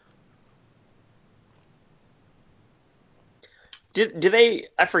 Do they?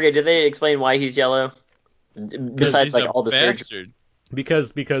 I forget. Did they explain why he's yellow? Besides, He's like a all the surgery. bastard.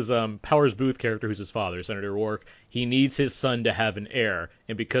 Because Powers Booth character, who's his father, Senator Rourke, he needs his son to have an heir,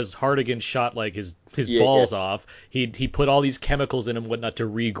 and because Hartigan shot like his balls off, he put all these chemicals in him, whatnot, to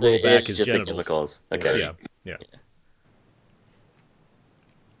regrow back It's his just the genitals. chemicals. Okay. Yeah.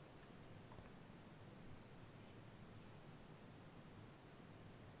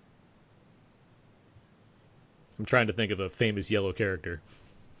 I'm trying to think of a famous yellow character.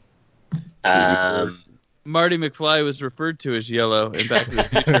 Marty McFly was referred to as yellow in Back to the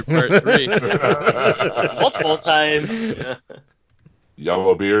Future Part 3. Multiple times.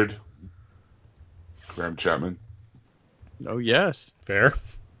 Yellowbeard. Graham Chapman. Oh, yes. Fair.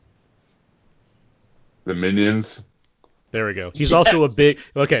 The Minions. There we go. He's also a big.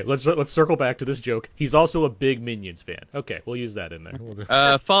 Okay, let's circle back to this joke. He's also a big Minions fan. Okay, we'll use that in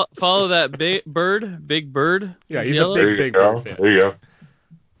there. Follow that Big Bird. Yeah, Is he's yellow. a There you big go. Bird fan. There you go.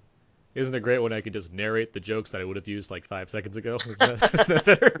 Isn't it great when I could just narrate the jokes that I would have used like 5 seconds ago? Isn't that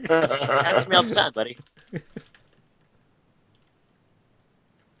better? Happens to me all the time, buddy.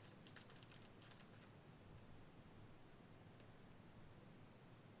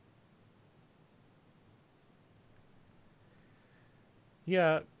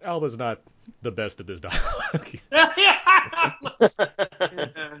 Yeah, Alba's not the best at this dialogue.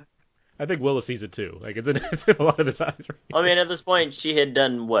 I think Willis sees it too. Like it's in a lot of his eyes. Right? I mean, at this point, she had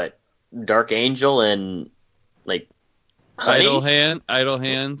done what? Dark Angel and like Honey? Idle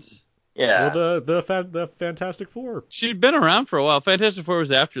Hands. Yeah. Well, the Fantastic Four. She'd been around for a while. Fantastic Four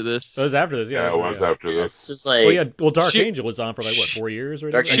was after this. It was after this. Yeah, Yeah, it was after this. It's just like Oh yeah. Well, Dark She- Angel was on for like what 4 years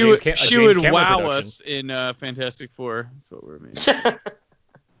or Dark whatever? Angel- She James would Cameron wow production. us in Fantastic Four. That's what we're meaning.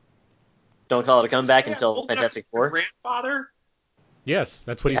 don't call it a comeback Yeah, until old Fantastic Dr. Four. Oh, Grandfather? Yes,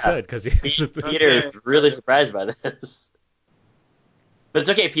 that's what he Yeah. said because Peter is really surprised by this. But it's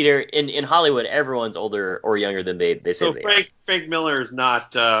okay, Peter. In Hollywood, everyone's older or younger than they say So they are. Frank Miller is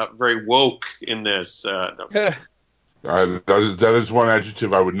not very woke in this. No. That is one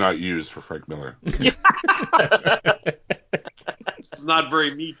adjective I would not use for Frank Miller. It's not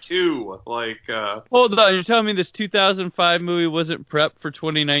very Me Too. Like, Hold on, you're telling me this 2005 movie wasn't prepped for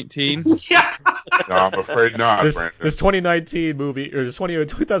 2019? yeah. No, I'm afraid not, Brandon. this 2019 movie or this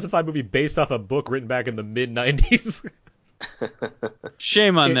 2005 movie based off a book written back in the mid 90s.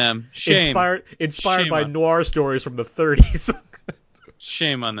 Shame on them. Shame. Inspired Shame by on- noir stories from the 30s.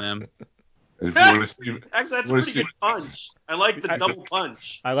 Shame on them. If you want to see, Actually, that's a wanna pretty see- good punch. I like the double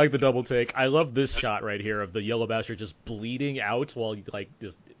punch. I like the double take. I love this shot right here of the yellow bastard just bleeding out while like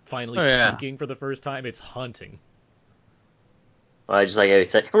just finally Oh, yeah. speaking for the first time. It's haunting. Well, just like I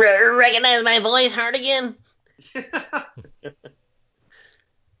said, recognize my voice, Hartigan.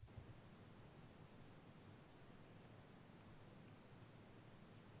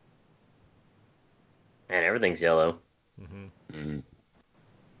 Man, everything's yellow. Mm,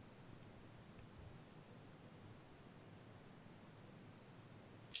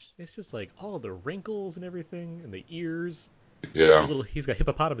 It's just like all the wrinkles and everything, and the ears. yeah. He's got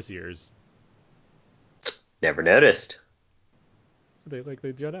hippopotamus ears. Never noticed. They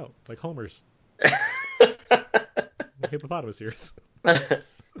jut out like Homer's hippopotamus ears.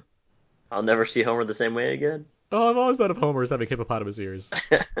 I'll never see Homer the same way again. Oh, I've always thought of Homer as having hippopotamus ears.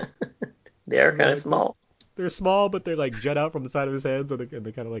 They are kind of small. They're small, but they like jut out from the side of his head, so they kind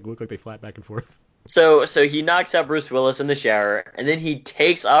of like look like they flap back and forth. So he knocks out Bruce Willis in the shower, and then he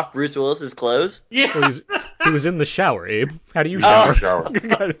takes off Bruce Willis's clothes. Yeah. So He was in the shower, Abe. How do you Oh. shower?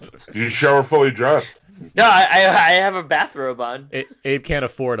 You shower fully dressed. No, I have a bathrobe on. Abe can't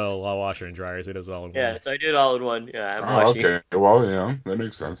afford a washer and dryer, so he does it all in one. Yeah, so I do it all in one. Yeah, I'm Oh, washing. okay. Well, yeah, that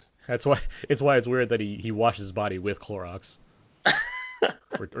makes sense. That's why it's weird that he washes his body with Clorox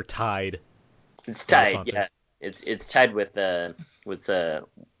or Tide. It's Not a tied. sponsor. Yeah, it's tied with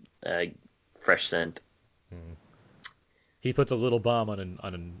fresh scent. He puts a little bomb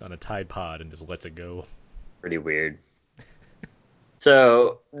on a Tide Pod and just lets it go. Pretty weird.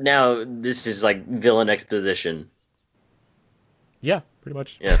 So now this is like villain exposition. Yeah, pretty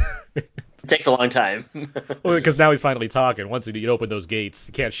much. Yeah. It takes a long time. Well, because now he's finally talking. Once you open those gates,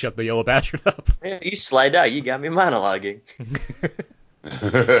 you can't shut the yellow bastard up. You slide out. You got me monologuing.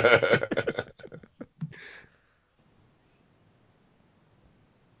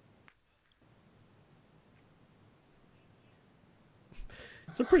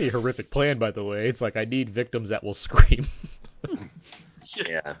 It's a pretty horrific plan, by the way. It's like, I need victims that will scream.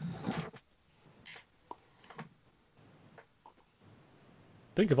 Yeah.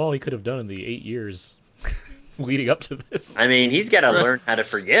 Think of all he could have done in the 8 years leading up to this. I mean, he's got to learn how to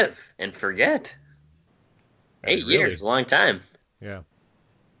forgive and forget. I mean, 8 years, a long time. Yeah.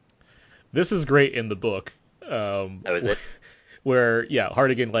 This is great in the book. Oh, is it? Where, yeah,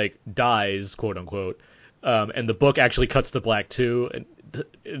 Hartigan, like, dies, quote unquote. And the book actually cuts to black, too. And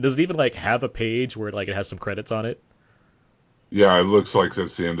does it even, like, have a page where, like, it has some credits on it? Yeah, it looks like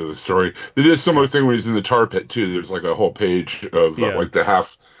that's the end of the story. They did a similar thing when he's in the tar pit too. There's like a whole page of like the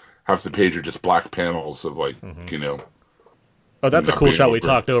half the page are just black panels of like Oh, that's a not cool being shot we over.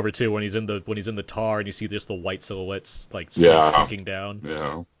 talked over too. When he's in the tar and you see just the white silhouettes like sinking down.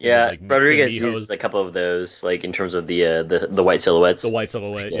 Yeah. Yeah, like, Rodriguez the Mijos. used a couple of those, like in terms of the white silhouettes. The white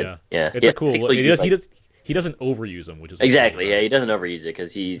silhouette, yeah. Yeah. It's a cool. Particularly He used, doesn't overuse them, which is exactly. cool. Yeah, he doesn't overuse it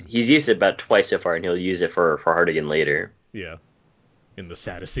because he's used it about twice so far, and he'll use it for Hartigan later. Yeah. In the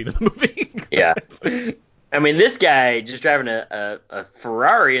saddest scene of the movie. Yeah. I mean, this guy just driving a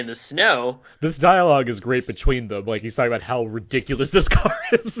Ferrari in the snow. This dialogue is great between them. Like, he's talking about how ridiculous this car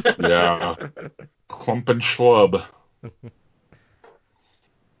is. Yeah. Clump and schlub.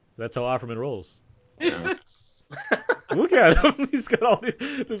 That's how Offerman rolls. Yeah. Look at him. He's got all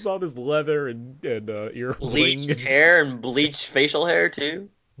this leather and ear Bleached bling. hair and bleached facial hair, too.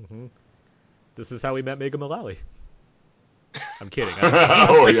 This is how we met Megan Mullally. I'm kidding.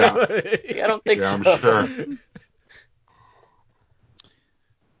 Oh, yeah. I don't think so. I'm sure.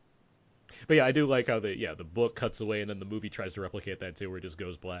 But yeah, I do like how the book cuts away and then the movie tries to replicate that too, where it just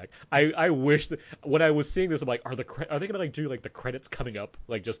goes black. I wish that when I was seeing this, I'm like, are they gonna like do like the credits coming up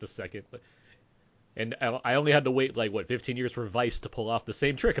like just a second? And I only had to wait like 15 years for Vice to pull off the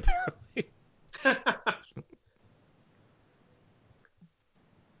same trick apparently.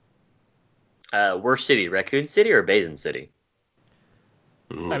 Worst city, Raccoon City or Basin City?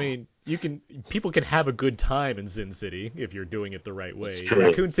 I mean, people can have a good time in Sin City if you're doing it the right way. It's true.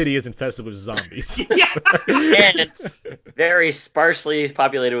 Raccoon City is infested with zombies. And it's very sparsely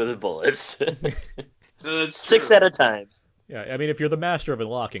populated with bullets. That's 6 true. at a time. Yeah, I mean, if you're the master of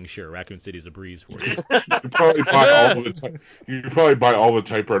unlocking, sure, Raccoon City's a breeze for you. You probably buy all the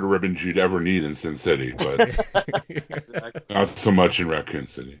typewriter ribbons you'd ever need in Sin City, but not so much in Raccoon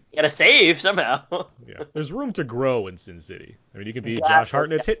City. You gotta save somehow. Yeah, there's room to grow in Sin City. I mean, you could be Josh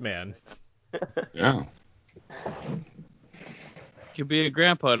Hartnett's Hitman. Yeah. Could be a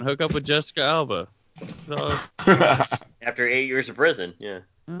grandpa and hook up with Jessica Alba. So, After 8 years of prison, yeah.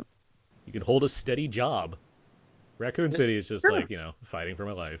 You can hold a steady job. Raccoon City is just like, fighting for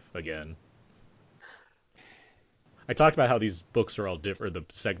my life again. I talked about how these books are all different, or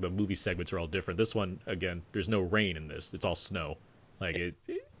the movie segments are all different. This one, again, there's no rain in this. It's all snow. Like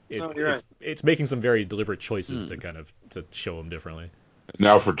it's making some very deliberate choices to kind of to show them differently.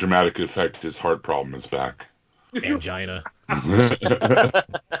 Now, for dramatic effect, his heart problem is back. Angina. I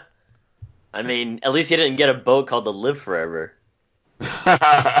mean, at least he didn't get a boat called the Live Forever.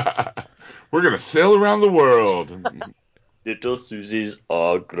 We're gonna sail around the world. Little Susie's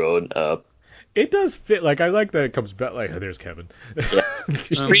all grown up. It does fit. Like, I like that it comes back. Like, oh, there's Kevin. Yeah.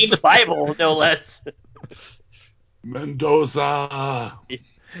 Read the Bible, no less. Mendoza.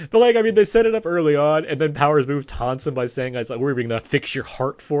 But like, I mean, they set it up early on, and then Powers Move taunts him by saying, "It's like we're going to fix your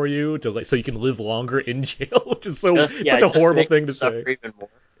heart for you so you can live longer in jail," which is such a horrible thing to say. Even more.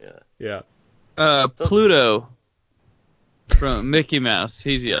 Yeah. Pluto from Mickey Mouse.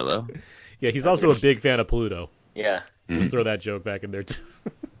 He's yellow. Yeah, he's also a big fan of Pluto. Yeah. Just throw that joke back in there too.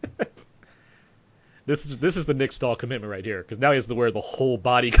 This is the Nick Stahl commitment right here, because now he has to wear the whole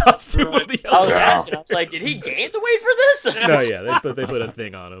body costume of the yellow. I was asking, I was like, did he gain the weight for this? No, yeah, they put a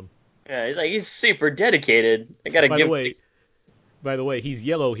thing on him. Yeah, he's like he's super dedicated. I gotta By the give. way, by the way, he's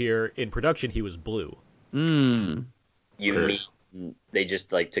yellow here. In production, he was blue. Hmm. You Weird. mean they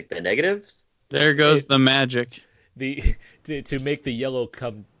just like took the negatives? There goes the magic. The to make the yellow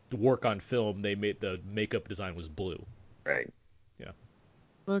come work on film, they made the makeup design was blue. Right.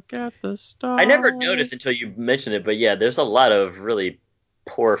 Look at the stars. I never noticed until you mentioned it, but yeah, there's a lot of really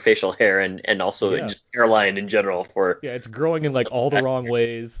poor facial hair and also Yeah. just hairline in general for. Yeah, it's growing in like all the wrong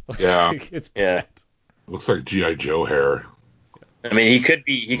ways. Yeah. It's Yeah. bad. Looks like GI Joe hair. I mean, he could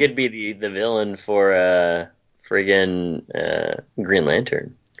be the villain for friggin' Green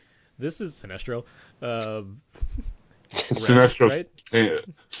Lantern. This is Sinestro. Um, red, Sinestro's right? Oh,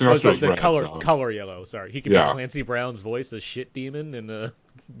 sorry, Sinestro's the red. color yellow. Sorry, he could be Yeah. Clancy Brown's voice, the shit demon in Green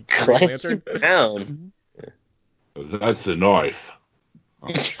Clancy Lantern. Brown. That's the knife.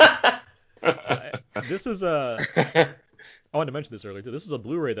 This was I wanted to mention this earlier too. This was a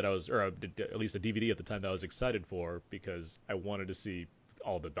Blu-ray that I was, or at least a DVD at the time that I was excited for because I wanted to see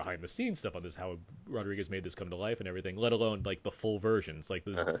all the behind-the-scenes stuff on this, how Rodriguez made this come to life and everything, let alone like the full versions. Like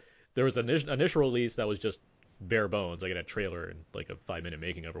Uh-huh. there was an initial release that was just bare bones, like in a trailer and like a 5-minute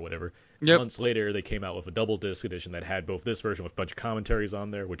making of or whatever. Yep. Months later, they came out with a double disc edition that had both this version with a bunch of commentaries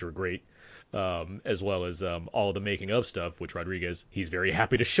on there, which were great, as well as all the making of stuff, which Rodriguez, he's very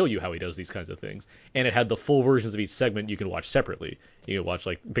happy to show you how he does these kinds of things. And it had the full versions of each segment you can watch separately. You can watch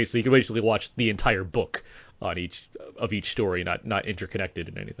you can basically watch the entire book on each story, not interconnected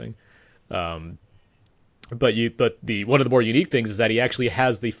in anything. Um, but the one of the more unique things is that he actually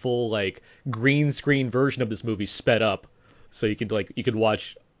has the full like green screen version of this movie sped up, so you could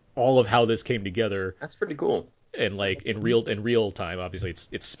watch all of how this came together That's pretty cool. and like in real time. Obviously,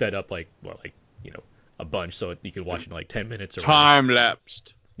 it's sped up like you know a bunch, so you can watch it in like 10 minutes or whatever. Time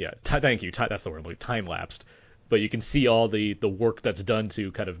lapsed. Yeah, thank you. That's the word. Like time lapsed. But you can see all the work that's done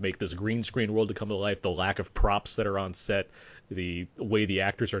to kind of make this green screen world to come to life. The lack of props that are on set, the way the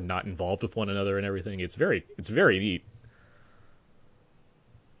actors are not involved with one another and everything. It's very neat.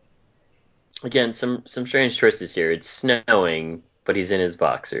 Again, some strange choices here. It's snowing, but he's in his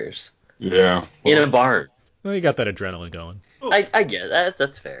boxers Yeah. in Well, a barn. Well, you got that adrenaline going. I get that.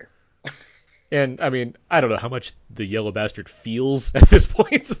 That's fair. And I mean, I don't know how much the yellow bastard feels at this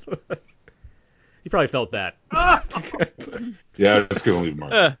point. He probably felt that. yeah, it's gonna leave a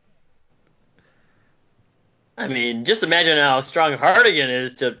mark. I mean, just imagine how strong Hardigan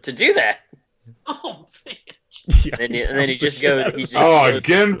is to do that. Oh man. Yeah, And then pounds he the just shit goes. out of He him. just Oh,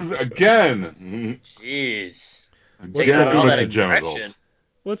 goes, again. Jeez. What's Taking out the- all Again that with the aggression. genitals.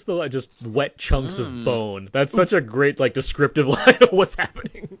 What's the just wet chunks of Mm. bone? That's such a great like descriptive line of what's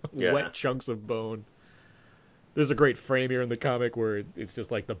happening. Yeah. Wet chunks of bone. There's a great frame here in the comic where it's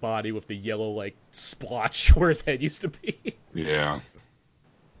just like the body with the yellow like splotch where his head used to be. Yeah.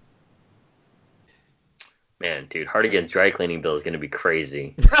 Man, dude, Hardigan's dry cleaning bill is going to be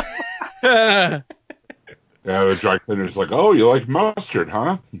crazy. Yeah, the dry cleaner's like, oh, you like mustard,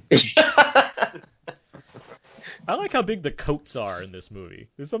 huh? I like how big the coats are in this movie.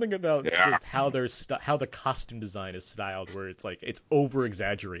 There's something about Yeah. just how how the costume design is styled, where it's like it's over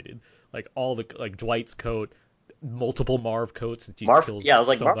exaggerated. Like all the like Dwight's coat, multiple Marv coats that he kills Yeah, I was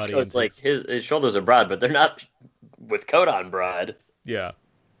like, somebody Marf's and like takes. his shoulders are broad, but they're not with coat on broad. Yeah,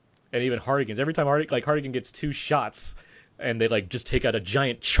 and even Hardigan's. Every time Hardigan gets 2 shots, and they like just take out a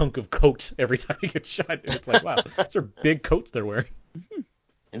giant chunk of coat every time he gets shot, and it's like, wow, those are big coats they're wearing.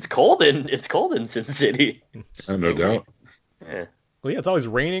 It's cold in Sin City. No doubt. Yeah, Well, yeah, it's always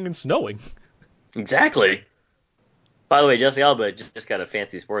raining and snowing. exactly. By the way, Jessica Alba just got a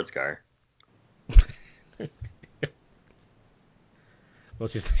fancy sports car. Well,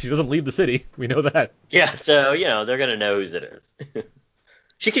 she doesn't leave the city. We know that. Yeah, so they're gonna know whose it is.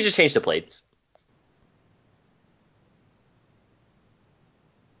 She could just change the plates.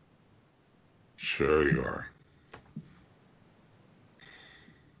 Sure you are.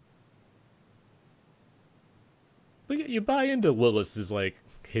 But yeah, you buy into Willis's like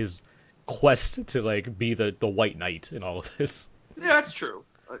his quest to like be the white knight in all of this. Yeah, that's true.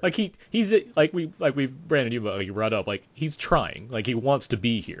 Like he's like we Brandon, you like you brought up, like he's trying, like he wants to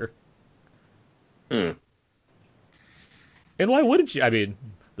be here. Hmm. And why wouldn't you? I mean,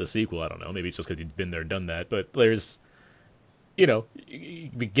 the sequel, I don't know, maybe it's just because he'd been there, done that. But there's, you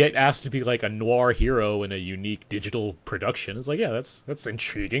get asked to be like a noir hero in a unique digital production. It's like, yeah, that's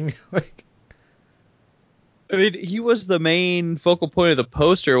intriguing. Like, I mean, he was the main focal point of the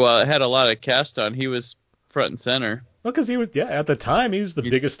poster while it had a lot of cast on. He was front and center. well, because he was, yeah, at the time he was the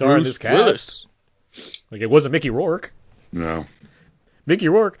He's biggest star in Bruce this cast. Willis. Like, it wasn't Mickey Rourke. No. Mickey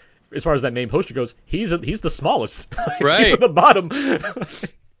Rourke, as far as that main poster goes, he's the smallest. He's Right. at the bottom.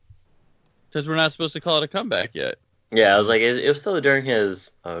 Because we're not supposed to call it a comeback yet. Yeah, I was like, it was still during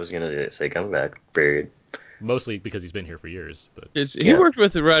his. I was gonna say comeback period. Mostly because he's been here for years, but He worked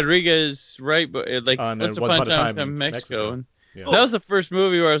with Rodriguez, right? But like on Once Once Upon Upon a Time in Mexico. And yeah. that was the first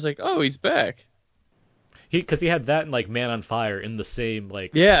movie where I was like, oh, he's back. Because he had that and like Man on Fire in the same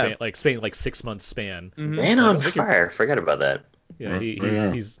span, like 6 month span. Mhm. Man on Fire. Forgot about that. Yeah,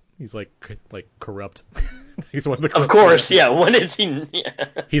 he's like corrupt. He's one of the. Of course, yeah. When is he? Yeah.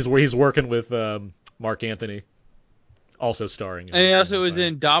 He's working with Mark Anthony, also starring. And he also was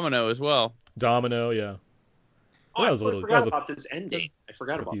in Domino as well. Domino, yeah. Oh, I forgot about this ending. I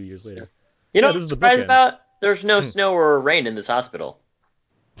forgot a about few years later. You know this what I'm is the surprised bookend. about? There's no snow or rain in this hospital.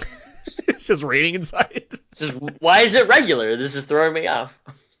 It's just raining inside. Just why is it regular? This is throwing me off.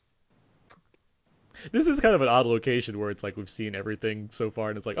 This is kind of an odd location where it's like we've seen everything so far,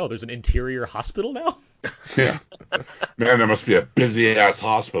 and it's like, oh, there's an interior hospital now. Yeah, man, that must be a busy ass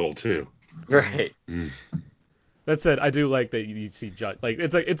hospital too. Right. That said, I do like that you see Josh. Like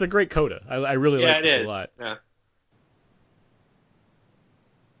it's a great coda. I really like this a lot. Yeah.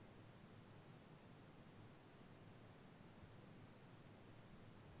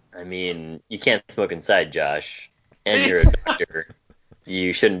 I mean, you can't smoke inside, Josh, and you're a doctor.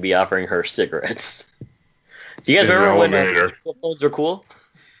 You shouldn't be offering her cigarettes. Do you guys In an remember when elevator. cell phones were cool?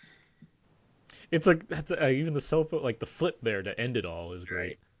 It's like even the cell phone, like the flip there to end it all is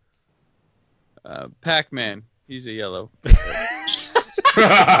great. Pac-Man. He's a yellow.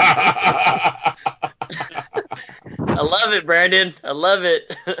 I love it, Brandon. I love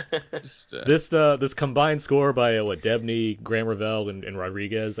it. Just, This combined score by Debney, Graham Revell, and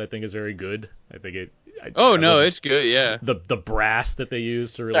Rodriguez, I think is very good. I think it. I love it's good. Yeah. the brass that they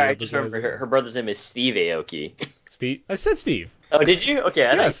use to really Sorry, I just emphasize remember it. her brother's name is Steve Aoki. Steve, I said Steve. Oh, did you? Okay,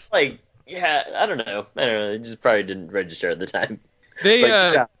 I Yes. think yeah, I don't know. It just probably didn't register at the time. They But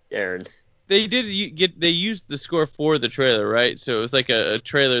good job, Aaron. they used the score for the trailer, right? So it was like a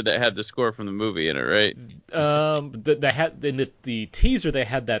trailer that had the score from the movie in it, right? They had in the teaser they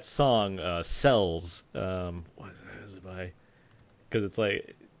had that song "Cells." What is it by? Because it's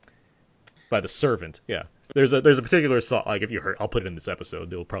like by The Servant. Yeah, there's a particular song. Like if you heard, I'll put it in this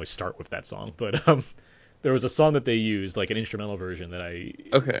episode. It'll probably start with that song. But there was a song that they used, like an instrumental version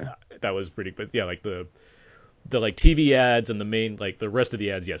that was pretty. But yeah, like the like TV ads and the main like the rest of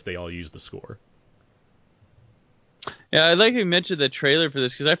the ads, yes, they all use the score. Yeah, I'd like to mention the trailer for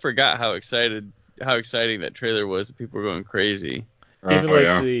this because I forgot how exciting that trailer was. People were going crazy.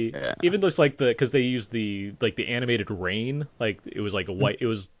 Even just like because they used the animated rain, like it was like a white, it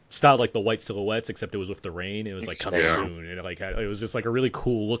was styled like the white silhouettes, except it was with the rain. It was like coming soon, and it was just like a really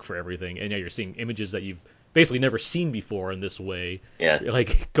cool look for everything. And yeah, you're seeing images that you've basically never seen before in this way. Yeah,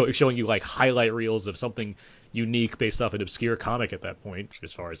 like showing you like highlight reels of something unique based off an obscure comic at that point,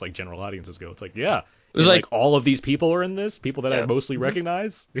 as far as like general audiences go. It's like it was like all of these people are in this, people that I mostly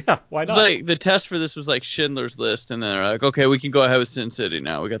recognize. Yeah, why not? It was like the test for this was like Schindler's List, and then they're like, okay, we can go ahead with Sin City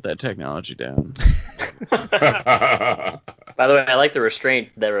now. We got that technology down. By the way, I like the restraint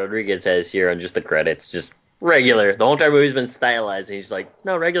that Rodriguez has here on just the credits, just regular. The whole entire movie's been stylized, and he's like,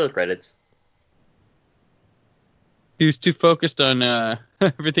 no, regular credits. He was too focused on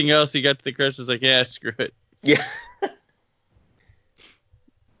everything else. He got to the credits, was like, yeah, screw it. Yeah.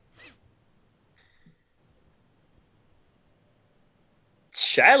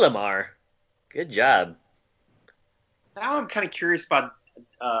 Shalimar. Good job. Now I'm kind of curious about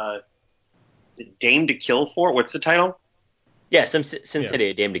Dame to Kill For. What's the title? Yeah, Sin City,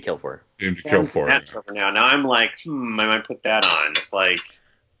 A Dame to Kill For. Dame to Kill For. Now I'm like, I might put that on. Like,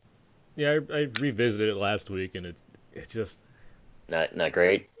 yeah, I revisited it last week, and it just not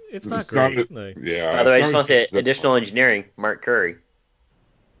great. It's not great. Yeah. By the way, I just want to say additional engineering, Mark Curry.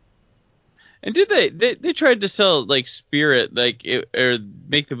 And did they tried to sell like Spirit or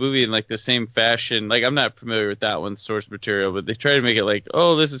make the movie in like the same fashion? Like I'm not familiar with that one's source material, but they tried to make it like,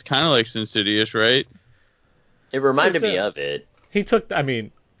 oh, this is kind of like Sin City-ish, right? It reminded me of it.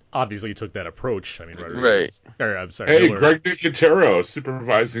 Obviously he took that approach. I mean, right. I'm sorry. Hey, Miller. Greg Nicotero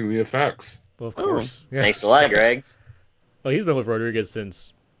supervising the effects. Well, of course. Yeah. Thanks a lot, Greg. Well, he's been with Rodriguez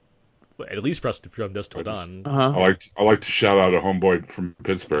since at least From Dusk Till Dawn. I like to shout out a homeboy from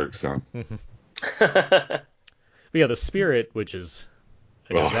Pittsburgh. So. But yeah, The Spirit, which is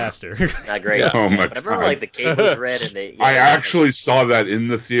a disaster. Not great. Oh my but I remember God. like the cape was red and they. Yeah, I actually saw that in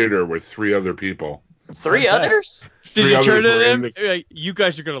the theater with 3 other people. 3 others? Did you turn to them? The... Like, you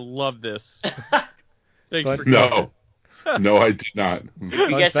guys are gonna love this. Thanks for no, I did not. If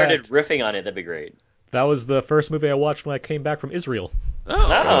you guys started riffing on it, that'd be great. That was the first movie I watched when I came back from Israel.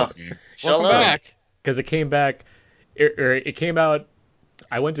 Oh, welcome back. Because it came back, it came out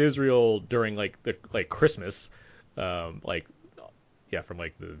I went to Israel during like Christmas, like yeah, from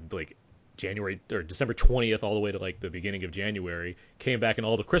like the like January or December 20th all the way to like the beginning of January. Came back and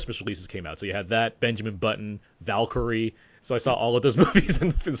all the Christmas releases came out. So you had that, Benjamin Button, Valkyrie. So I saw all of those movies,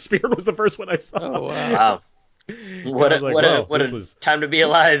 and The Spirit was the first one I saw. Oh wow. Wow. What I a, was like, what a, whoa, what this a was time to be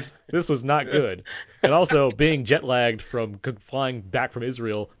alive. this was not good. And also being jet lagged from flying back from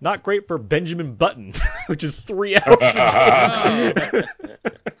Israel, not great for Benjamin Button, which is 3 hours. Oh.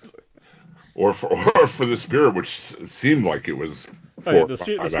 or for The Spirit, which seemed like it was Oh, yeah, 4 or the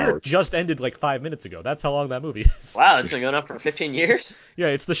 5 Spirit hours. just ended like 5 minutes ago. That's how long that movie is. Wow, it's been going on for 15 years. Yeah,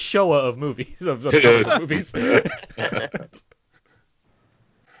 it's the Showa of movies of It comic is. book movies.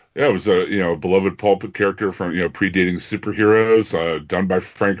 Yeah, it was a beloved pulp character from predating superheroes, done by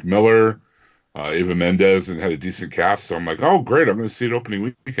Frank Miller, Eva Mendes, and had a decent cast. So I'm like, oh great, I'm going to see it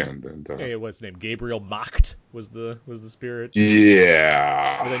opening weekend. And Hey, what's his name? Gabriel Macht was the Spirit.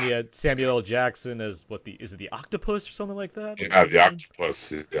 yeah, But then you had Samuel L. Jackson as is it the octopus or something like that? yeah, the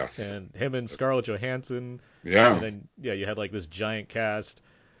octopus, yes, And him and Scarlett Johansson. yeah. And then yeah, you had like this giant cast,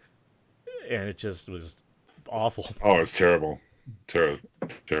 and it just was awful. Oh, it's terrible,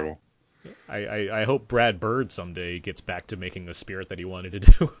 terrible. I hope Brad Bird someday gets back to making the Spirit that he wanted to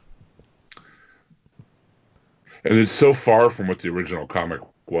do. And it's so far from what the original comic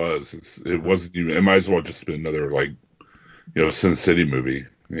was. It wasn't even. It might as well just been another Sin City movie.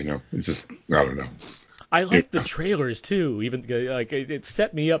 It's just I don't know. I like the trailers too. Even like it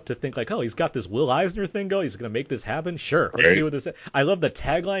set me up to think like, oh, he's got this Will Eisner thing going. He's gonna make this happen. Sure, let's see what this. I love the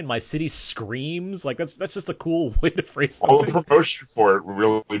tagline. My city screams. Like that's just a cool way to phrase something. All the promotion for it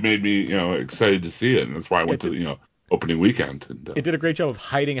really made me excited to see it, and that's why I went to opening weekend. And, it did a great job of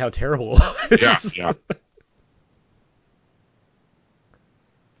hiding how terrible it was. Yeah.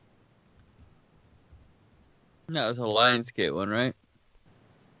 That was a Lionsgate one, right?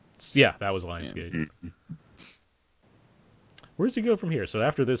 Yeah, that was Lionsgate. Yeah. Mm-hmm. Where does he go from here? So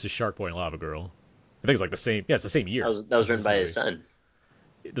after this is Shark Boy and Lava Girl. I think it's like the same. Yeah, it's the same year. That was written by his son.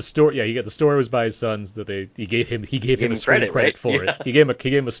 The story, yeah, the story was by his sons. That he gave him a story credit right? for it. He gave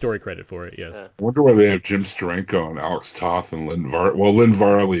him a story credit for it. Yes. I wonder why they have Jim Steranko and Alex Toth and Lynn Varley. Well, Lynn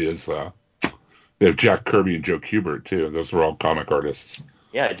Varley is. They have Jack Kirby and Joe Kubert too. Those were all comic artists.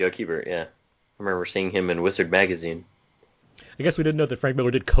 Yeah, Joe Kubert. Yeah, I remember seeing him in Wizard magazine. I guess we didn't know that Frank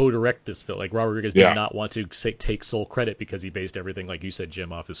Miller did co-direct this film. Like Robert Rodriguez did not want to take sole credit because he based everything, like you said,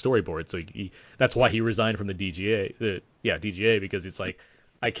 Jim, off his storyboard. So that's why he resigned from the DGA because it's like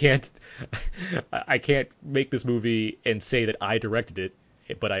I can't make this movie and say that I directed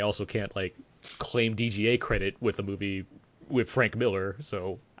it, but I also can't like claim DGA credit with a movie with Frank Miller.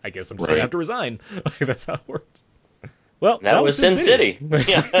 So I guess I'm just gonna have to resign. That's how it works. Well, that was Sin City.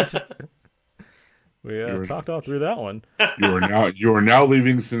 Yeah. We talked all through that one. You are now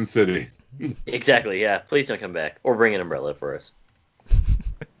leaving Sin City. Exactly. Yeah. Please don't come back, or bring an umbrella for us,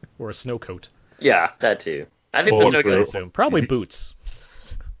 or a snow coat. Yeah, that too. I think the snow coat. Probably boots.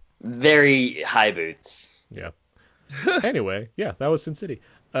 Very high boots. Yeah. Anyway, yeah, that was Sin City.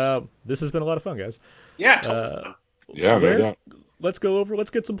 This has been a lot of fun, guys. Yeah. Totally. Yeah. Let's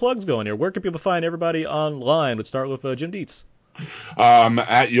get some plugs going here. Where can people find everybody online? Let's start with Jim Dietz.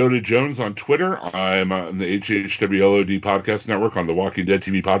 At Yoda Jones on Twitter. I'm on the HHWLOD podcast network on the Walking Dead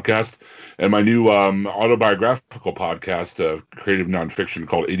TV podcast, and my new autobiographical podcast, creative nonfiction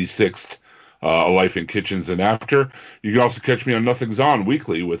called 86th, A Life in Kitchens and After. You can also catch me on Nothing's On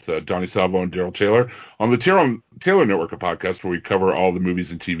weekly with Donnie Salvo and Daryl Taylor on the Taylor Network, a podcast where we cover all the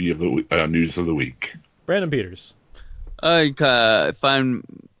movies and TV of the news of the week. Brandon Peters. You can find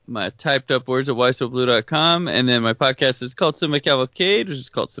my typed up words at whysoblue.com, and then my podcast is called Cinema Cavalcade, which is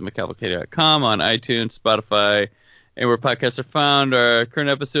called cinemacavalcade.com on iTunes, Spotify, and where podcasts are found. Our current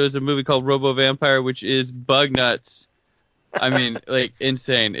episode is a movie called Robo Vampire, which is bug nuts. I mean, like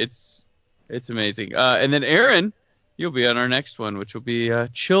insane. It's amazing. And then Aaron, you'll be on our next one, which will be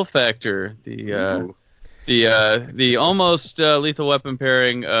Chill Factor, the almost Lethal Weapon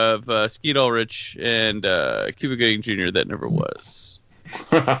pairing of Skeet Ulrich and Cuba Gooding Jr. that never was.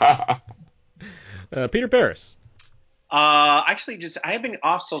 Peter Paris. Actually, I have been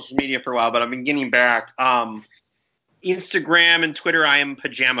off social media for a while, but I've been getting back. Instagram and Twitter, I am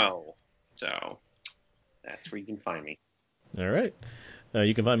Pajamo. So that's where you can find me. All right.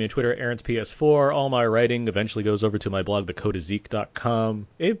 You can find me on Twitter, Aaron's PS4. All my writing eventually goes over to my blog, thecodeofzeke.com.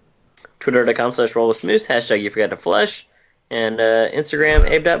 Abe? Twitter.com/RollWithMoose, hashtag You Forgot to Flush, and Instagram,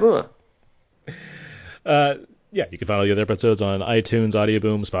 Abe.Bua. Yeah, you can find all the other episodes on iTunes,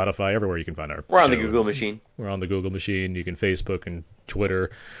 Audioboom, Spotify, everywhere you can find our We're on the show. Google machine. We're on the Google machine. You can Facebook and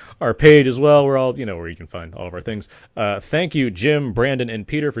Twitter. Our page as well. We're all, where you can find all of our things. Thank you, Jim, Brandon, and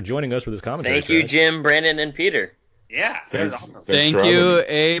Peter for joining us for this commentary. Thank you, Jim, Brandon, and Peter. Yeah. Thanks. Awesome. Thank for having you, me.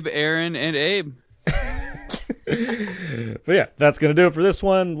 Abe, Aaron, and Abe. But yeah, that's gonna do it for this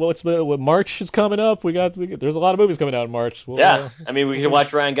one. What March is coming up? There's a lot of movies coming out in March. Yeah, I mean, we could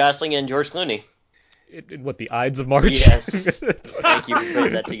watch Ryan Gosling and George Clooney. In what, the Ides of March? Yes. Thank you for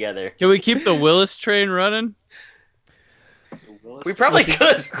putting that together. Can we keep the Willis train running? We probably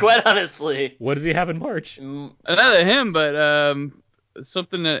could, quite honestly. What does he have in March? Not him, but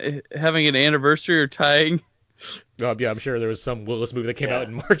something having an anniversary or tying. Yeah, I'm sure there was some Willis movie that came out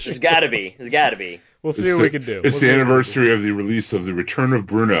in March. There's got to be. There's got to be. We'll see what we can do. It's the anniversary of the release of The Return of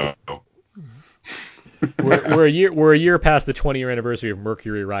Bruno. We're a year past the 20-year anniversary of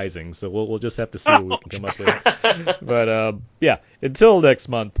Mercury Rising, so we'll just have to see what we can come up with. But yeah, until next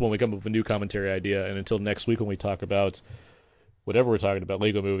month when we come up with a new commentary idea, and until next week when we talk about whatever we're talking about,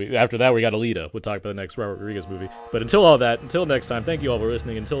 Lego movie. After that, we got Alita. We'll talk about the next Robert Rodriguez movie. But until next time, thank you all for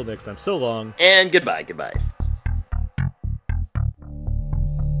listening. Until next time, so long. And goodbye.